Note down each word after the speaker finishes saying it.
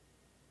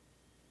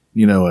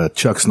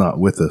Chuck's not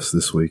with us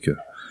this week.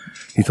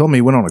 He told me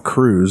he went on a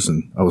cruise,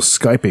 and I was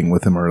Skyping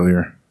with him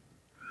earlier.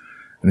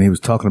 And he was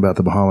talking about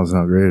the Bahamas and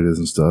how great it is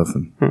and stuff.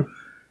 And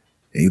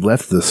he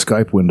left the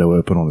Skype window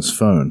open on his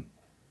phone.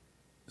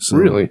 So,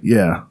 really?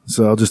 Yeah.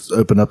 So I'll just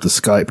open up the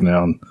Skype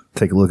now and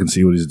take a look and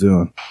see what he's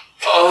doing.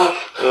 Fuck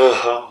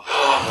yeah.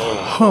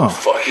 Oh,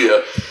 fuck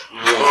yeah.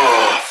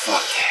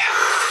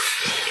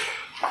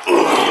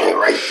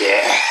 Right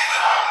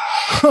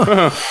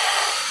there.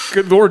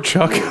 Good Lord,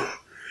 Chuck.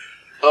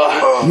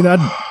 I'm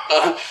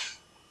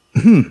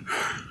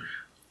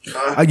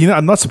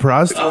not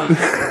surprised.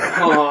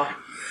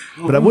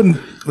 But I wouldn't,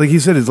 like he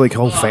said, his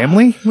whole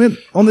family went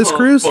on this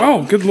cruise.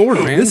 Oh, good Lord,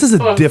 man. This is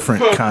a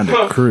different kind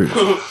of cruise.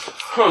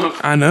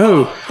 I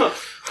know.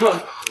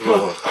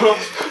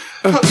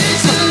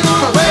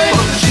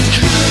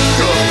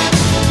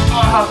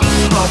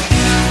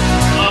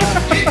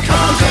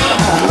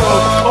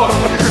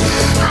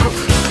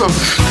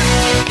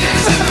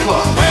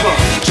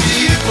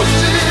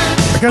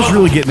 That guy's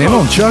really getting in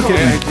on Chuck.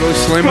 Yeah, really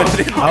slamming it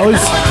in. I always...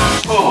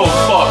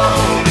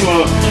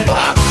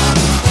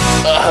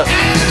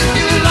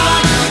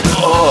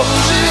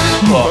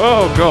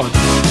 Oh, God.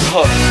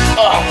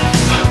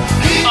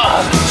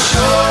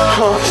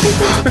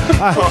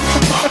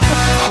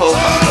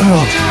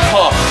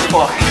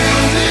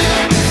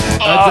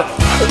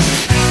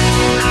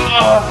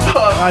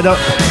 I don't...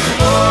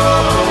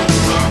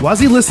 Why is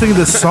he listening to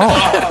this song?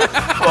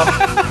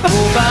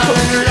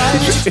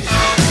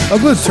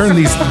 I'm going to turn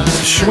these...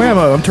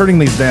 Schwammo, I'm turning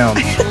these down.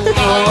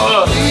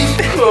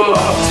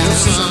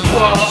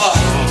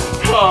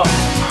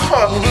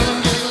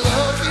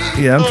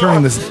 Yeah, I'm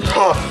turning this...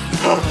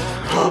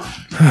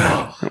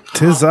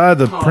 Tis I,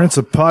 the Prince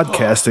of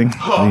Podcasting,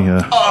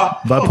 the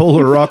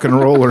bipolar rock and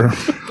roller,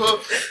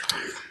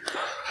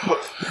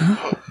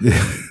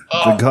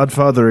 the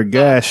Godfather of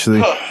Gash,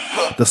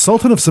 the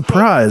Sultan of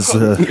Surprise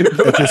at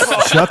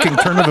this shocking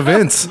turn of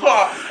events.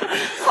 Are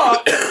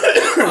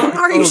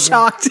you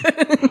shocked?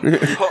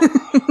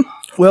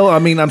 Well, I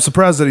mean, I'm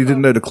surprised that he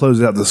didn't know to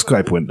close out the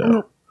Skype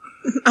window.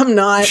 I'm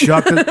not.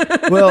 Shocked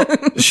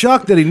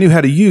that he knew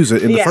how to use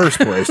it in the first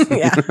place.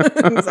 Yeah,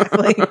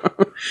 exactly.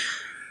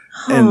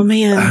 Oh,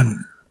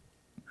 man.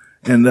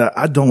 And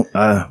I don't...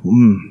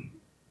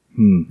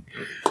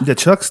 Yeah,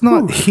 Chuck's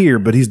not here,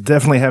 but he's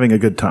definitely having a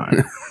good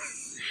time.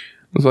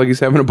 Looks like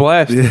he's having a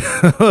blast. Yeah.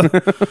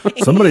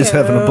 Somebody's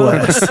having a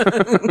blast.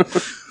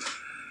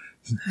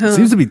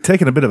 Seems to be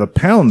taking a bit of a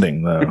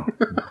pounding, though.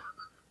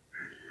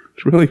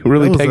 It's really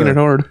taking it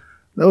hard.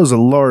 That was a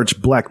large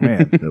black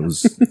man that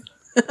was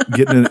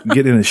getting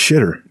in his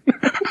shitter.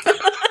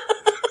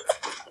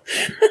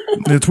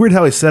 It's weird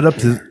how he set up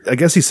I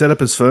guess he set up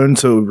his phone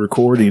so it would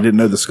record and he didn't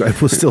know the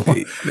Skype was still on.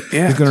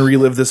 Yeah. He's going to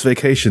relive this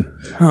vacation.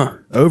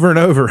 Over and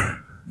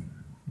over.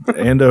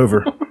 And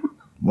over.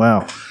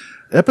 Wow.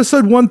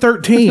 Episode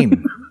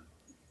 113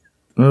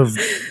 of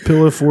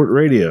Pillow Fort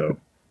Radio.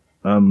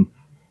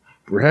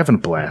 We're having a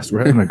blast.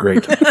 We're having a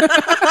great time.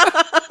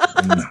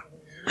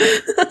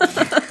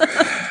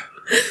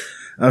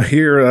 I'm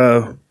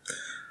here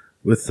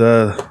with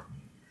the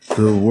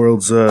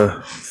world's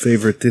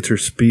favorite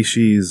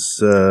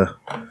interspecies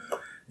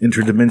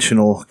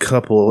interdimensional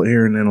couple,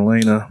 Aaron and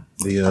Elena,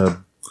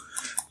 the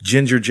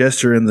ginger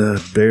jester and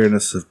the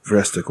bareness of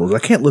breasticles. I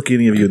can't look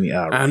any of you in the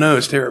eye. I know,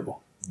 it's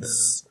terrible.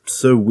 It's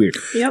so weird.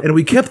 Yep. And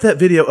we kept that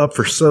video up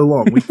for so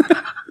long. We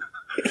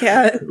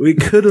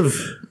could have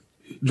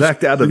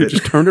backed out of it.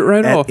 Just turned it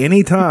right at off.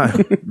 any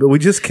time. But we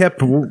just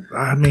kept,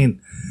 I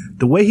mean,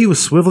 the way he was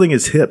swiveling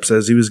his hips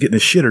as he was getting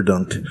his shitter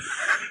dunked.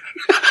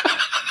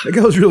 That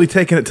guy was really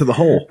taking it to the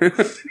hole. Getting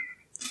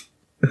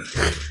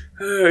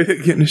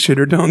a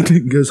shitter dunked.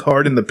 It goes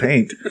hard in the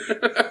paint.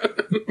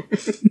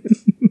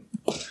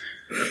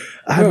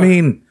 I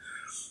mean,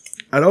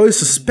 I'd always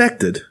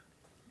suspected,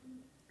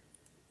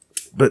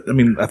 but I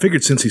mean, I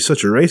figured since he's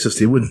such a racist,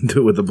 he wouldn't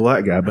do it with the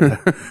black guy. But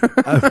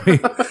I mean,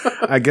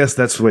 I guess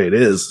that's the way it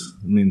is.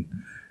 I mean,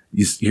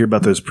 you hear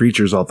about those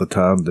preachers all the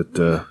time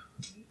that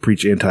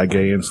preach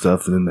anti-gay and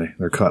stuff, and then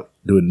they're caught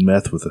doing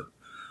meth with a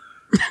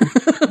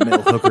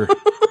male hooker.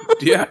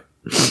 Yeah.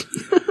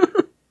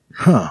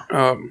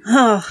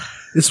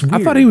 It's weird.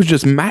 I thought he was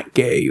just Mac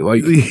gay,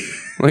 like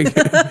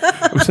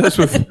obsessed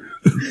with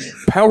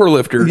power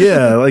lifters.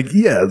 Yeah,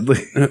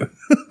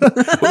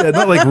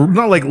 not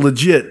like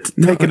legit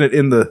taking it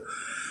in the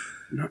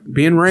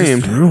Being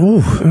rammed.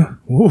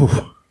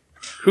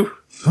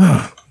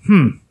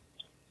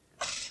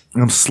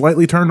 I'm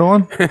slightly turned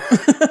on.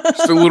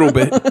 Just a little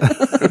bit.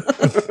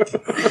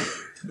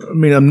 I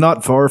mean, I'm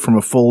not far from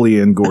a fully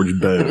engorged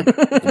bone,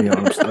 to be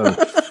honest.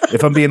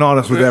 If I'm being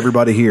honest with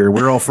everybody here,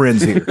 we're all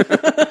friends here.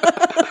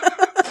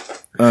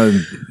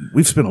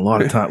 We've spent a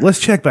lot of time. Let's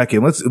check back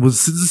in. Let's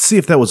see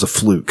if that was a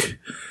fluke.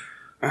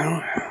 I don't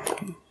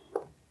know.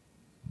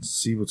 Let's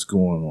see what's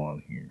going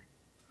on here.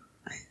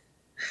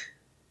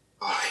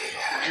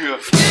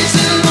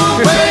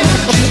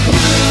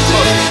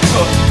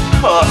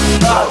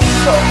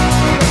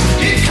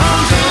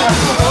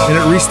 And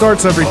it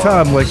restarts every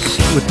time, like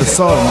with the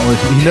song. Like,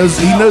 he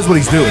knows what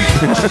he's doing.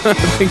 I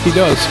think he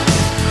does.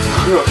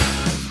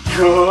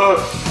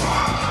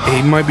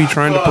 He might be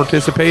trying to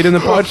participate in the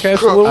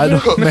podcast a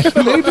little bit.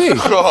 Maybe.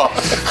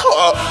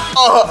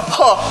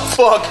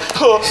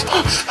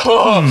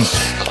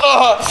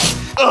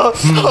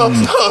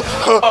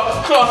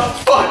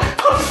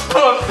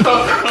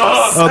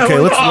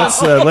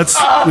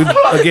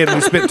 Okay,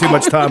 we spent too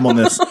much time on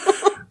this.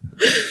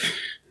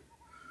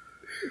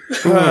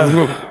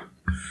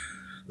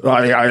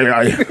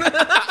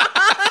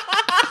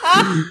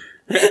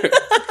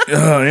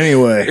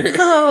 Anyway.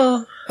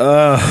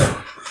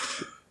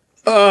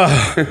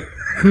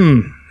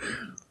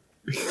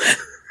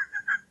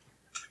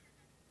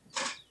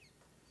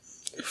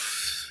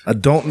 I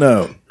don't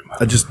know.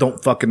 I just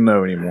don't fucking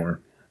know anymore.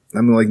 I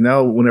mean, like,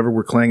 now, whenever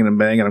we're clanging and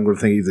banging, I'm going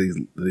to think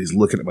that he's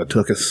looking at my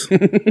tuchus.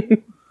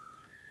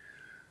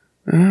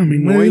 I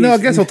mean, I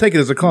guess I'll take it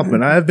as a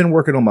compliment. I have been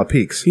working on my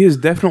peaks. he is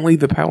definitely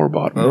the power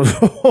bottom.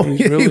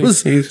 He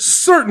was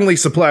certainly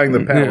supplying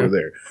the power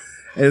there.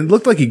 And it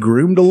looked like he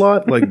groomed a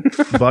lot, like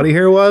body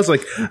hair wise.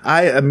 Like,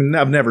 I mean,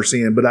 I've never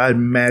seen it, but I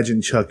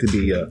imagine Chuck to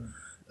be a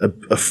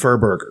fur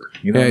burger.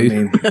 You know what I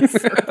mean?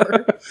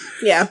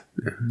 Yeah.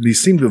 He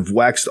seemed to have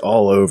waxed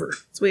all over.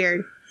 It's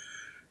weird.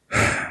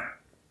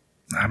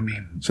 I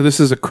mean, So this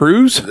is a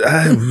cruise?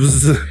 I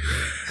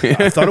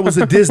thought it was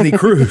a Disney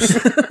cruise.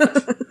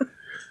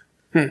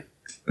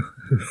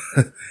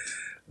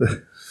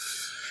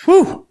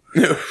 Whew.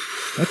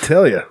 I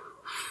tell you.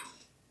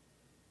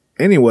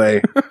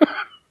 Anyway.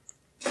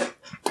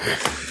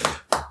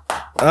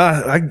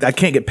 I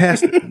can't get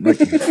past it. Like,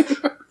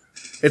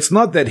 it's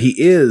not that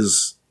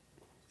he's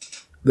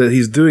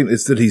doing,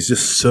 it's that he's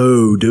just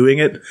so doing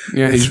it.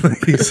 Yeah,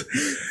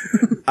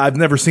 I've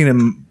never seen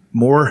him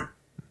more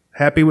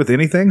happy with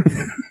anything.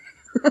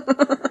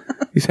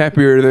 he's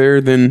happier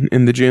there than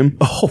in the gym.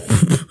 Oh,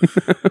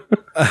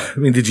 I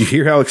mean, did you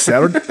hear how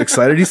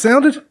excited he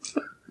sounded?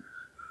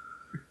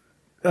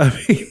 I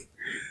mean,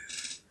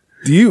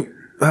 do you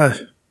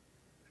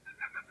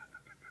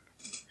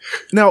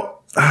now?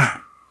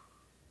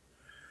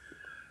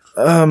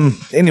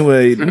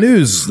 Anyway,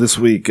 news this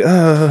week.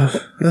 I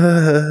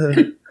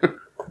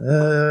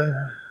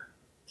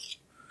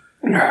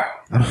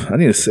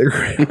need a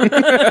cigarette.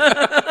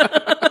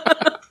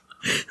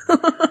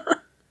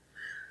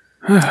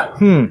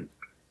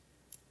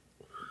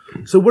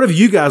 So what have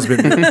you guys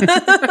been doing?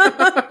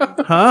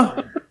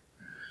 Huh?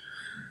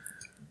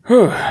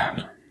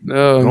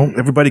 Don't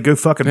everybody go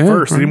fucking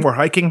first. Any more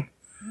hiking?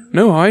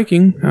 No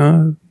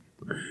hiking.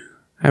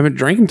 Haven't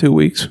drank in 2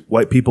 weeks.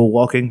 White people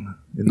walking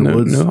in the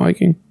woods? No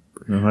hiking.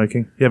 No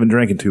hiking? You haven't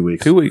drank in 2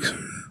 weeks. 2 weeks.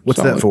 What's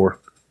Solid. that for?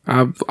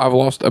 I've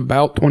lost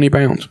about 20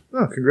 pounds.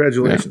 Oh,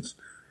 congratulations.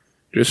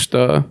 Just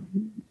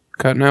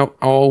cutting out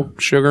all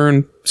sugar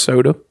and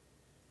soda.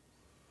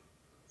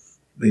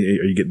 Are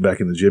you getting back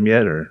in the gym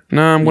yet, or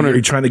No, I'm gonna. are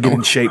you trying to get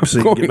in shape so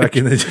you can get back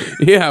in the gym?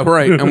 Yeah,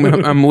 right.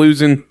 I'm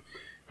losing.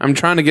 I'm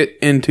trying to get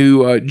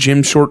into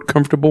gym short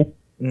comfortable.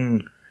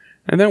 And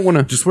then want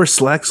to Just wear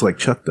slacks like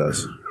Chuck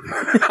does.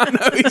 I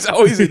know he's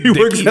always in He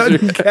works out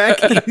in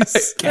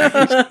khakis.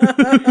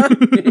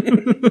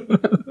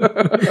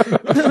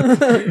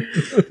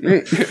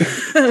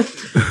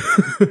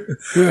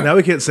 Now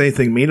we can't say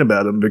anything mean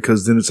about him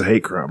because then it's a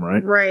hate crime,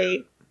 right?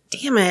 Right.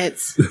 Damn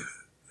it.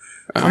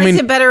 I Makes mean,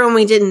 it better when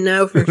we didn't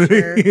know for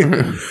sure.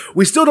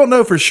 We still don't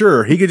know for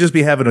sure. He could just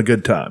be having a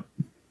good time.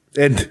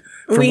 And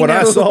from We what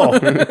I know. saw,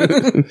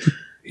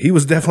 he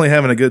was definitely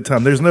having a good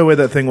time. There's no way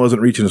that thing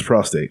wasn't reaching his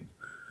prostate.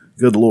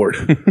 Good Lord.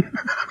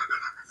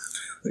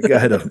 That guy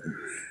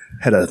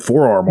had a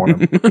forearm on him.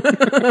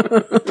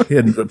 He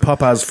had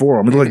Popeye's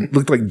forearm. It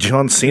looked like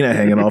John Cena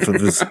hanging off of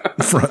his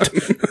front.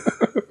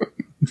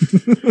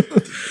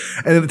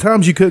 And at the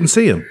times you couldn't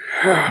see him.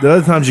 The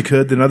other times you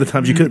could, then other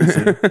times you couldn't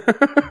see him.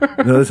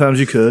 The other times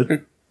you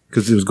could,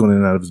 because he was going in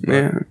and out of his butt.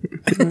 yeah.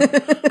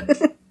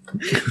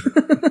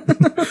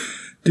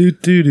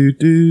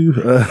 Do.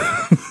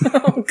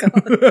 Oh, God.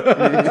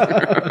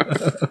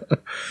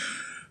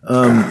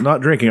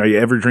 Not drinking. Are you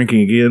ever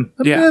drinking again?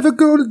 I'm Yeah. never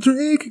going to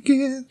drink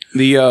again.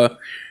 The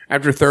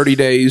after 30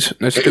 days,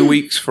 that's 2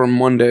 weeks from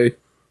Monday.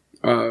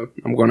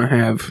 I'm gonna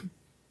have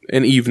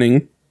an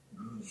evening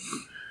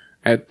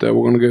at.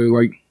 We're gonna go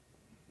like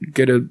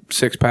get a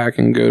 6-pack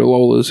and go to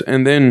Lola's,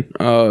 and then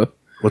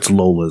What's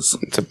Lola's?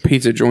 it's a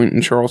pizza joint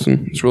in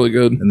Charleston. It's really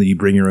good. And then you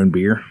bring your own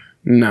beer?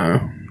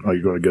 No, Oh,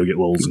 you're going to go get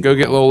Lola's? go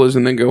get Lola's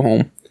and then go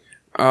home.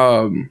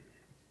 And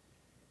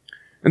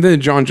then the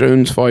John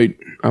Jones fight,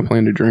 I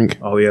plan to drink.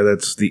 Oh, yeah,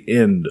 that's the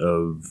end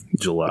of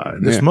July.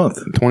 This month.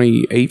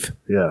 28th.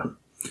 Yeah.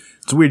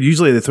 It's weird.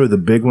 Usually they throw the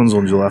big ones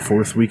on July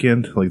 4th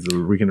weekend, like the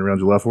weekend around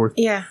July 4th.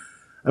 Yeah.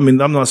 I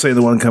mean, I'm not saying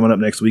the one coming up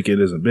next weekend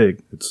isn't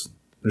big.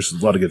 There's a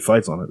lot of good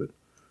fights on it. But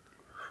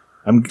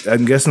I'm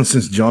guessing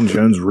since John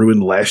Jones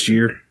ruined last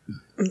year,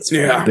 That's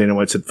Yeah. fair. Dana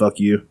White said, fuck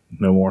you,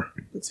 no more.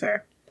 That's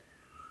fair.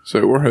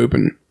 So we're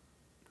hoping.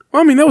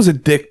 Well, I mean, that was a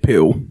dick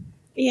pill.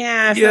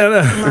 Yeah. I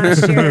Yeah, felt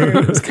last year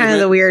it was kind of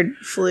the weird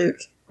fluke.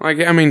 Like,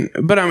 I mean,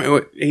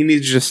 he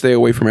needs to just stay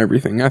away from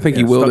everything. I think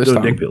he will stop this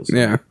doing time. dick pills.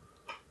 Yeah,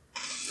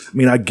 I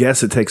mean, I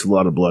guess it takes a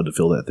lot of blood to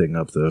fill that thing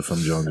up, though. If I'm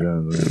John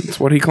Jones, that's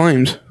what he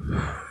claims.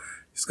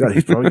 he's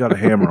probably got a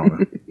hammer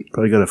on it.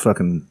 Probably got a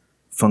fucking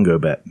fungo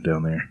bat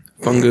down there.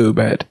 Fungo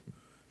bat.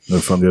 You know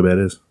what a fungo bat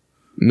is?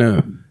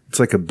 No. It's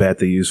like a bat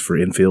they use for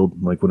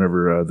infield, like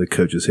whenever the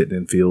coach is hitting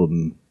infield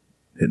and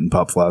hitting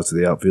pop flies to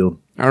the outfield.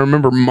 I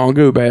remember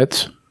Mongo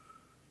bats.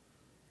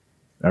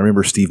 I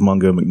remember Steve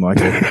Mongo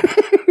McMichael.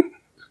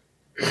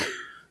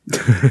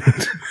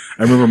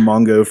 I remember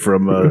Mongo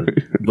from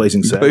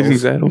Blazing Saddles. Blazing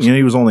Saddles. You know,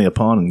 he was only a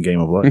pawn in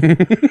Game of Life.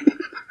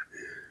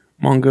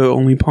 Mongo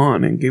only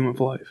pawn in Game of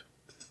Life.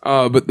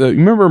 But you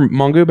remember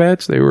Mongo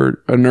bats? They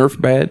were a Nerf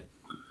bat.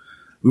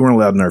 We weren't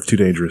allowed Nerf, too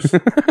dangerous.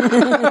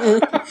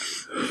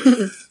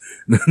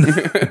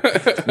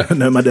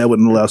 No, my dad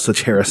wouldn't allow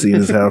such heresy in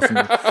his house.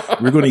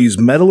 We're going to use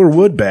metal or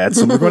wood bats,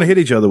 and we're going to hit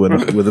each other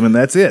with them, and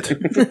that's it.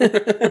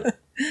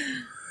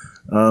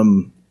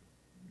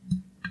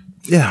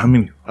 Yeah, I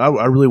mean,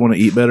 I really want to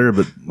eat better,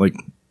 but like,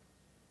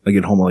 I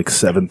get home at like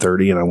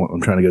 7:30, and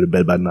I'm trying to go to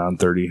bed by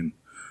 9:30, and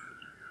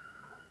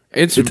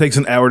it takes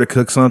an hour to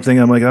cook something.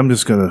 I'm like, I'm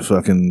just going to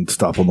fucking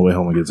stop on the way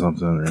home and get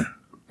something.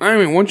 Or, I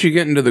mean, once you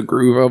get into the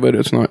groove of it,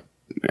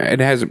 it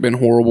hasn't been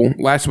horrible.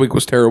 Last week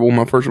was terrible.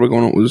 My first week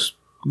on it was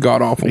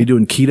god awful. are you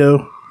doing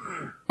keto?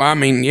 I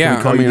mean,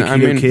 yeah. call you the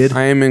keto kid?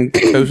 I am in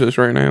ketosis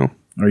right now.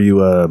 Are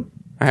you, I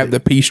have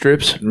the pea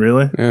strips.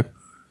 really? Yeah.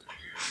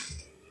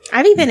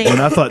 I've even When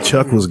I thought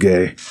Chuck was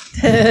gay.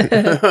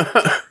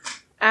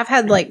 I've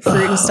had like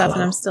fruit and stuff,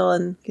 and I'm still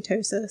in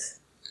ketosis.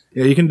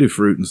 Yeah, you can do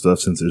fruit and stuff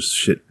since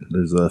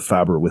there's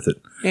fiber with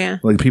it. Yeah.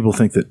 Like people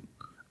think that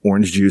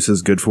orange juice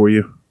is good for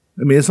you.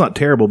 I mean, it's not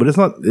terrible, but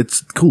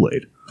it's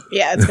Kool-Aid.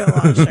 Yeah, it's got a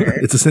lot of sugar.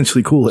 It's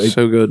essentially Kool-Aid.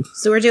 So good.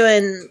 So we're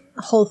doing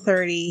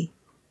Whole30,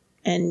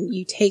 and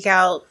you take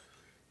out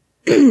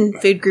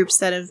food groups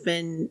that have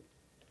been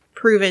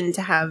proven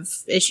to have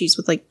issues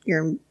with like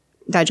your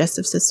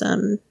digestive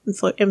system,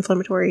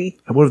 inflammatory.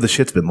 What have the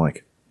shits been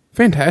like?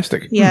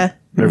 Fantastic. Yeah.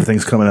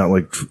 Everything's coming out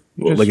like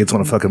it's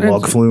on a fucking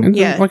log flume.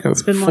 Yeah, Like a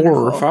it's been 4 or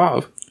wonderful.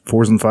 5.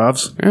 4s and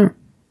 5s. Yeah.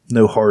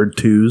 No hard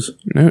 2s.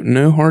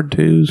 No hard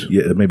 2s.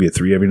 Yeah, maybe a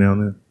 3 every now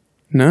and then.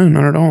 No,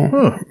 not at all.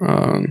 Huh.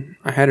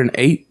 I had an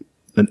 8.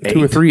 An 8.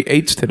 2 or 3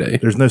 8s today.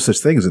 There's no such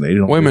thing as an 8. You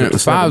don't Wait a go minute. to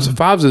 7.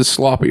 Fives is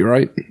sloppy,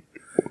 right?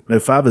 No,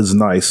 5 is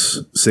nice.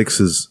 6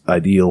 is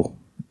ideal.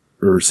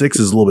 Or 6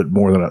 is a little bit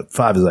more than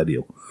 5 is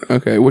ideal.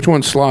 Okay. Which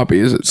one's sloppy?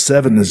 Is it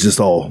 7 is just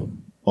all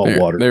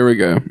water. There we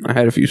go. I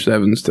had a few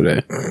 7s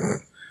today.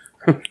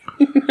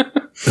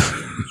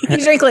 You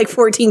drink like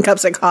 14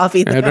 cups of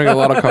coffee. I drink a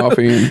lot of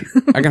coffee.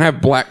 I can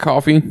have black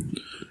coffee.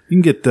 You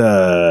can get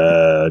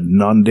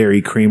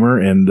non-dairy creamer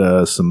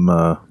and some,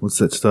 what's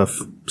that stuff?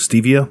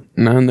 Stevia?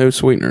 No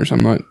sweeteners.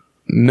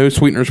 No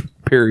sweeteners,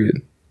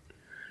 period.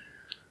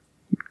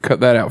 Cut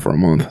that out for a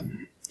month.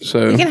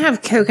 So, You can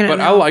have coconut but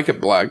I milk. like it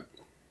black.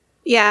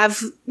 Yeah,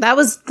 that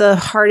was the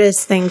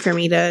hardest thing for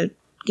me to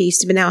get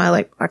used to, but now I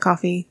like black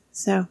coffee.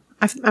 So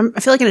I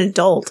feel like an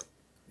adult.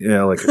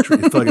 Yeah, like you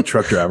feel like a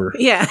truck driver.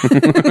 Yeah.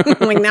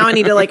 Like now I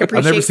need to like never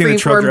appreciate seen a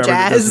truck freeform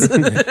driver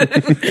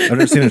that jazz. I've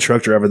never seen a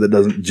truck driver that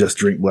doesn't just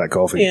drink black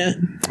coffee. Yeah.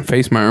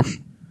 Face mirror.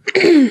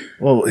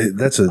 Well, he's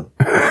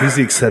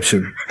the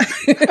exception.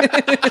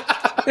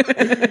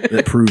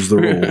 That proves the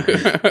rule.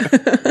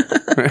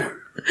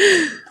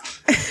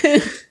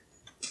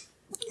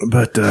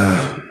 But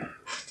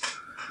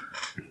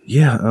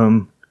yeah,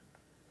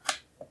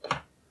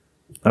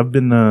 I've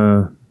been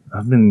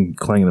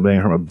clanging the bang.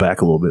 I hurt my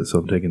back a little bit, so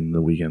I'm taking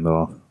the weekend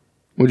off.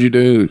 Would you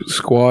do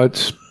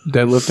squats,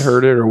 deadlift to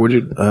hurt it, or would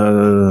you?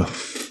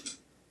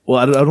 Well,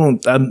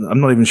 I'm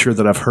not even sure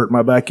that I've hurt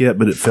my back yet,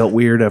 but it felt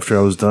weird after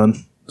I was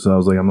done. So I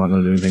was like, I'm not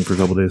going to do anything for a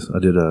couple of days. I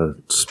did a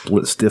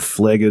split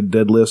stiff-legged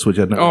deadlifts, which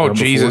I'd never done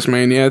before. Jesus,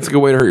 man! Yeah, it's a good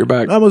way to hurt your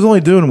back. I was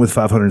only doing them with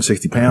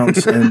 560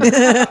 pounds, and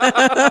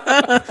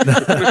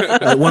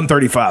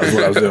 135 is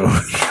what I was doing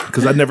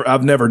because I've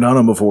never done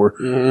them before,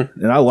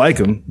 and I like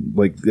them.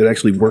 Like it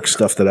actually works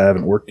stuff that I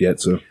haven't worked yet.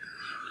 So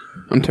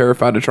I'm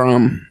terrified to try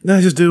them. no,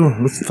 I just do.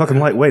 It's fucking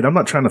lightweight. I'm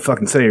not trying to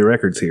fucking set any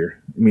records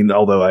here. I mean,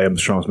 although I am the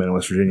strongest man in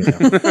West Virginia now.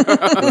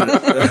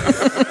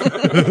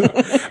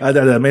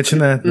 Did I mention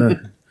that?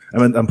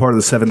 I'm part of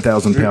the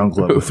 7,000 pound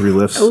club with 3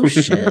 lifts. Oh,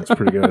 shit. Yeah, it's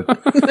pretty good.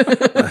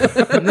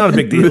 Not a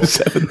big deal.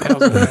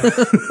 7,000.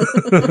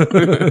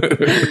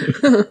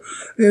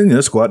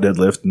 Yeah, squat,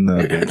 deadlift, and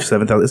bench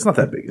 7,000. It's not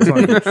that big. It's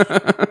not huge.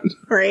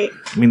 Right.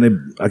 I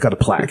mean, I got a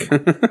plaque.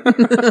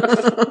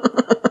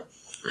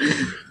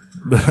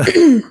 But,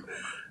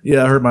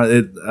 yeah, I heard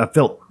I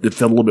felt it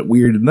felt a little bit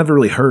weird. It never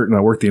really hurt, and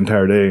I worked the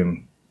entire day,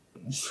 and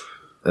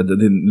it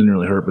didn't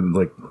really hurt. But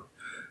like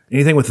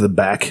anything with the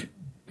back,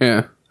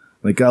 Yeah.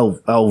 like I'll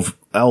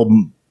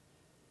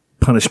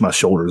punish my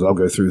shoulders. I'll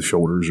go through the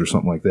shoulders or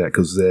something like that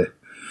because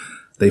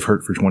they've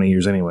hurt for 20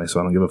 years anyway. So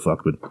I don't give a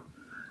fuck. But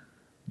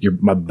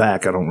my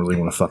back, I don't really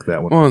want to fuck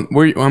that one.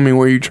 Well,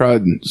 where you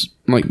tried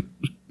like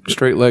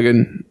straight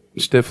legged,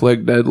 stiff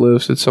leg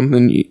deadlifts, it's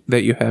something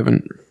that you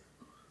haven't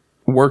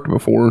worked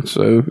before,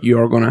 so you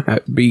are going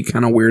to be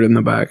kind of weird in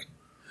the back.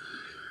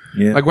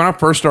 Yeah. Like when I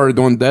first started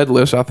doing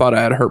deadlifts, I thought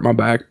I had hurt my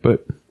back,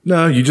 but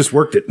No, you just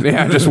worked it.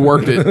 yeah, I just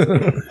worked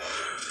it.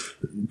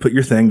 Put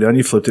your thing down,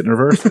 you flipped it in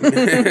reverse.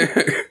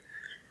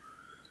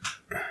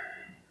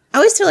 I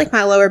always feel like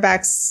my lower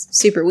back's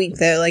super weak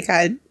though. Like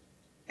I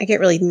get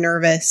really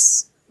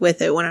nervous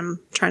with it when I'm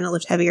trying to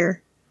lift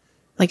heavier.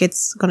 Like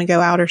it's going to go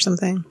out or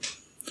something.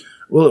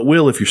 Well, it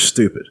will if you're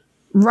stupid.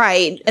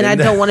 Right. And I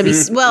don't want to be,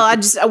 well, I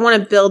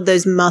want to build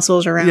those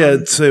muscles around. Yeah,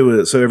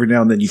 so every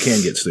now and then you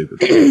can get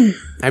stupid.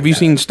 Have you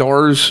seen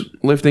stars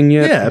lifting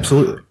yet? Yeah,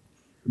 absolutely.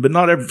 But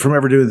not from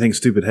ever doing anything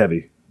stupid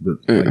heavy. But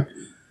like,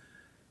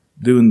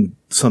 doing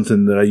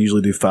something that I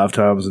usually do 5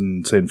 times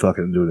and saying fuck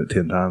it and doing it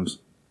 10 times.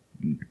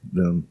 Then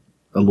I'm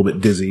a little bit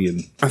dizzy.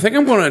 And I think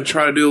I'm going to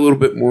try to do a little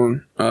bit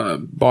more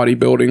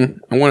bodybuilding.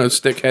 I want to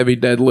stick heavy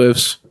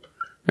deadlifts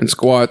and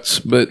squats,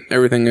 but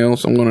everything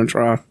else I'm going to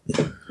try.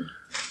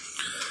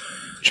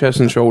 Chest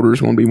and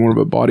shoulders going to be more of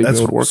a bodybuild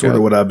that's workout. sort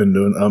of what I've been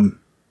doing.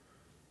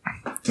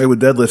 Like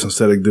with deadlifts,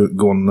 instead of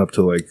going up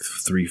to like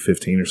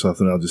 315 or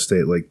something, I'll just stay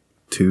at like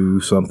 2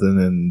 something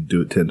and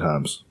do it 10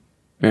 times.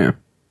 Yeah.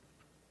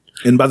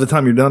 And by the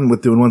time you're done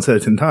with doing one set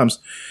of 10 times,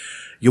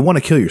 you want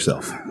to kill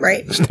yourself.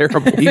 Right. It's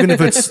terrible. Even if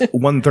it's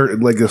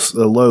 1/3, like a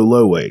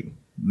low weight.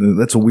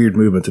 That's a weird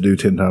movement to do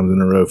 10 times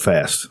in a row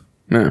fast.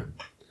 Yeah.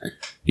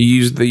 You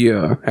use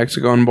the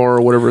hexagon bar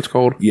or whatever it's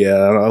called? Yeah,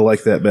 I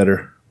like that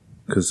better.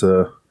 Because,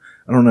 I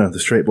don't know, the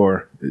straight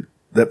bar,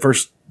 that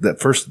first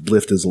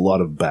lift is a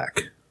lot of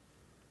back.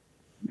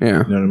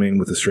 Yeah. You know what I mean?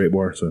 With the straight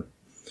bar. So,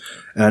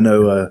 and I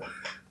know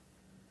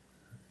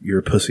you're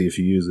a pussy if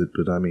you use it,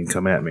 but I mean,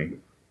 come at me.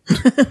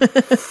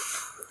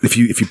 If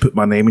you put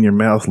my name in your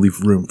mouth, leave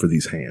room for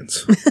these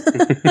hands.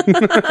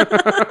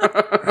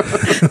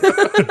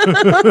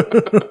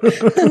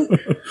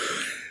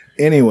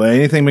 Anyway,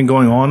 anything been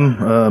going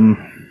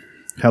on?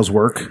 How's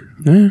work?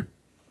 Yeah.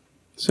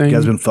 Same. You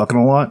guys been fucking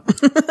a lot?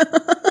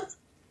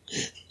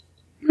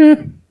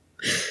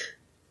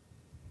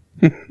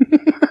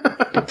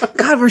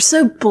 God, we're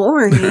so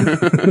boring.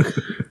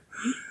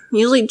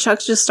 Usually Chuck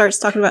just starts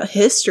talking about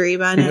history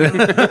by now.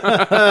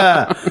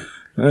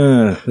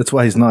 That's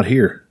why he's not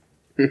here.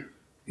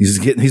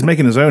 He's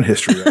making his own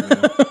history right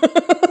now.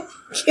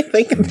 Can't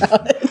think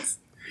about it.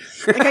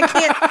 Like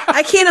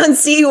I can't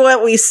unsee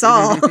what we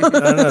saw. I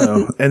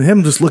know. And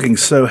him just looking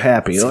so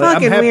happy. It's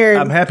Like, fucking weird.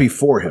 I'm happy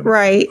for him.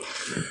 Right.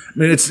 I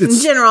mean, it's In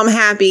general, I'm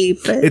happy,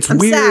 but it's I'm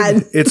weird.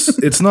 sad.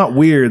 It's not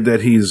weird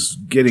that he's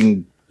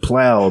getting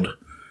plowed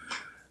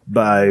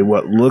by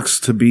what looks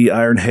to be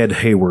Ironhead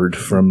Hayward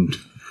from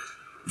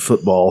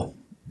football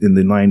in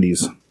the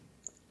 90s.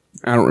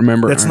 I don't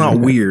remember. That's not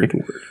weird.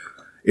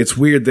 It's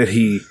weird that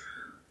he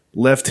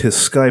left his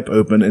Skype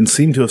open and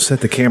seemed to have set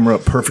the camera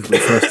up perfectly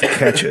for us to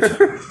catch it.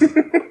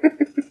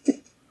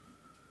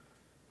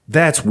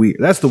 That's weird.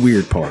 That's the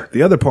weird part.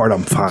 The other part,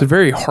 I'm fine. It's a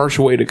very harsh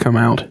way to come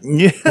out.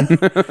 Yeah,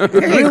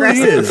 Very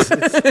aggressive.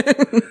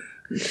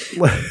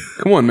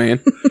 Come on, man.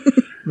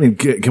 I mean,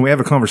 can we have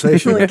a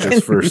conversation about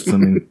this first? I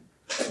mean,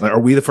 are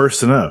we the first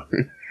to know?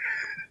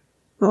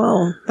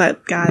 Well,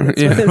 that guy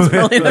that's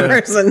probably the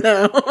person,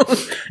 no.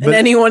 And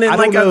anyone in I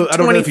like don't know- a I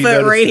don't know if you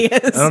 20-foot noticed radius.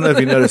 it. I don't know if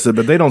you noticed it,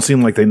 but they don't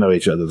seem like they know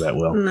each other that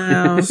well.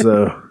 No.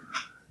 So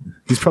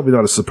he's probably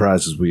not as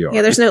surprised as we are.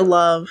 Yeah, there's no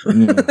love.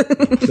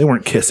 They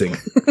weren't kissing.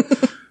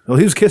 Well,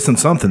 he was kissing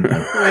something,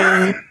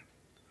 though.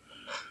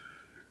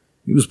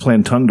 He was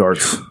playing tongue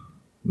darts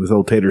with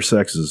old Tater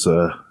Sex's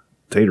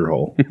tater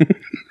hole.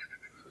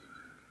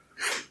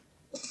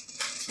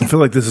 I feel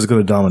like this is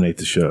going to dominate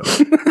the show.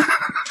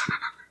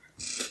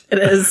 It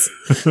is.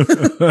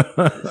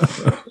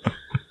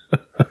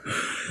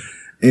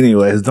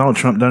 Anyway, has Donald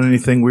Trump done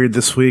anything weird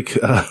this week? He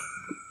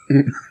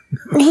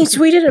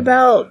tweeted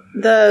about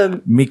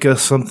the, Mika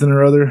something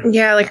or other?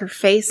 yeah, like her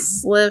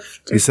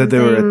facelift. He said they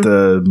were at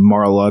the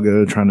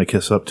Mar-a-Lago trying to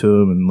kiss up to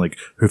him, and like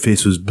her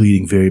face was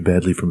bleeding very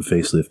badly from a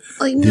facelift.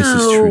 Like, This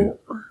is no. true.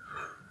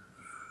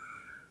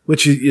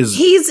 Which is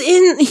He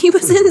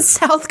was in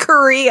South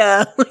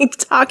Korea, like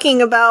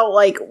talking about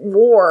like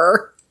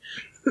war.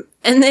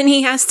 And then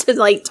he has to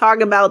like talk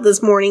about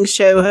this morning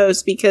show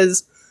host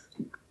because,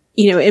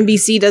 you know,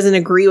 NBC doesn't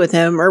agree with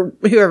him or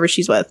whoever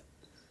she's with.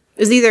 It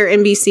was either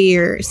NBC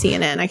or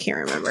CNN. I can't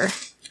remember.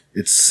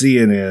 it's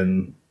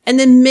CNN. And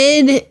then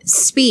mid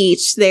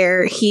speech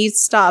there, he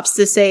stops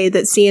to say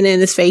that CNN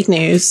is fake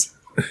news.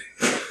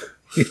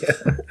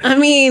 I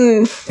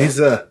mean, He's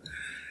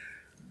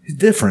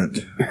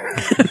different.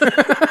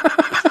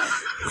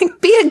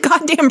 be a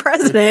goddamn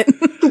president.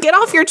 Get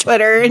off your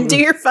Twitter and do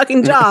your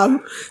fucking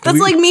job. That's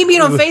like me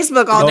being on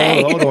Facebook all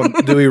day. Hold on.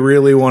 Do we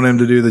really want him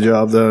to do the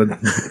job though?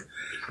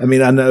 I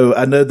mean, I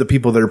know the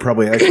people that are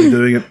probably actually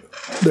doing it.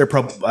 They're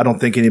probably. I don't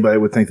think anybody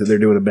would think that they're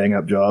doing a bang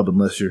up job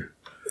unless you're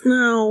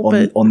No,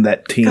 but on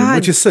that team, God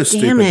which is so damn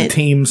stupid. The it.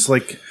 teams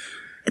like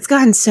it's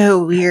gotten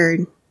so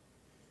weird.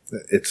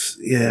 it's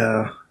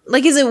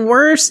Like, is it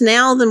worse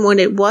now than what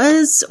it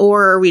was,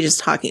 or are we just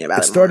talking about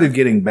it? It started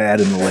getting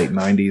bad in the late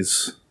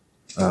 90s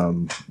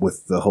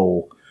with the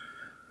whole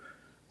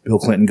Bill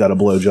Clinton got a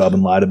blowjob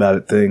and lied about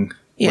it thing.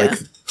 Yeah. Like,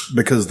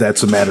 because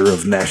that's a matter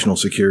of national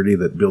security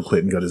that Bill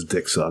Clinton got his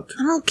dick sucked.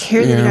 I don't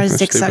care that he Yeah, got his that's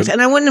dick stupid. sucked.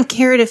 And I wouldn't have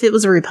cared if it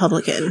was a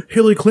Republican.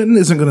 Hillary Clinton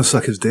isn't going to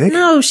suck his dick.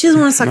 No, she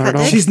doesn't want to suck that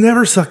dick. She's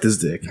never sucked his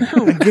dick.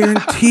 I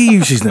guarantee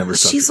you she's never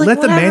sucked She's it. like,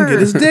 Let the man whatever. get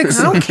his dick I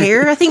sucked. don't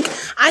care. I think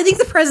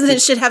the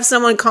president should have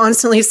someone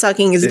constantly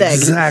sucking his dick.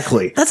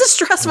 Exactly. That's a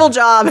stressful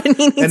job, and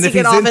he needs And to if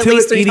get he's off at into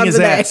least it, 3 eating times his a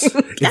day. ass.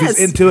 If Yes. he's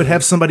into it,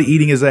 have somebody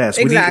eating his ass.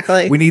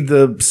 Exactly. We need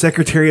the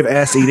Secretary of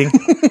Ass Eating.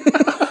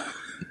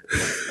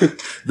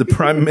 The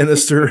Prime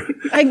Minister.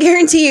 I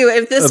guarantee you,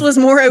 if this was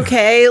more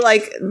okay,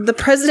 like the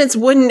presidents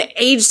wouldn't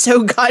age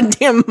so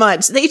goddamn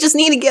much. They just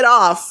need to get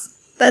off.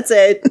 That's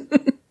it.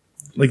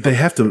 Like, they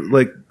have to,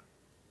 like,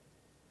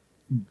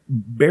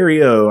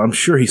 Barry O, I'm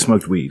sure he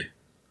smoked weed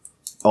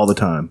all the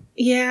time.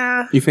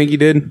 Yeah, You think he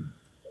did?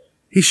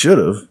 He should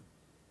have.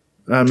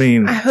 I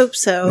mean, I hope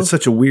so. it's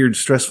such a weird,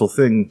 stressful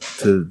thing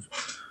to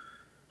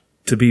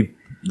be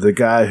the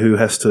guy who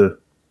has to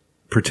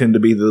pretend to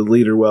be the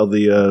leader while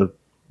the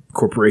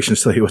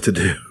corporations tell you what to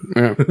do.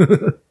 Yeah.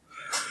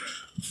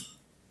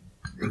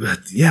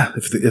 But yeah,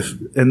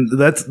 and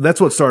that's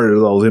what started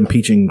it all,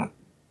 impeaching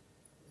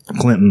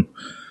Clinton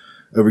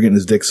over getting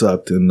his dick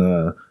sucked,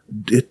 and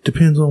it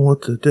depends on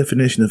what the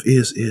definition of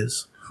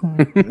is.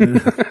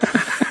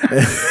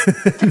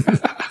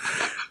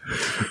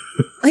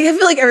 Like, I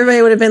feel like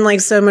everybody would have been like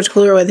so much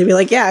cooler with it. Be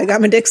like, yeah, I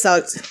got my dick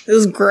sucked. It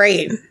was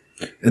great.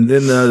 And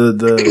then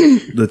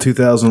the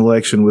 2000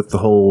 election with the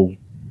whole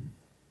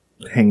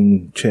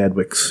hanging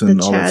Chadwicks and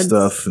The all that Chads,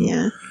 stuff,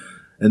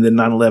 and then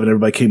 9/11,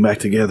 everybody came back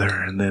together,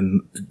 and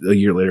then a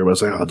year later, I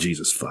was like, oh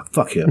Jesus,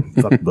 fuck him,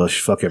 fuck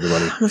Bush, fuck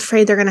everybody. I'm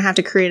afraid they're gonna have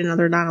to create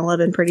another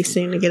 9/11 pretty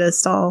soon to get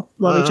us to all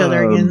love each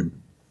other again.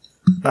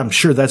 I'm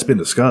sure that's been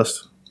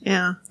discussed.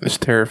 Yeah, It's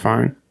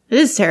terrifying. it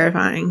is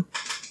terrifying.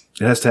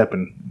 It has to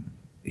happen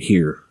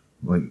here,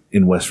 like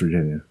in West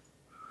Virginia.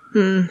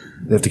 They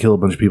have to kill a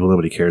bunch of people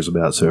nobody cares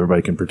about, so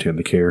everybody can pretend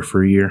to care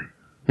for a year.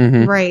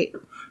 Right.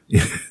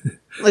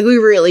 Like, we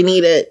really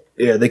need it.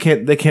 Yeah, they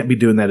can't be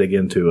doing that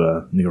again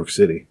to New York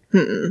City.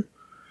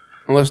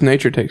 Unless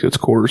nature takes its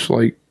course,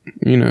 like,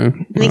 you know.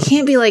 And it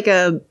can't be like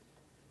a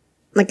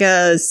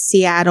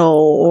Seattle,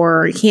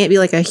 or it can't be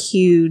like a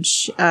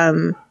huge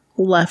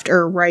left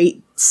or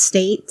right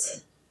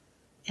state.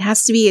 It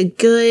has to be a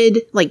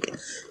good, like,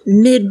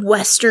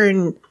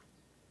 Midwestern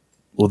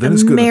Well, then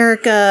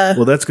America.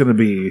 Well, that's going to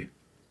be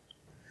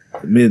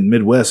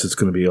Midwest. It's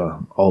going to be a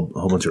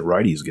whole bunch of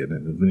righties getting it.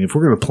 I mean, if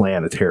we're going to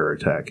plan a terror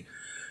attack,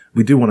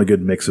 we do want a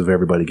good mix of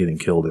everybody getting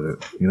killed in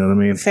it. You know what I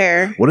mean?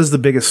 Fair. What's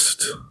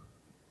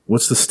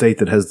the state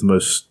that has the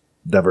most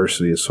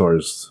diversity as far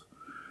as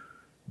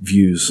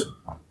views?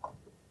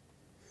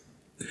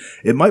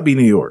 It might be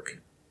New York,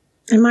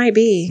 It might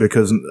be.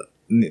 because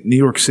New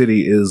York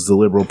City is the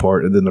liberal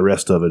part, and then the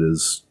rest of it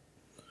is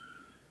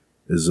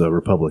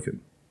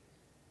Republican.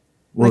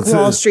 Well, Like,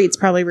 Wall Street's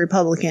probably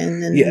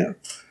Republican. And yeah,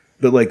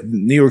 but like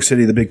New York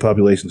City, the big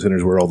population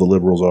centers where all the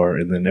liberals are,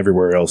 and then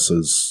everywhere else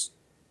is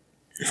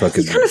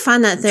fucking. You kind of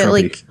find that though, Trumpy.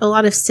 like a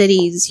lot of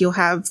cities, you'll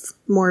have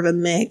more of a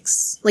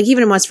mix. Like,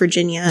 even in West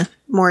Virginia,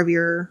 more of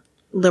your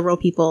liberal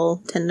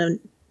people tend to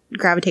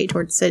gravitate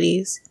towards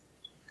cities.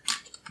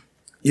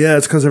 Yeah,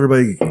 it's because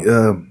everybody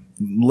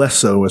less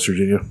so in West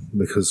Virginia,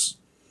 because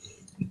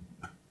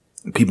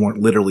people aren't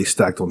literally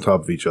stacked on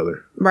top of each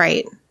other.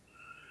 Right.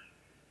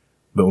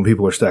 But when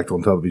people are stacked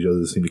on top of each other,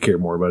 they seem to care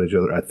more about each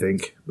other, I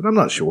think. But I'm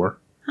not sure.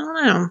 I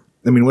don't know.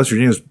 I mean, West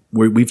Virginia's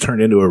we've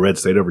turned into a red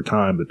state over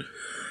time, but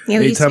Yeah,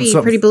 we used to Anytime be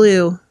something- pretty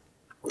blue.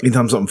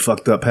 anytime something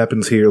fucked up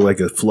happens here, like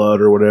a flood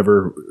or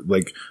whatever,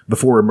 like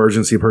before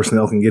emergency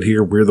personnel can get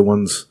here, we're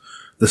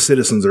the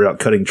citizens are out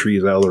cutting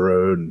trees out of the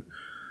road and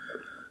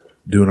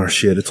doing our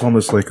shit. It's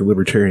almost like a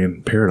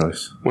libertarian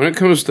paradise. When it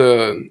comes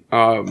to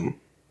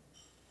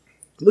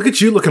Look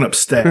at you looking up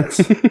stats.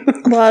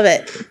 Love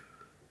it.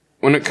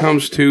 when it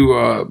comes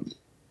to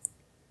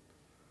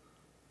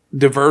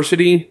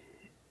diversity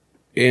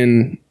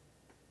in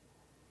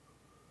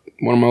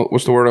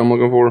what's the word I'm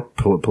looking for?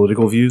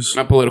 Political views,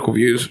 Not political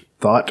views.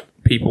 thought,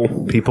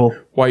 People, people,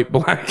 white,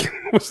 black.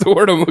 What's the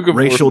word I'm looking for?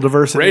 racial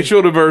diversity.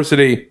 Racial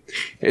diversity.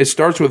 It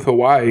starts with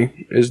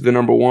Hawaii is the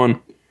number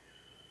one.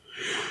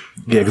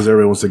 Yeah, because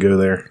everybody wants to go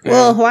there.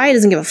 Well, Hawaii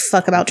doesn't give a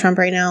fuck about Trump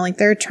right now. Like,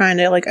 they're trying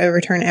to like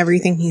overturn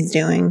everything he's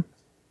doing.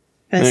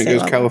 at a And it state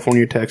goes level.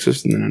 California,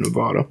 Texas, and then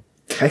Nevada.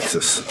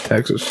 Texas,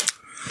 Texas.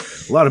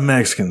 a lot of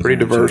Mexicans. Pretty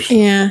man. diverse.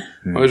 Yeah,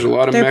 There's a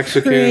lot of they're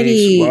Mexicans,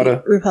 pretty a lot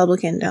of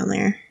Republican down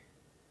there.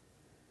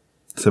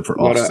 Except for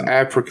a lot of Austin.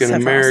 African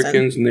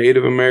Americans,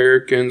 Native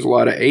Americans, a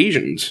lot of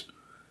Asians.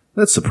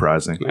 That's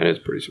surprising. That is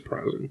pretty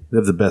surprising. They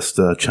have the best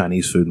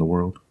Chinese food in the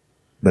world.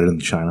 Better than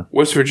China.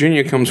 West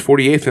Virginia comes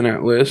 48th in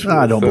that list.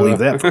 I don't believe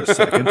that for a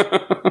second.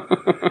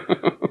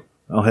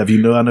 I'll have you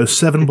know I know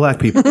 7 black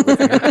people. who live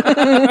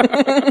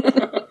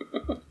here.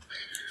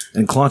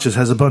 And Claunches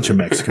has a bunch of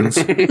Mexicans.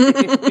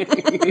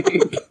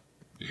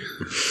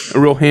 A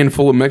real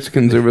handful of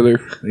Mexicans over there.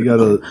 They got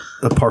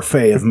a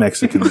parfait of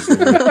Mexicans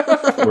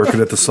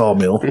working at the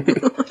sawmill.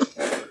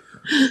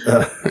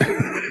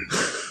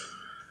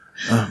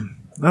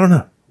 I don't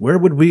know. Where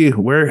would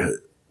what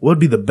would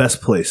be the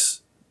best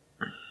place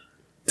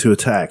to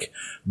attack?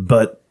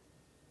 But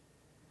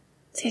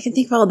See, I can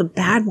think of all the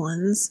bad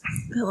ones.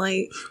 But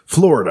like,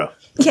 Florida.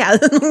 yeah,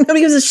 nobody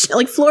gives a shit.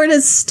 Like,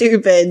 Florida's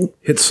stupid.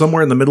 Hit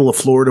somewhere in the middle of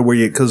Florida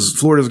because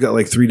Florida's got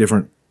like three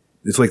different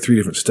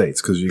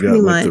states because you got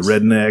Pretty like much. the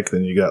redneck,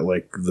 then you got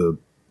like the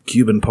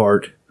Cuban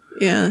part,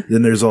 Yeah,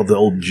 then there's all the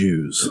old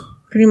Jews.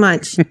 pretty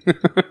much.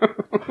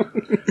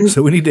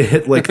 So we need to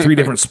hit like three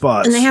different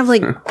spots. And they have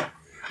like,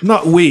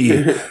 Not we.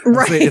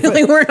 right,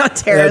 like we're not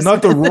terrorists.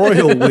 Not the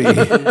royal we.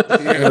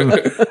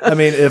 I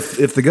mean,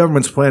 if the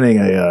government's planning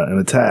an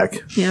attack,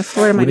 Yeah,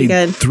 Florida we might be need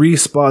good. 3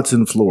 spots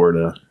in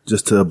Florida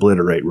just to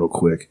obliterate real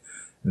quick.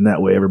 And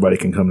that way everybody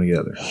can come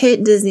together.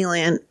 Hit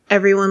Disneyland.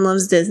 Everyone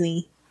loves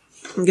Disney.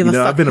 Don't give a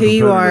fuck I've been a who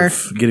you are.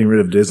 proponent of getting rid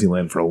of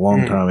Disneyland for a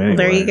long time anyway.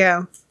 There you go.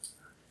 I'm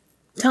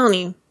telling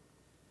you,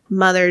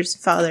 mothers,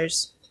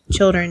 fathers,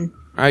 children.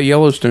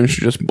 Yellowstone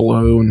should just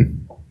blow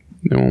and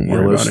they won't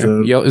worry about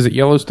Yellowstone. it. Is it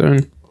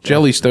Yellowstone?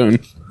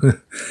 Jellystone.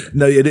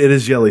 No, it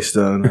is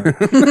Jellystone.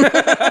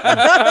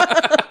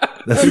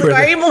 That's Why are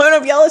where, you blowing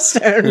up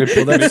Yellowstone?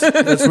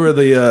 that's where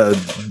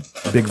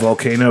the big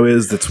volcano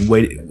is. That's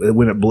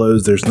when it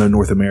blows, there's no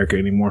North America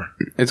anymore.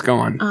 It's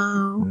gone.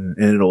 Oh,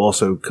 And it'll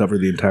also cover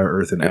the entire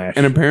Earth in ash.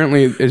 And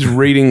apparently it's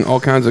rating all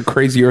kinds of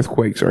crazy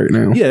earthquakes right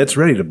now. Yeah, it's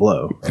ready to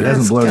blow. It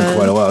hasn't blown in good.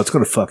 quite a while. It's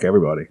going to fuck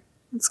everybody.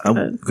 that's I'm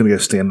good. going to go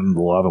stand in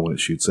the lava when it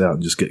shoots out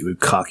and just get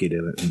cockeyed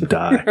in it and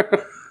die.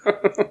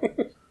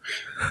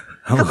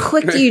 How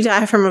quick do you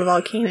die from a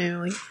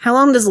volcano? Like, how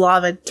long does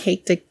lava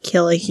take to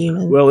kill a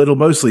human? Well, it'll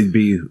mostly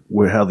be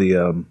how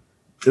the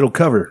it'll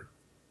cover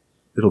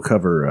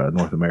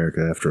North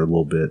America after a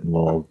little bit, and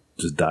we'll all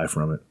just die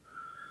from it.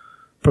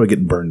 Probably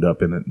getting burned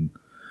up in it. And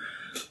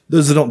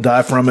those that don't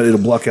die from it, it'll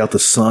block out the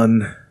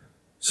sun,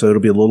 so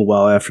it'll be a little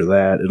while after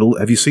that.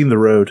 Have you seen The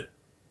Road?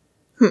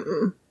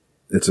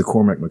 It's a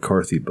Cormac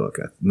McCarthy book.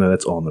 No,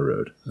 that's On the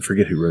Road. I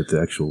forget who wrote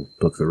the actual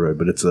book, The Road,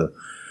 but it's a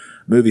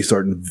movie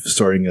starring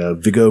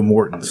Viggo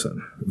Mortensen.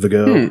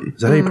 Viggo,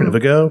 is that how you pronounce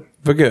Viggo?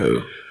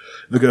 Viggo.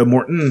 Viggo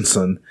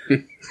Mortensen.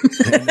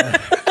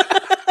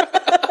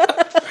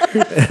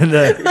 and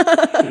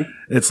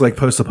it's like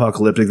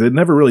post-apocalyptic. They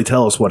never really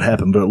tell us what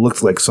happened, but it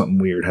looks like something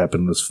weird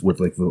happened with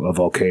like a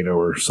volcano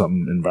or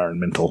something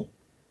environmental.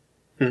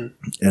 And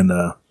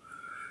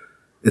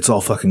it's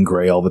all fucking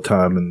gray all the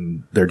time,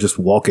 and they're just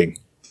walking.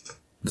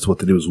 That's what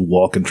they do, is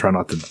walk and try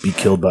not to be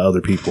killed by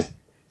other people.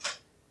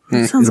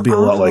 Sounds It'll be a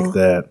lot awful. like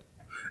that.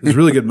 It's a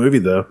really good movie,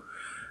 though.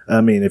 I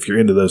mean, if you're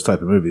into those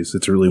type of movies,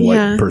 it's a really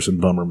Yeah. white person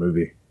bummer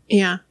movie.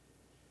 Yeah.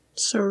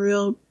 It's a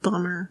real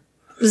bummer.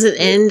 Does it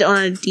end on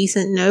a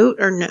decent note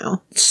or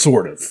no?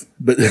 Sort of.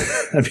 But,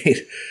 I mean,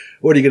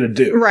 what are you going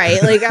to do?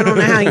 Right. Like, I don't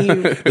know how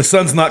you. The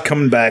sun's not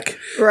coming back.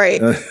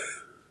 Right.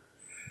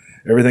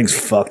 Everything's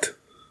fucked.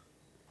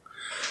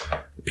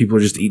 People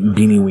are just eating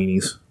beanie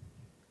weenies.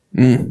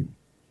 You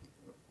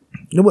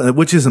know,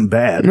 which isn't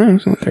bad. No,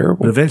 it's not But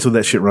terrible. eventually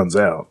that shit runs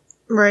out.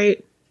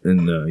 Right.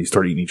 And you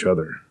start eating each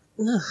other.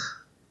 Ugh.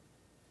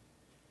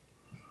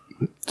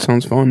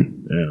 Sounds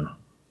fun. Yeah.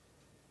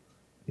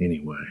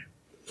 Anyway.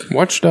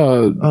 Watched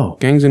Oh.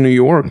 Gangs in New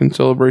York in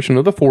celebration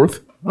of the 4th.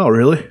 Oh,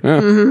 really?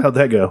 Yeah. How'd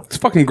that go? It's a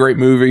fucking great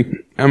movie.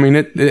 I mean,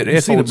 it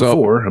I've seen it holds up.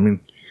 before. I mean,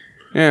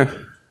 Yeah.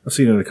 I've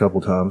seen it a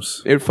couple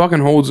times. It fucking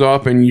holds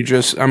up, and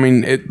it's a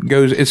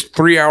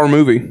 3-hour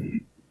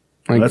movie.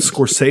 Like, That's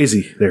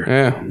Scorsese there.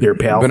 yeah. There,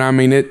 pal. But I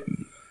mean,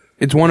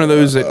 it's one of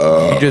those that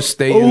you just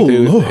stay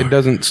into. Lord. It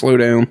doesn't slow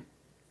down.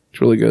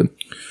 It's really good.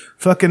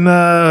 Fucking,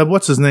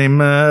 what's his name?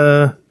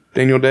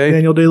 Daniel Day.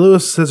 Daniel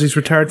Day-Lewis says he's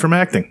retired from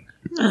acting.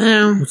 I don't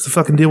know. What's the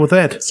fucking deal with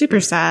that? Super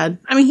sad.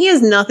 I mean, he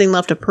has nothing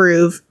left to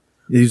prove.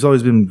 He's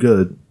always been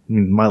good. I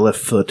mean, My Left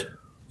Foot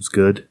was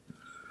good.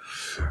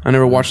 I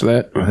never watched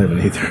that. I haven't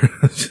either.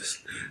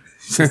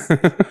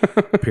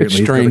 Apparently he's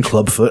got a strange.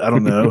 club foot. I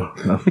don't know.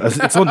 No.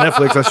 It's on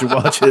Netflix. I should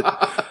watch it.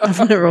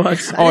 I've never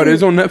watched that. Oh, it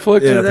is on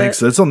Netflix? Yeah, I think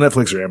so. It's on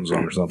Netflix or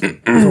Amazon or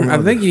something. It's on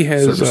I think he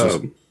has,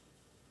 services.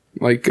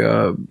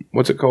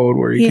 what's it called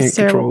where He he has can't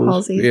cerebral control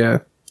palsy. Yeah.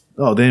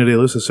 Oh, Daniel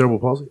Day-Lewis has cerebral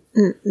palsy?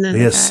 No, He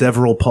has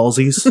several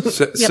palsies.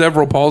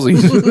 Several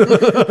palsies.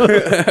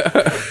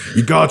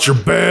 You got your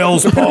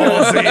Bell's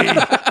palsy.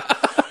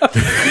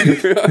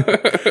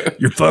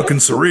 Your fucking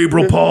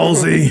cerebral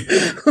palsy.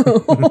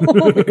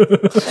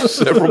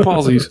 Several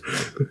palsies.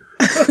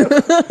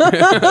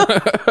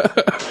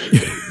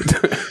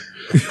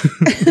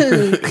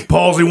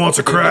 Palsy wants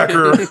a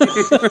cracker.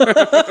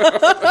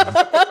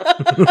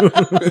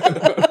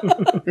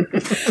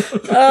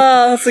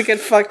 Oh, that's a good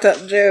fucked up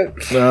joke.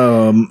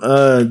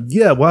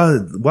 Yeah.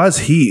 Why is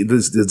he?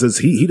 Does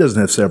he doesn't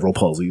have cerebral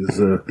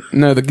palsies?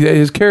 No,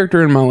 his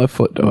character in My Left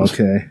Foot does.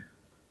 Okay.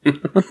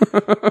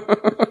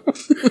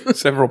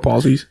 Several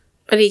palsies.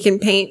 But he can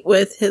paint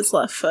with his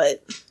left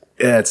foot.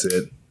 That's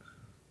it.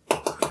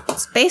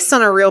 It's based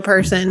on a real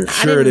person.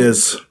 Sure it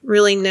is.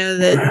 Really know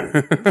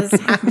that this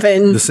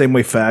happened. The same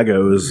way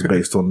Fago is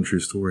based on a true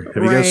story.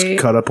 Have you Right.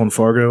 guys caught up on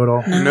Fargo at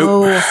all?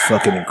 No.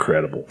 Fucking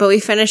incredible. But we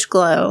finished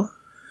Glow.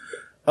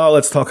 Oh,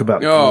 let's talk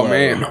about Oh, Glow.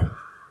 man.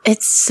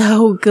 It's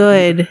so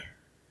good.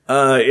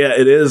 Yeah,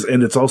 it is,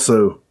 and it's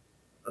also,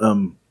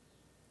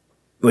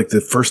 like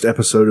the first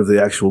episode of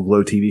the actual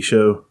Glow TV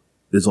show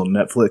is on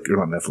Netflix, or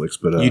not Netflix,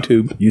 but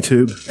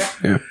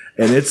YouTube. Yeah.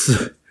 And it's,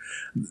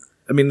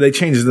 I mean, they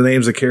changed the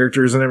names of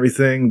characters and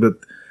everything, but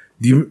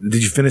did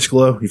you finish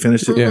Glow? You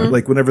finished it? Yeah.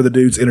 Like whenever the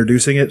dude's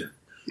introducing it,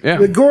 Yeah.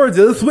 the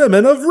gorgeous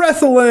women of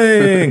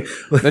wrestling.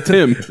 That's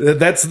him.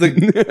 That's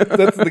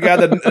the guy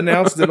that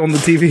announced it on the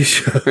TV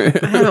show.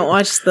 I haven't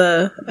watched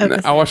the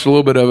episode. I watched a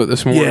little bit of it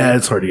this morning. Yeah,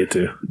 it's hard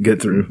to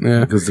get through.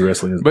 Yeah. Because the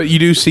wrestling is. But you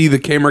do see the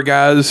camera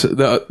guys,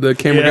 the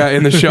camera Yeah. guy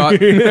in the shot.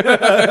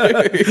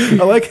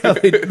 I like how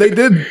they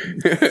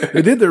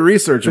did their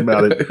research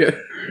about it.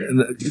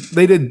 And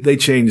they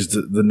changed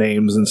the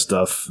names and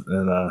stuff,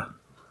 and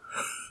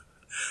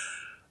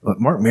but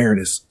Mark Maron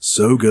is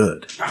so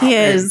good He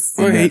is.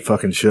 in that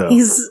fucking show.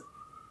 He's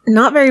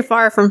not very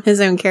far from his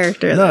own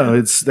character. though.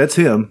 No, that's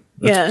him.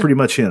 That's Yeah. pretty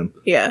much him.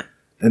 Yeah.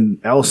 And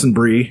Allison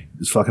Brie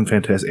is fucking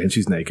fantastic, and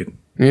she's naked.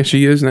 Yeah,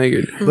 she is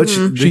naked. But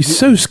She's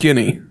so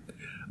skinny.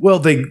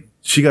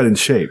 she got in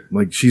shape.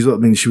 Like she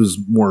was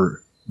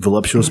more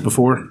voluptuous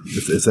before.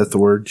 Is that the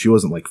word? She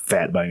wasn't like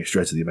fat by any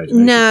stretch of the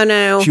imagination.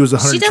 No. She was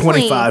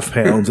definitely- 125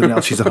 pounds, and now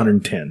she's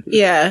 110.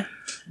 Yeah.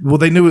 Well,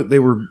 they knew it. They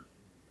were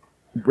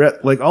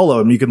like all of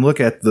them. You can look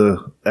at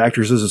the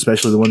actresses,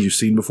 especially the ones you've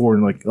seen before,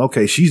 and like,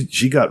 okay,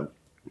 she got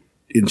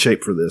in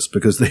shape for this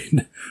because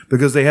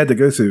they had to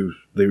go through.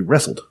 They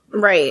wrestled.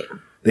 Right.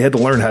 They had to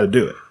learn how to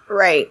do it.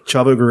 Right.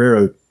 Chavo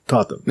Guerrero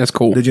taught them. That's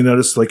cool. Did you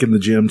notice, like in the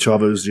gym,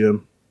 Chavo's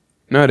gym?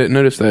 No, I didn't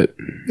notice that.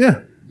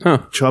 Yeah, Huh.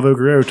 Chavo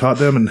Guerrero taught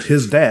them, and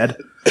his dad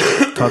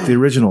taught the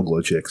original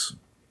Glow Chicks.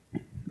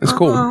 That's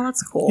cool. Oh,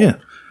 that's cool. Yeah,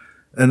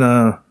 and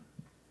I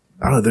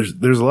don't know.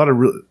 There's a lot of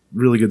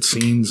really good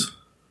scenes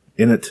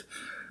in it.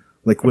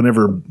 Like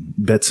whenever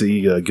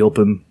Betsy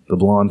Gilpin, the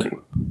blonde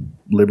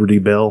Liberty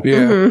Belle,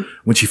 Yeah.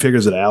 when she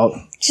figures it out,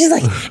 She's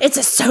like, it's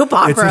a soap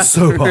opera. it's a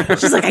soap opera.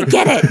 She's like, I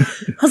get it.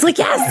 I was like,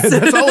 yes.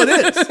 That's all it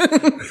is.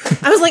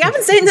 I was like, I've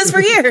been saying this for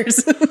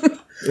years.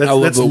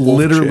 love That's the wolf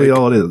literally chick.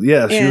 all it is.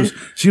 Yeah, Yeah.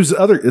 she was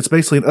other. It's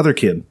basically an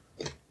otherkin.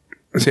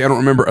 See, I don't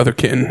remember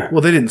Otherkin.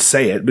 Well, they didn't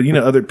say it, but you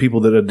know, other people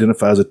that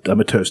identify as I'm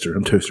a toaster.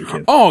 I'm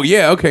Toasterkin. Oh,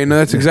 yeah. Okay. No,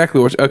 that's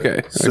exactly what.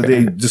 Okay. So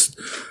okay. they just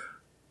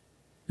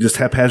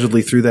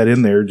haphazardly threw that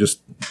in there just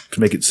to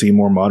make it seem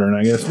more modern,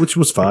 I guess, which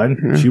was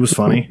fine. She was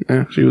funny.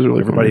 Yeah, she was really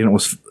Everybody funny. in it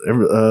was.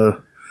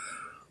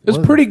 It's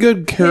pretty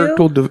good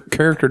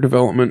character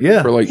development.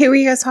 Yeah. For like Who were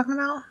you guys talking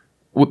about?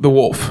 with the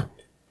wolf.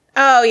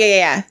 Oh,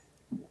 yeah.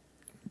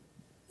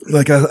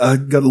 Like I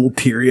got a little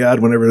teary eyed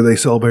whenever they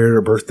celebrated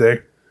her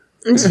birthday.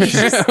 And she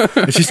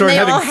started They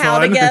having all howl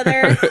fun.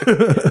 together.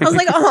 I was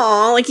like,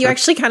 oh, like you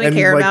actually kind of And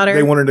care like, about her.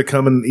 they wanted to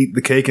come and eat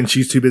the cake, and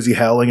she's too busy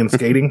howling and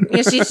skating.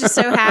 Yeah, she's just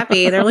so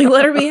happy. They're like,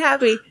 let her be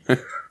happy.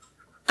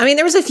 I mean,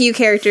 there was a few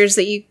characters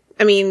that you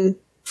didn't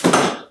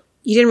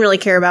really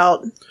care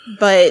about,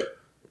 but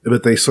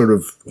But they sort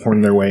of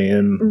horned their way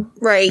in,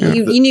 right,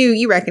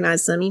 you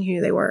recognized them, you knew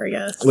who they were, I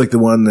guess. like the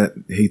one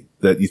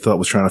that you thought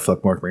was trying to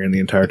fuck Mark Maron the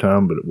entire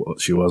time, but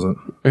she wasn't.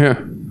 Yeah.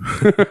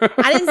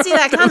 I didn't see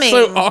that coming.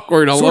 So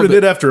awkward. I Sort love of it.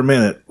 did after a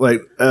minute.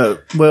 Like,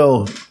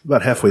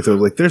 about halfway through,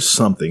 like, there's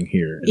something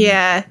here. And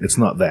Yeah. it's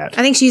not that.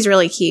 I think she's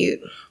really cute.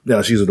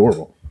 Yeah, she's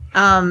adorable.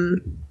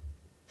 Who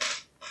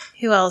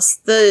else?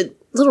 The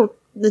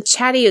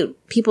chatty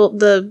people,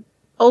 the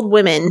old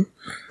women.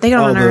 They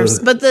got on my Oh, nerves.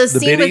 But the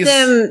scene biddies? with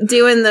them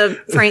doing the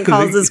prank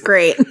calls is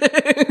great.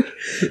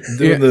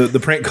 Doing the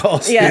prank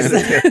calls. Yes.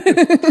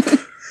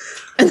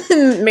 And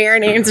then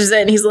Marin answers it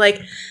and he's like,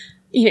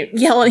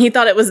 yelling. He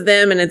thought it was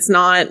them and it's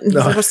not. And he's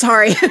like, well,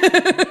 sorry.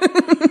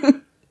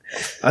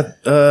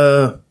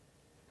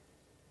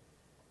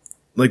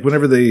 Like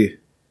whenever they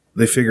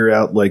figure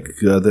out like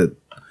that,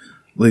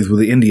 like with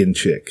the Indian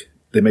chick,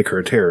 they make her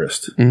a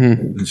terrorist,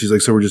 and she's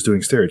like, "So we're just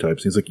doing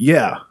stereotypes." And he's like,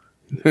 "Yeah,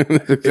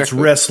 it's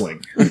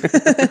wrestling.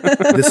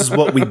 This is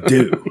what we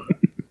do."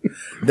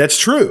 That's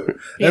true.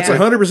 That's Yeah.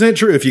 100%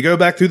 true. If you go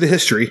back through the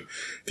history,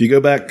 if you go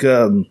back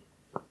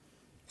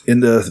in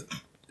the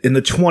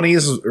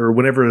 20s or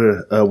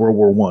whenever World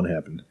War I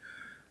happened,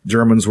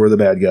 Germans were the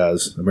bad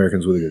guys,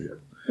 Americans were the good guys.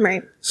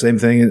 Right. Same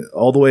thing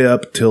all the way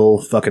up till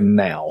fucking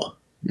now.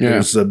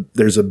 Yeah.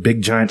 There's a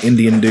big giant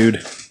Indian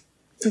dude.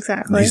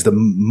 Exactly. He's the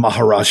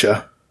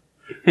Maharaja.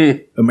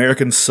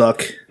 Americans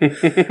suck.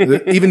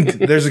 Even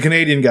there's a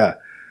Canadian guy.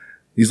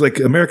 He's like,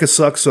 America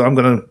sucks, so I'm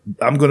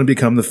gonna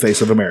become the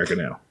face of America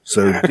now.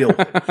 So deal with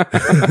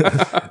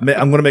it.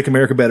 I'm gonna make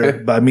America better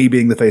by me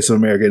being the face of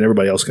America, and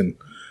everybody else can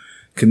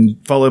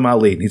follow my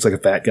lead. And he's like a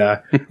fat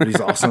guy, but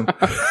he's awesome.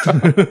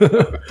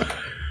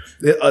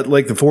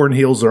 Like the foreign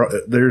heels are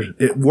there.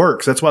 It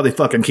works. That's why they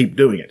fucking keep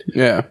doing it.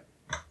 Yeah.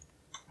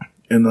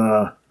 And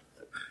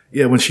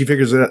yeah, when she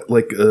figures out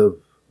like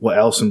what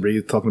Allison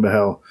Brie talking about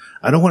how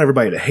I don't want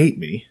everybody to hate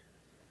me.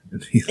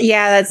 And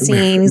Yeah, that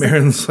scene.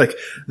 Marin's like,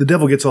 the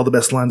devil gets all the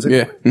best lines.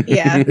 Yeah.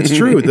 Yeah. It's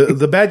true.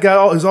 The bad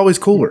guy is always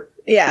cooler,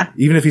 Yeah.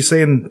 even if he's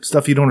saying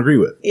stuff you don't agree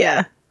with.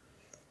 Yeah.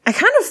 I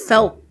kind of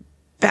felt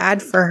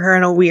bad for her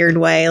in a weird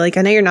way. Like,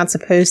 I know you're not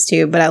supposed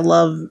to, but I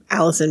love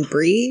Allison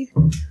Brie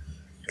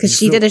because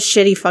she did a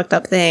shitty, fucked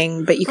up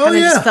thing, but you kind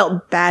of just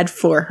felt bad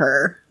for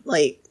her.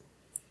 Like,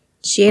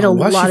 she ate a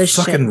lot of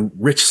shit. Fucking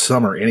Rich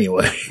Summer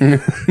anyway. I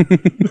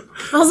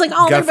was like,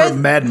 oh, Guy they're both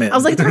from Mad Men. I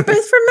was like, they're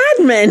both from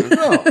Mad Men.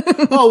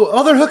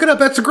 oh, they're hooking up.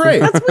 That's great.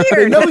 That's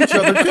weird. They know each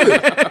other too.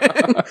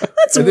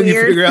 That's And then you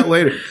weird. figure out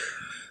later.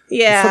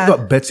 Yeah. Something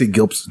about Betsy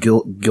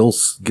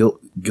Gilpin,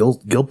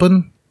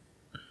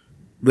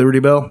 Liberty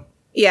Bell.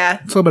 Yeah.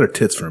 Let's talk about her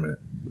tits for a minute.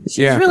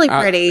 She's really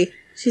pretty.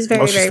 She's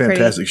very, She's very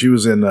fantastic. pretty. She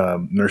was in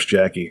Nurse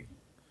Jackie.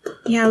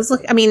 Yeah, I was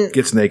looking. I mean,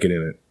 Gets naked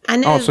in it. I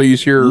know. Oh, so you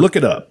see her. Look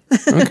it up.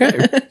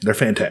 Okay. They're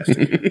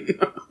fantastic.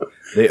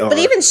 They are. but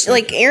even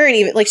like Erin,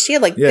 even like she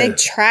had like big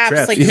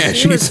traps. Like Yeah,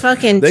 she was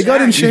fucking. They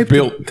got in jacked. shape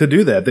built. to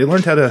do that. They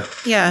learned how to.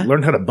 Yeah.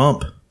 Learned how to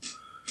bump.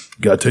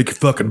 Gotta take your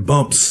fucking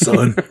bumps,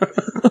 son.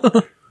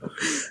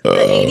 The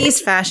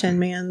 80s fashion,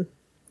 man.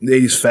 The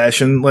 80s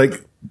fashion,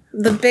 like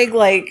The big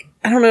like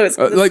I don't know. It's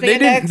the Like they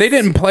spandex.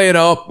 didn't play it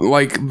up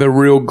like the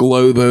real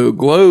Glow though.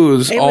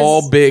 Glow's It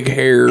all was- big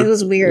hair. it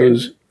was weird.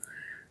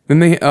 Then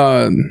they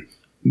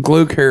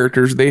Glow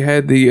characters. They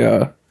had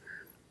the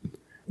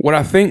what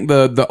I think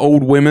the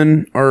old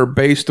women are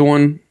based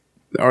on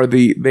are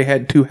they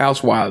had two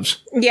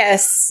housewives.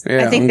 Yes,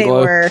 Yeah, I think on they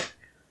Glow. were.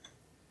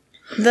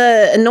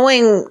 The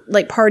annoying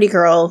like party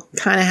girl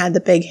kind of had the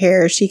big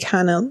hair. She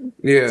kind of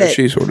Yeah,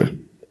 she sort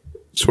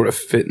of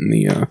fit in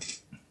the.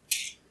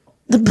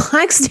 the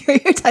black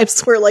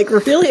stereotypes were like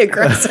really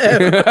aggressive.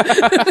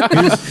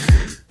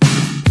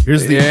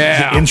 here's the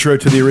intro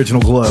to the original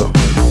Glow.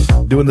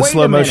 Doing the Wait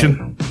slow a minute.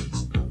 motion.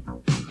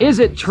 Is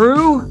it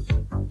true?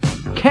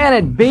 Can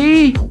it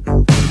be?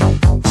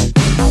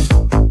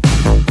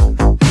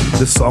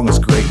 This song is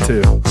great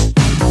too.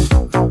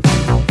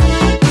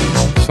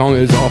 Song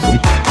is awesome.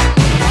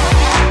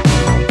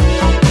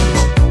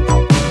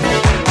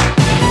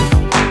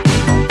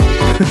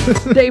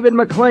 David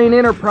McLean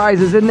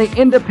Enterprises and the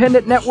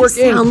Independent Network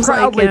He Inc. sounds like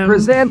proudly him.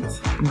 present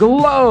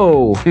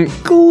Glow.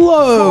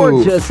 Glow.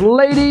 Gorgeous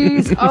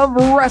ladies of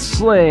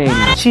wrestling.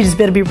 She just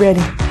better be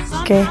ready,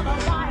 okay?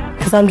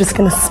 Because I'm just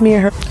going to smear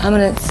her. I'm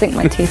gonna sink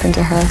my teeth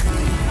into her.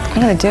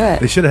 I'm gonna do it.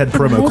 They should have had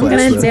promo I'm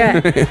class.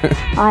 gonna though. do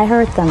it. I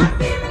hurt them.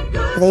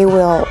 They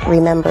will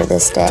remember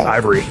this day.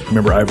 Ivory.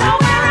 Remember Ivory?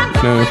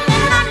 No,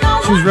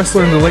 She was a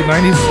wrestler in the late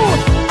 90s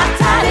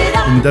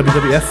in the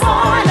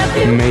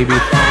WWF. maybe,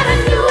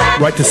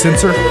 Right to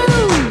Censor.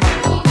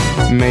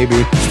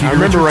 maybe. I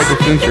remember right to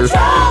censor.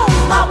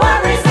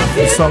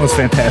 This song is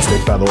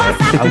fantastic, by the way.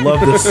 I love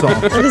this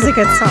song. It is a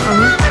good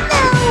song.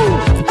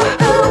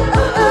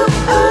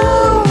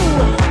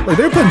 Like,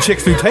 they're putting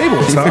chicks through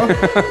tables,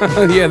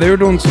 huh? Yeah, they were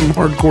doing some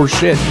hardcore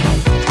shit.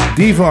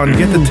 Devon,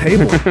 get the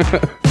table.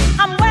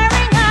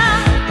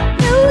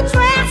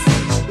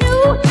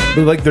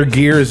 But like their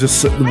gear is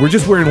just, we're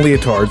just wearing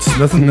leotards.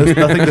 Nothing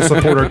to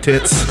support our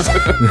tits.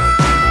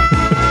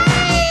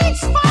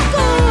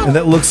 And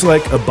that looks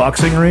like a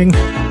boxing ring,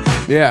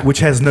 Yeah, which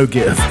has no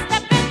give.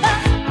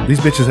 These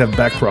bitches have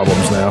back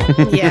problems now.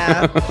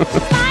 Yeah.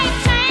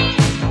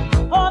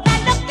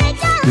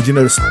 Did you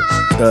notice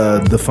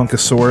the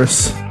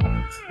Funkasaurus?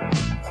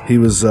 He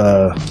was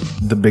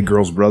the big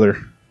girl's brother.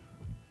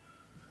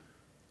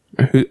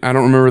 I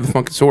don't remember the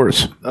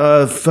Funkasaurus.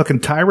 Fucking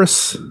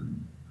Tyrus.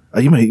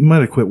 You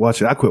might have quit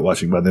watching. I quit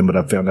watching by then, but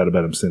I found out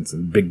about him since.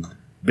 Big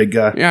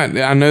guy.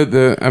 Yeah, I know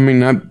the. I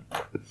mean, I Yeah,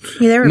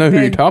 they were know who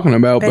big- you're talking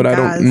about, big but I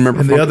guys. don't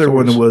remember. And the other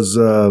one Funkasaurus. was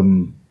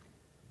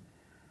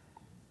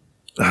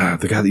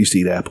the guy that used to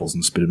eat apples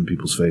and spit in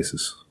people's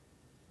faces.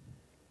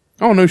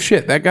 Oh no,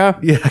 shit! That guy.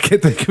 Yeah, I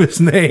can't think of his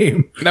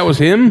name. That was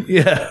him,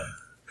 Yeah.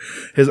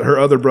 Her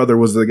other brother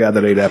was the guy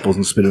that ate apples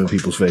and spit in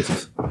people's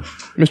faces.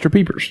 Mr.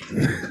 Peepers.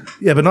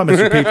 Yeah, but not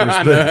Mr.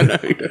 Peepers.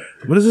 But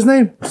what is his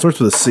name? It starts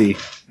with a C.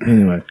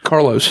 Anyway,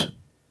 Carlos.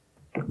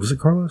 was it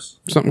Carlos?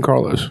 Something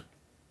Carlos.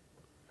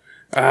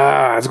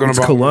 Ah, it's gonna It's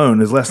bother. Cologne.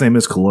 His last name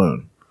is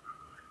Cologne.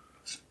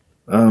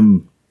 I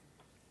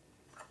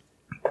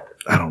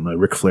don't know.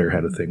 Ric Flair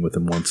had a thing with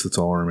him once. That's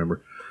all I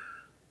remember.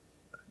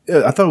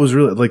 Yeah, I thought it was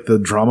really like the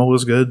drama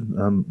was good.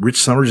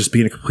 Rich Summer just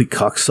being a complete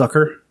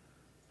cocksucker.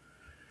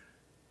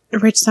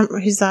 Rich Summer.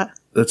 Who's that?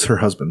 That's her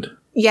husband.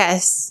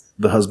 Yes.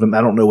 The husband.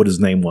 I don't know what his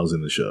name was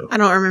in the show. I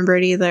don't remember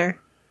it either.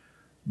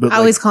 But I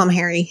always call him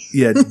Harry.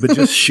 yeah, but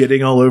just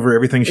shitting all over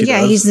everything she Yeah,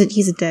 does.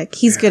 he's a dick.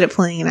 He's good at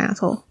playing an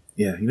asshole.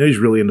 Yeah, you know he's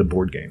really into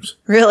board games.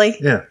 Really?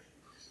 Yeah.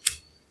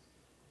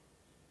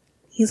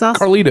 He's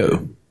awesome.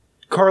 Carlito.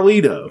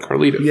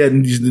 Carlito. Yeah,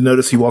 and you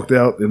notice he walked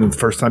out, and the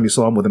first time you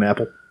saw him with an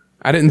apple.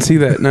 I didn't see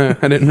that. No,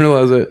 I didn't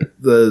realize it.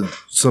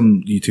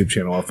 Some YouTube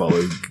channel I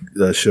followed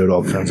showed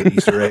all kinds of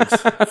Easter eggs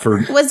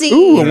for. Was he?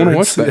 Ooh, I want to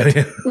watch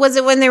that. Was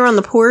it when they were on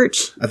the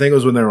porch? I think it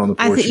was when they were on the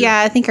porch.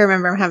 I think I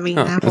remember him having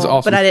an apple, that's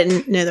awesome. but I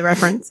didn't know the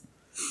reference.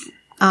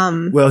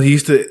 Well, he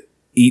used to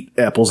eat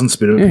apples and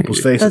spit in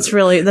people's faces. That's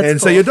really and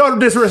say cool. your daughter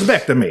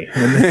disrespected me,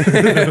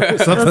 and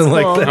something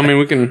like cool. that. I mean,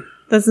 we can.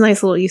 That's a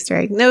nice little Easter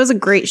egg. No, it was a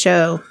great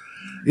show.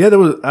 Yeah, there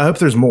was. I hope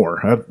there's more.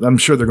 I'm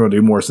sure they're going to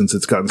do more since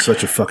it's gotten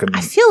such a fucking.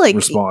 I feel like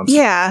response.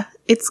 Yeah,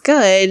 it's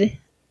good,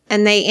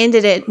 and they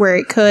ended it where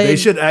it could. They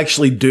should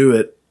actually do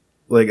it,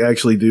 like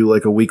actually do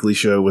like a weekly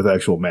show with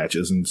actual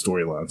matches and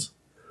storylines.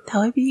 That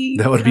would be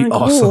Kinda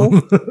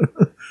awesome.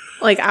 cool.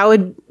 Like, I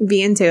would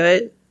be into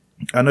it.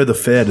 I know the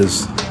Fed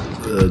is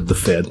the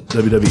Fed,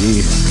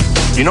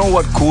 WWE. You know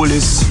what cool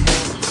is?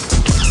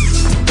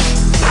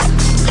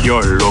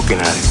 You're looking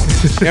at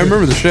it. Yeah, I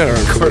remember the shit out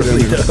of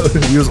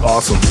Carlito. He was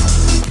awesome.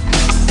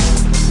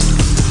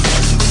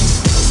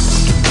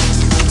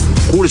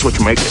 Cool is what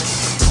you make it.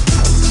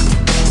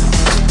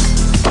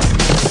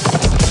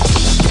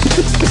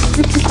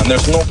 And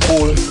there's no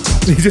cool.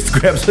 He just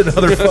grabs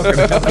another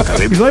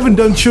fucking. He's not even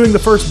done chewing the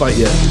first bite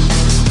yet.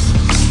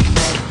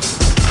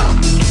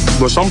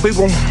 But some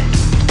people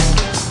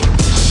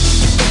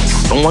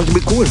don't want to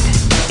be cool.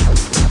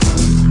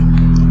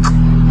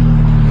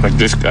 Like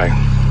this guy.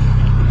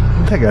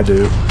 What that guy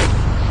do?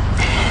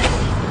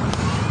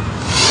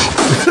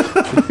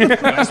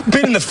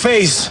 Spit in the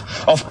face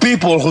of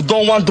people who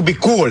don't want to be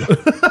cool.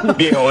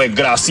 Viejo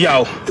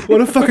desgraciado.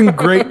 What a fucking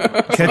great When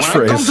I come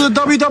catchphrase. to the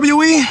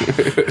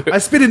WWE, I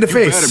spit in the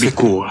better face. be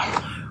cool.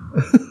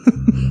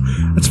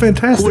 That's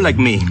fantastic. Cool like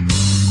me.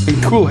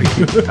 Cool.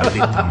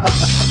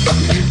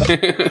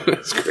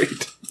 That's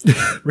great.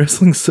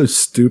 Wrestling's so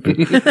stupid.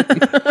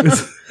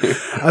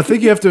 I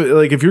think you have to,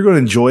 like, if you're going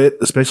to enjoy it,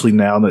 especially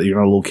now that you're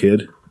not a little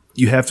kid,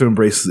 you have to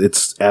embrace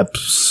its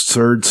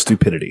absurd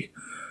stupidity.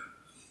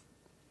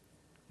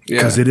 Yeah.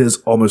 Because it is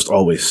almost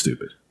always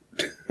stupid.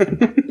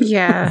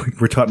 Yeah.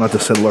 We're taught not to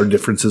settle our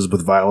differences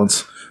with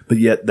violence, but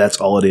yet that's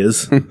all it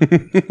is.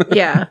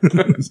 Yeah.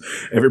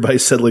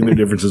 Everybody's settling their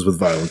differences with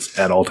violence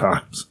at all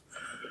times.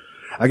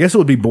 I guess it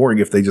would be boring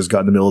if they just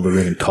got in the middle of the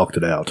ring and talked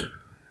it out.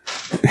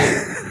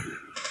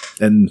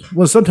 And,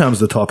 well, sometimes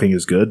the talking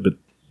is good, but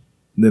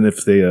then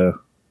if they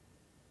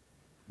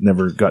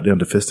never got down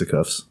to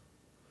fisticuffs.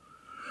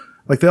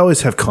 Like, they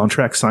always have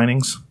contract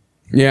signings.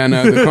 Yeah,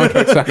 no, the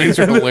contract signings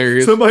are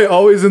hilarious. Somebody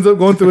always ends up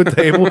going through a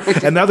table,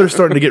 and now they're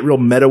starting to get real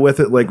meta with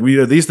it. Like,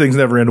 these things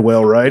never end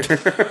well, right?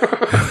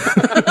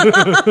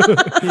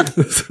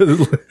 So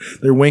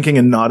they're winking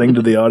and nodding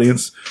to the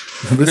audience.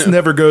 This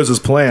never goes as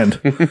planned.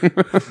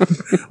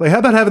 Like, how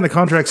about having the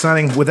contract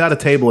signing without a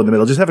table in the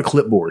middle? Just have a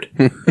clipboard.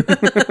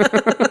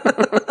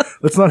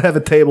 Let's not have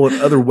a table and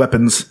other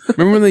weapons.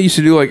 Remember when they used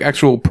to do like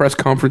actual press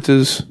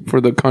conferences for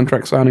the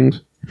contract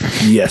signings?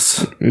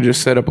 Yes. And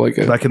just set up like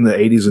a. Back in the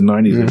 80s and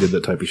 90s, they did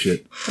that type of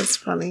shit. That's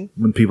funny.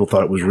 When people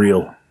thought it was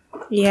real.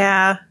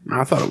 Yeah.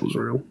 I thought it was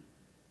real.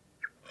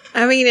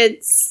 I mean,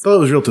 it's. I thought it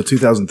was real till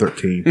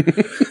 2013. And,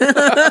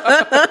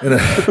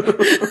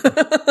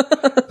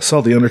 I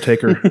saw The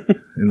Undertaker,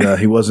 and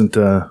he wasn't.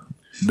 There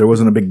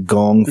wasn't a big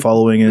gong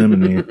following him,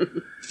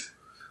 and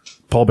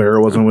Paul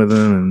Bearer wasn't with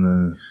him,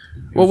 and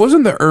Well,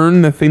 wasn't the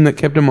urn the thing that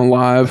kept him I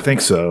alive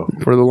think so.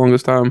 for the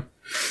longest time?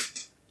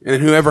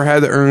 And whoever had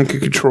the urn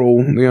could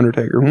control the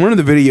Undertaker. One of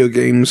the video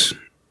games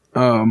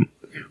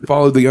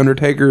followed the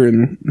Undertaker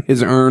and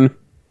his urn.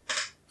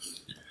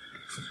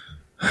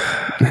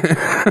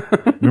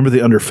 Remember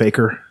the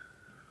Underfaker?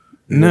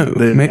 No,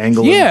 The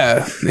angle,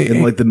 yeah,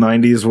 in like the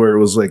 90s, where it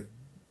was like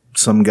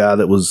some guy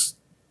that was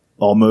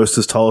almost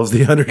as tall as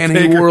the Undertaker, and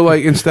he wore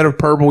like instead of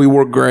purple, he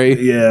wore gray.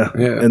 yeah,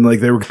 Yeah. and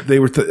like they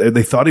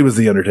thought he was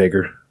the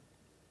Undertaker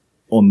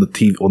on the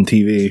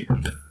TV.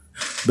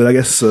 But I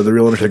guess the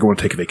real Undertaker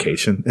wanted to take a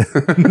vacation.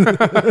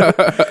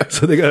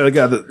 So they got a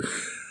guy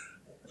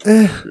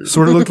that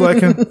sort of looked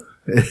like him.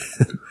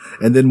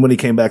 And then when he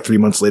came back 3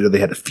 months later, they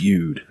had a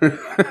feud.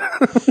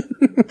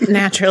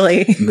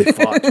 Naturally. And they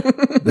fought.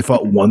 They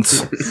fought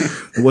once.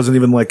 It wasn't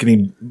even like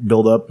any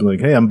build up.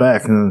 Like, hey, I'm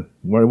back.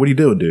 What are you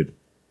doing, dude?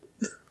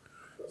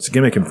 It's a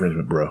gimmick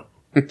infringement, bro.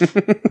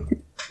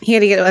 He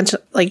had to get a bunch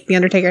of, like, the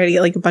Undertaker had to get,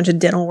 like, a bunch of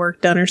dental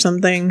work done or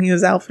something. He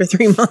was out for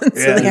 3 months,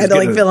 Yeah, so they he's had to,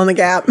 like, getting fill in the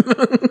gap.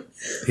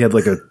 He had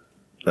like a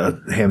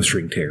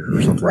hamstring tear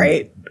or something.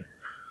 Right.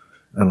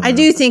 I don't know. I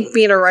do think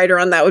being a writer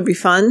on that would be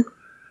fun.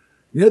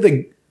 You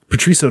know,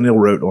 Patrice O'Neill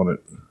wrote on it.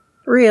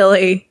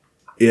 Really?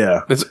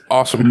 Yeah. That's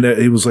awesome.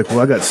 And he was like, well,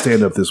 I got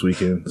stand up this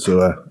weekend,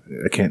 so I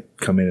can't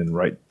come in and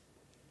write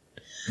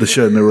the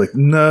show. And they were like,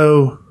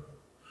 no,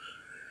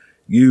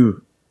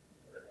 you're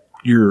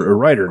a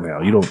writer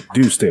now. You don't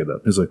do stand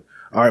up. He's like,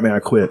 all right, man, I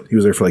quit. He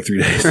was there for like 3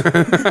 days.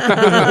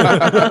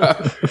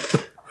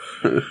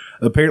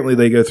 Apparently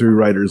they go through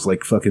writers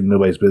like fucking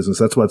nobody's business.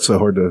 That's why it's so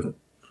hard to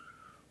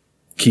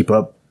keep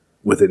up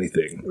with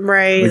anything.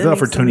 Right. We that thought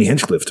for makes Tony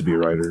sense. Hinchcliffe to be a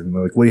writer. And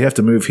they're like, well, you have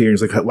to move here. And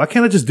he's like, why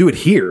can't I just do it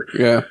here?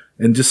 Yeah.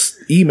 And just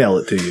email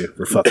it to you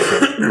for fuck's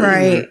sake.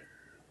 Right.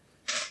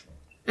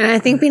 And I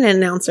think being an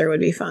announcer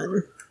would be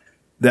fun.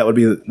 That would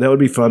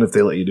be fun if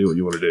they let you do what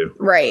you want to do.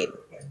 Right.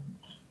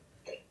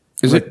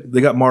 Is Like, it?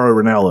 they got Mauro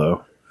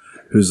Ranallo,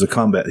 who's the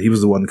combat. He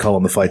was the one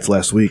calling the fights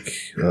last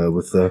week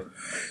with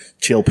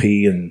Chael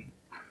P and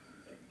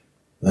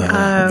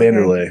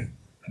Vanderlei.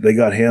 They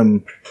got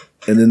him,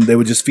 and then they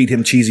would just feed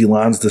him cheesy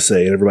lines to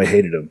say, and everybody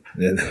hated him.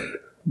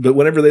 But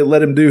whenever they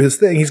let him do his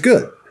thing, he's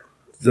good.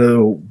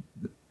 So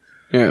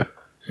Yeah.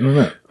 I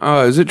don't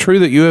know. Is it true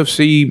that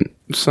UFC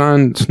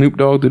signed Snoop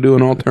Dogg to do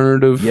an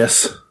alternative?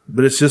 Yes,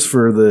 but it's just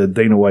for the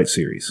Dana White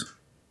series.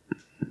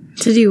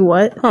 To do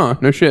what? Huh?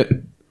 No shit.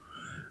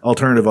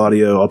 Alternative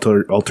audio,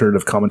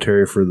 alternative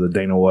commentary for the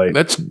Dana White.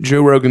 That's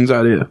Joe Rogan's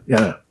idea.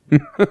 Yeah,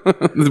 100%.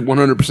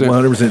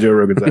 100% Joe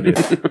Rogan's idea.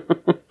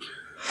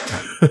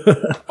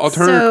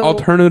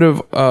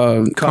 Alternative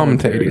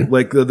commentating.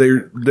 Like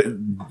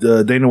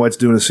Dana White's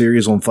doing a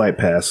series on Fight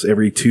Pass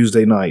every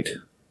Tuesday night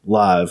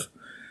live.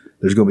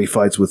 There's going to be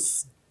fights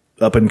with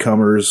up and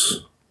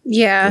comers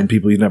Yeah. and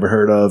people you've never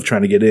heard of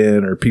trying to get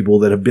in, or people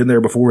that have been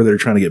there before that are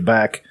trying to get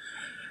back.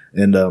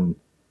 And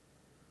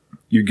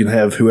you can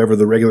have whoever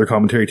the regular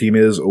commentary team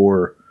is,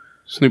 or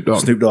Snoop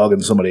Dogg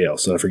and somebody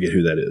else. I forget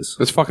who that is.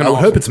 That's fucking I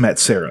awesome. hope it's Matt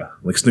Serra,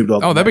 like Snoop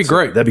Dogg. Oh, that'd be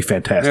great. That'd be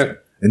fantastic. Yeah.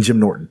 And Jim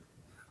Norton.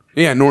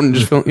 Yeah, Norton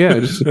just filmed. Yeah,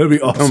 just That'd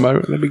be awesome.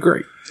 That'd be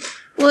great.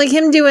 Well, like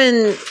him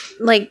doing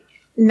like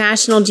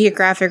National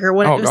Geographic or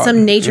whatever, Oh, God.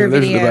 some nature Yeah, those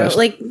are the video. best.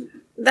 Like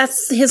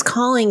that's his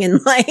calling in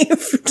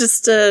life.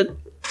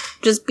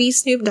 Just be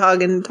Snoop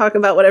Dogg and talk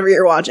about whatever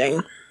you're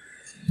watching.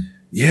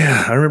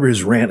 Yeah, I remember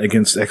his rant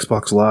against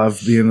Xbox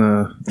Live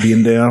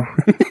being down.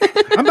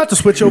 I'm about to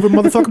switch over to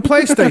motherfucking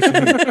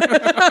PlayStation.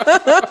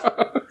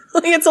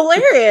 Like it's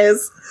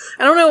hilarious.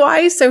 I don't know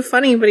why he's so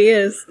funny, but he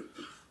is.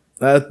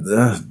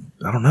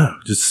 I don't know.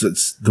 Just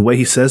it's the way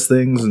he says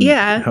things and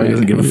Yeah. how he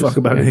doesn't give a fuck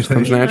about It just anything.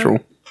 comes natural.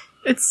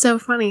 It's so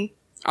funny.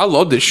 I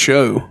love this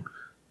show.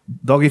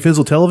 Doggy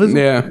Fizzle Television?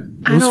 Yeah,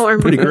 I don't remember.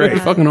 pretty great.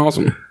 it's fucking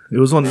awesome. It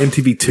was on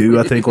MTV2,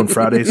 I think, on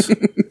Fridays.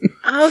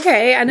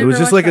 Okay, I never. It was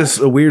just like watched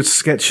a weird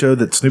sketch show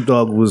that Snoop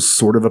Dogg was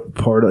sort of a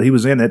part of. He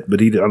was in it,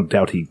 but I don't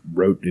doubt he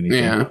wrote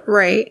anything. Yeah, that.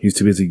 Right. He was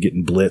too busy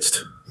getting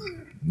blitzed,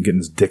 getting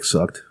his dick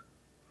sucked.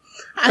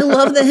 I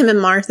love that him and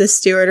Martha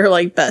Stewart are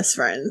like best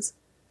friends.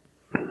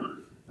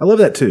 I love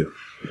that too.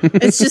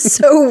 It's just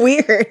so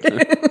weird.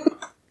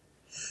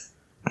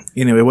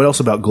 Anyway, what else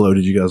about Glow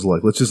did you guys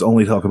like? Let's just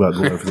only talk about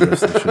Glow for the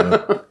rest of the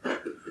show.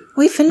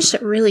 We finished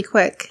it really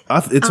quick.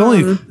 It's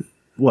only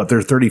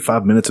they're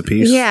 35 minutes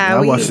apiece. Yeah,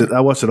 I watched it.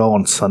 I watched it all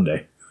on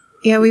Sunday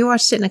Yeah, we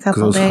watched it in a because I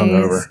couple was days.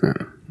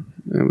 hungover.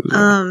 it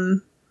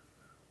was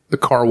the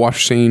car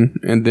wash scene,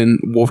 and then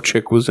Wolf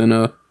Chick was in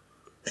a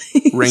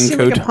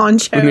raincoat, like a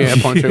poncho. Yeah,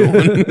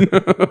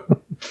 poncho.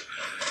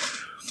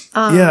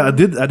 Yeah, I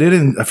did.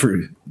 I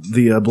forget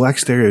the black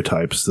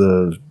stereotypes.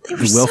 The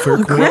welfare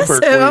so queen. aggressive.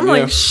 queen, I'm yeah.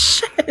 like,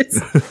 shit.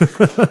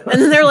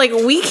 And then they're like,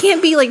 we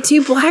can't be like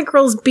two black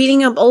girls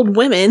beating up old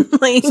women.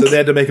 Like, So they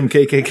had to make him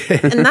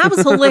KKK. and that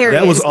was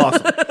hilarious. That was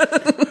awesome.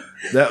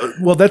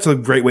 That's a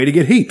great way to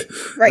get heat.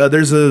 Right.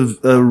 There's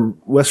a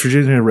West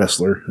Virginia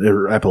wrestler,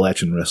 or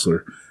Appalachian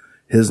wrestler.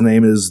 His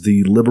name is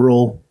the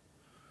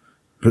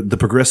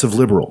progressive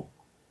liberal,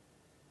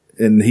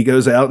 and he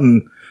goes out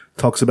and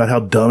talks about how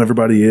dumb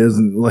everybody is,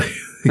 and like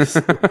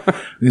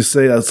you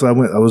say. So I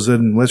was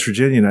in West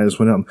Virginia, and I just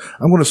went out.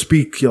 I'm going to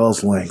speak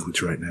y'all's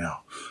language right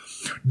now.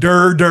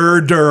 Dur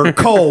dur dur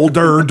coal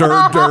dur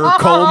dur dur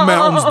coal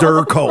mountains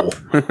dur coal.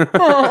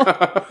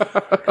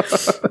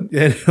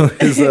 And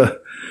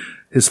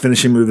his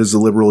finishing move is the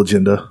liberal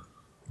agenda.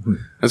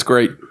 That's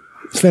great.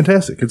 It's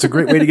fantastic. It's a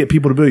great way to get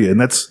people to boo you, and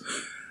that's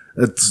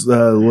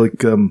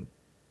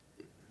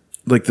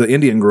like the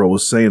Indian girl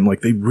was saying,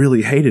 like they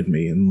really hated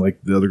me, and like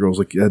the other girl's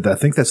like, yeah, I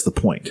think that's the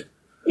point.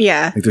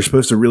 Yeah. Like they're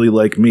supposed to really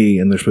like me,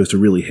 and they're supposed to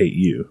really hate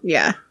you.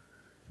 Yeah.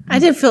 I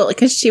did feel like,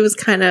 because she was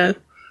kind of.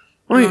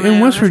 Like, in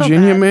West I felt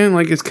Virginia, bad. man,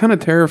 like it's kind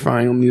of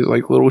terrifying on these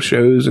like little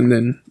shows, and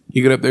then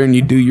you get up there and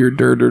you do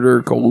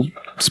your cold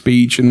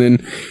speech, and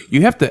then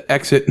you have to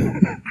exit.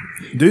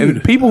 Dude,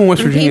 And people in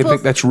West Virginia people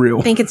think that's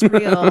real. think it's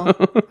real.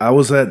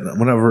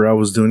 whenever I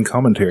was doing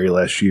commentary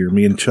last year,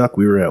 me and Chuck,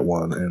 we were at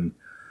one, and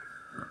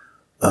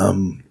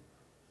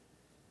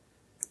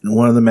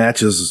one of the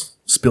matches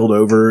spilled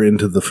over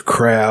into the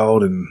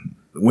crowd and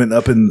went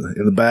up in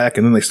the back,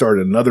 and then they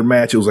started another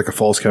match. It was like a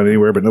false count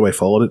anywhere, but nobody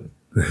followed it.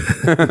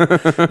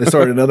 They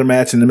started another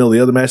match in the middle of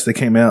the other match. They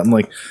came out, and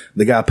like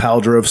the guy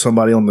pile drove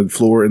somebody on the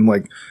floor, and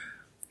like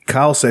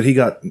Kyle said he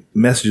got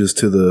messages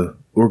to the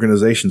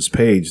organization's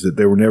page that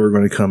they were never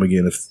going to come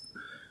again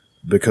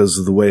because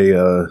of the way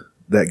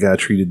that guy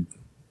treated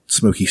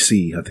Smokey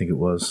C, I think it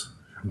was.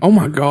 Oh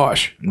my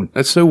gosh,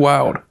 that's so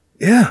wild.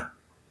 Yeah.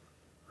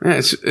 Yeah,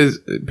 it's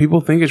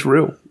people think it's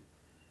real.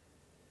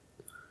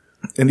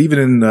 And even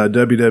in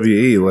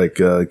WWE,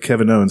 like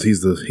Kevin Owens,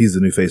 he's the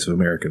new face of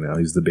America now.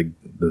 He's the big,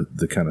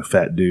 the kind of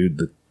fat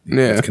dude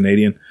that's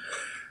Canadian.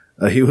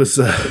 He was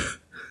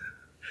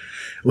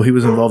he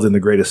was involved in the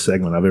greatest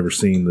segment I've ever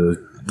seen,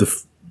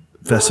 the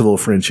Festival of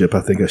Friendship.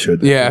 I think I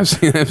showed that. Yeah, I've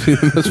seen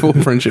that. That's full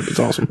friendship. It's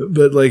awesome.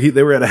 But like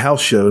they were at a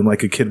house show, and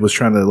like a kid was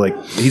trying to, like,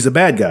 he's a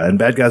bad guy, and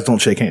bad guys don't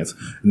shake hands.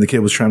 And the kid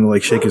was trying to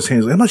like shake his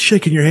hands. Like, I'm not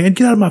shaking your hand.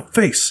 Get out of my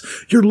face.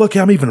 You're lucky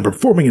I'm even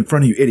performing in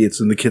front of you idiots.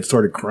 And the kid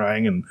started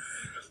crying, and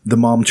the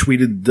mom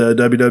tweeted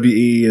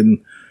WWE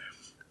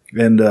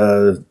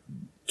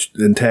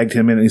and tagged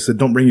him in, and he said,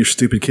 "Don't bring your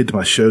stupid kid to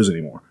my shows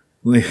anymore."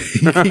 Like, he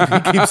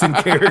keeps in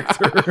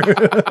character.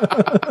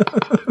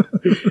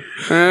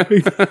 But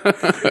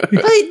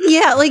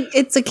yeah, like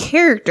it's a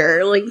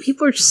character. Like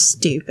people are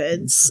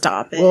stupid.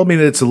 Stop it. Well, I mean,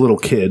 it's a little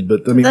kid,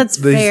 but I mean, That's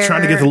he's fair.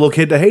 trying to get the little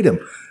kid to hate him.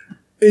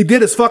 He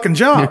did his fucking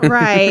job.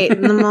 Right.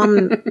 And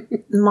the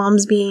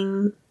mom's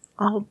being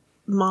all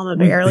mama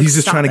bear. Like, He's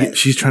just stop trying to it. get.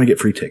 She's trying to get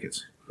free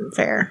tickets.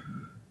 Fair.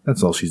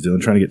 That's all she's doing.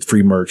 Trying to get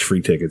free merch,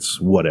 free tickets,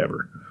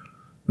 whatever.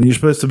 When you're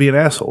supposed to be an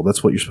asshole,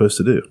 that's what you're supposed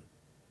to do.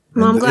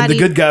 Well, I'm And glad the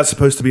good guy's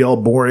supposed to be all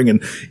boring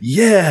and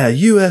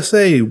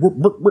USA. And all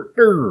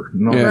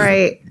that.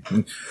 Right.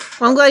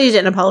 Well, I'm glad you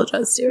didn't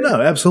apologize to her.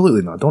 No,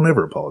 absolutely not. Don't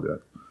ever apologize.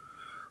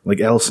 Like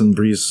Alison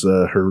Brie's,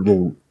 her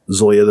little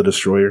Zoya the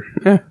Destroyer.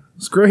 Yeah.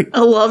 It's great.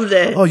 I loved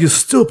it. Oh, you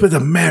stupid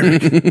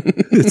American.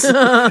 it's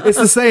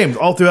the same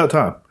all throughout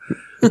time.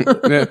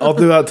 Yeah. All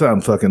throughout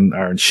time. Fucking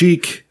Iron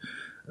Sheik,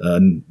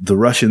 the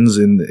Russians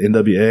in the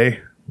NWA,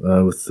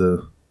 with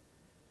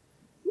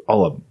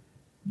all of them.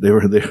 They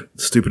were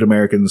stupid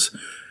Americans.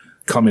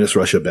 Communist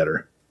Russia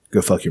better.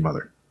 Go fuck your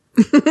mother.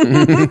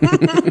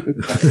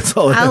 That's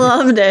all. I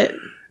loved it.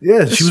 Yeah,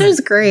 This show's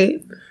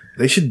great.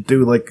 They should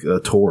do like a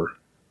tour.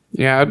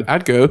 Yeah,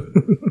 I'd go.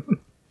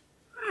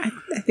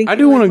 I think I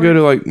do want to go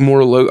to like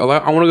more local.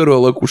 I want to go to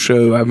a local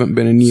show. I haven't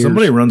been in years.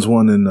 Somebody runs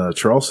one in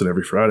Charleston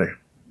every Friday.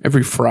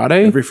 Every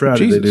Friday. Every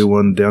Friday Jesus. they do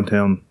one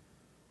downtown.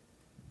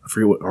 I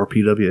forget what,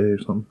 RPWA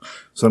or something.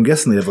 So I'm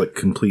guessing they have like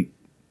complete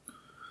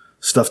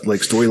stuff,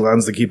 like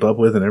storylines to keep up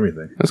with and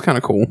everything. That's kind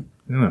of cool.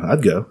 Yeah,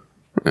 I'd go.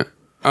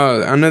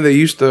 I know they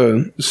used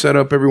to set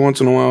up every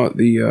once in a while at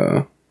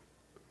the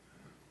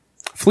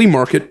flea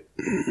market.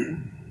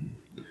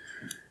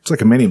 It's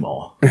like a mini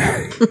mall.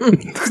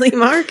 Flea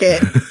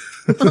market.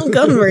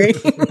 Montgomery.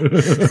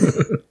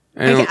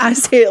 And, I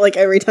say it like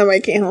every time. I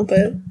can't help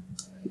it.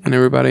 and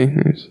everybody.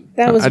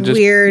 That was I just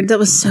weird. That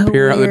was so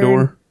appear weird. out the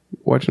door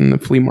watching the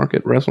flea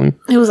market wrestling.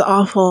 It was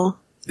awful.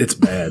 It's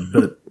bad,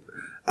 but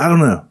I don't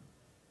know.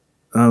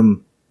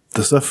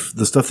 The stuff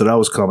that I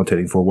was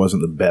commentating for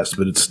wasn't the best,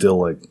 but it's still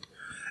like,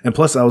 and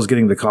plus I was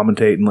getting to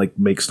commentate and like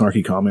make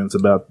snarky comments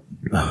about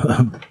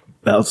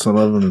about some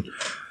of them,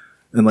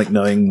 and like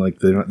knowing like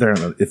they're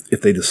not,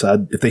 if they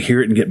decide, if they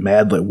hear it and get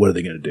mad, like what are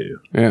they going to do?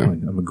 Yeah. Like,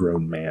 I'm a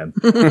grown man.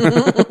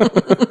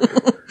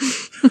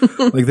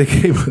 Like they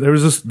came, there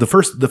was the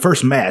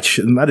first match,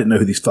 and I didn't know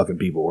who these fucking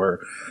people were.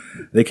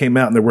 They came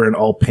out and they're wearing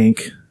all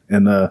pink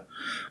and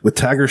with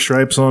tiger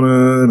stripes on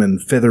them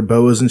and feather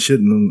boas and shit.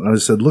 And I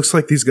said, looks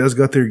like these guys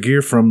got their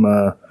gear from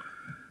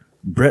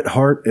Bret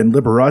Hart and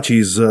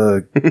Liberace's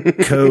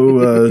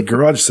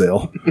garage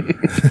sale.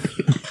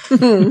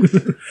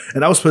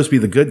 And I was supposed to be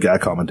the good guy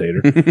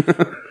commentator.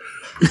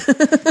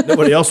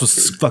 Nobody else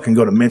was fucking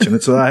going to mention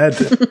it, so I had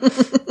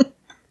to.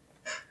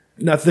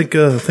 No, I think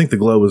the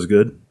glow was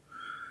good.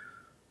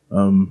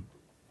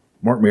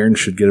 Mark Maron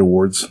should get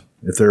awards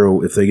if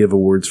they give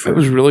awards for. It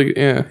was really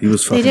He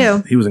was fucking. They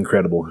do. He was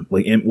incredible.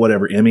 Like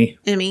whatever Emmy.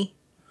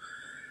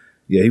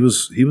 Yeah, he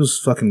was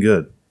fucking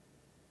good.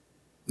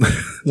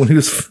 When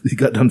he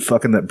got done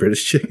fucking that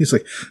British chick, he's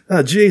like,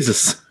 "Oh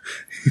Jesus,"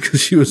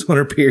 because she was on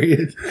her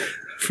period.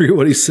 I forget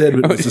what he said,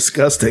 but it was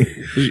disgusting.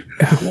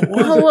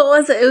 Oh, what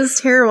was it? It was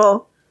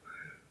terrible.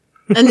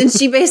 And then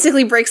she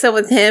basically breaks up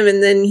with him,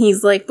 and then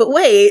he's like, "But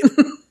wait."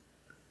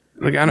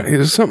 like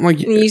it's something like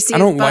You see I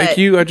don't his like butt.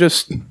 you.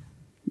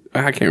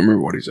 I can't remember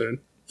what he said.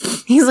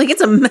 He's like, "It's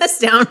a mess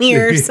down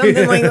here," or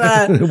something like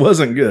that. It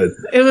wasn't good.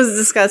 It was It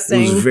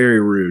disgusting. was very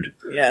rude.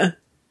 Yeah,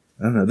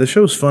 I don't know. The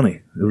show was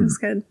funny. it was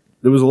good.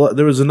 There was a lot.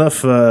 There was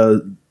enough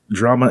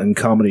drama and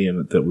comedy in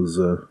it that was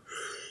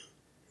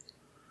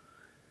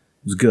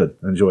good.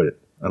 I enjoyed it.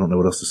 I don't know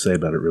what else to say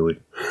about it. Really,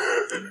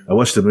 I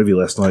watched a movie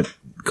last night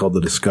called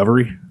The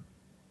Discovery.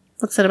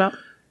 What's that about?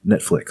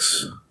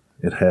 Netflix.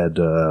 It had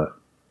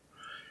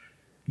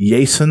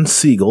Jason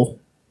Segel,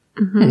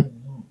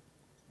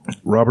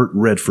 Robert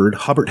Redford,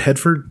 Hobart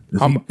Hedford.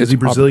 Is he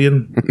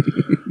Brazilian?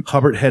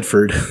 Hobart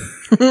Hedford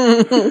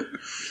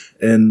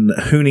and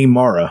Huni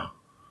Mara.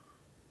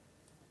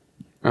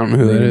 I don't know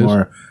who that Rooney is.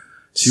 Mara.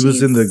 She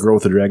was in The Girl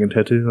with the Dragon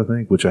Tattoo, I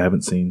think, which I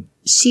haven't seen.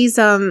 She's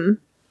the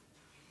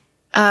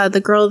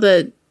girl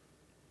that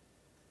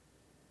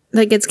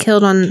gets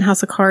killed on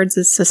House of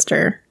Cards'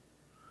 sister.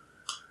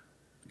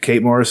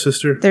 Kate Mara's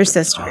sister? They're Oh,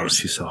 sisters.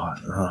 she's so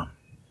hot.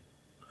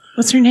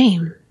 What's her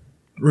name?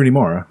 Rooney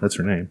Mara, that's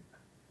her name.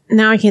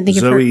 Now I can't think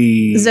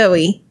Zoe- of her.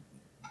 Zoe.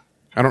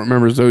 I don't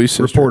remember Zoe's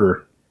sister.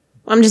 Reporter.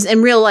 I'm just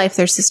in real life.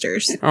 They're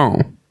sisters.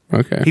 Oh,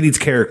 okay. He needs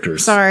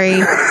characters.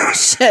 Sorry.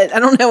 Shit. I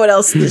don't know what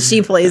else that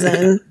she plays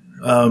in.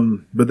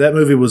 But that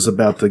movie was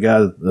about the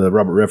guy,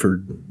 Robert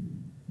Redford.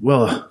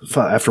 Well,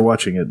 after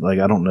watching it, like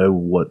I don't know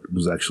what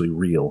was actually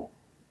real.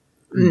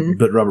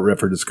 But Robert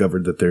Redford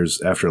discovered that there's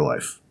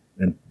afterlife,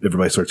 and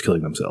everybody starts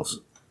killing themselves.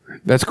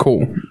 That's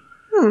cool.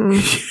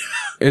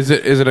 Is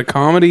it a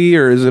comedy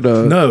or is it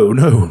a No.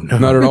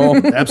 Not at all.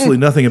 Absolutely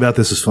nothing about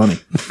this is funny.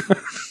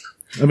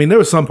 I mean, there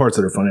were some parts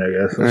that are funny, I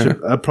guess.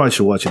 I probably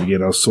should watch it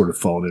again. I was sort of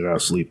falling in and out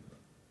of sleep.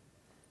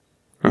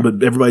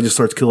 But everybody just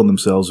starts killing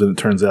themselves, and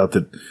it turns out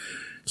that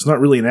it's not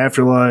really an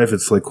afterlife.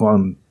 It's like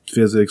quantum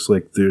physics.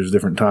 Like, there's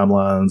different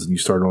timelines, and you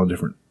start on a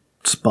different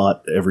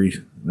spot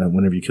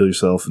whenever you kill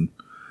yourself, and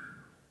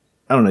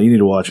I don't know. You need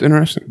to watch it.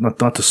 Interesting.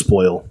 Not to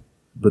spoil,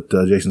 but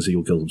Jason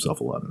Segel kills himself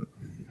a lot in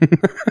it.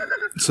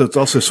 So it's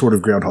also sort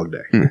of Groundhog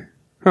Day.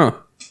 Huh.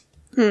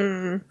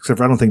 Except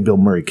for I don't think Bill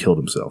Murray killed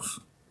himself.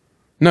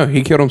 No,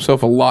 he killed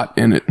himself a lot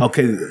in it.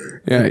 Okay.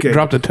 Yeah, he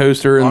dropped a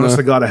toaster in Honest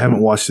to God, I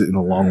haven't watched it in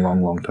a long,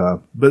 long, long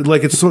time. But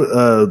like it's sort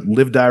of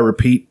Live, Die,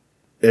 Repeat,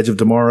 Edge of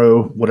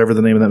Tomorrow, whatever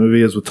the name of that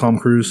movie is with Tom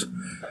Cruise.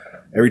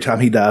 Every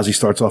time he dies, he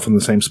starts off in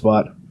the same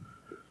spot.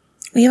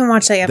 We haven't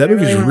watched that yet. That but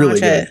I movie's really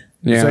watch good. it.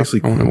 Yeah, It's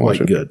actually I wanna watch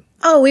quite it. good.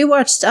 Oh, we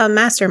watched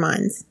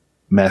Masterminds.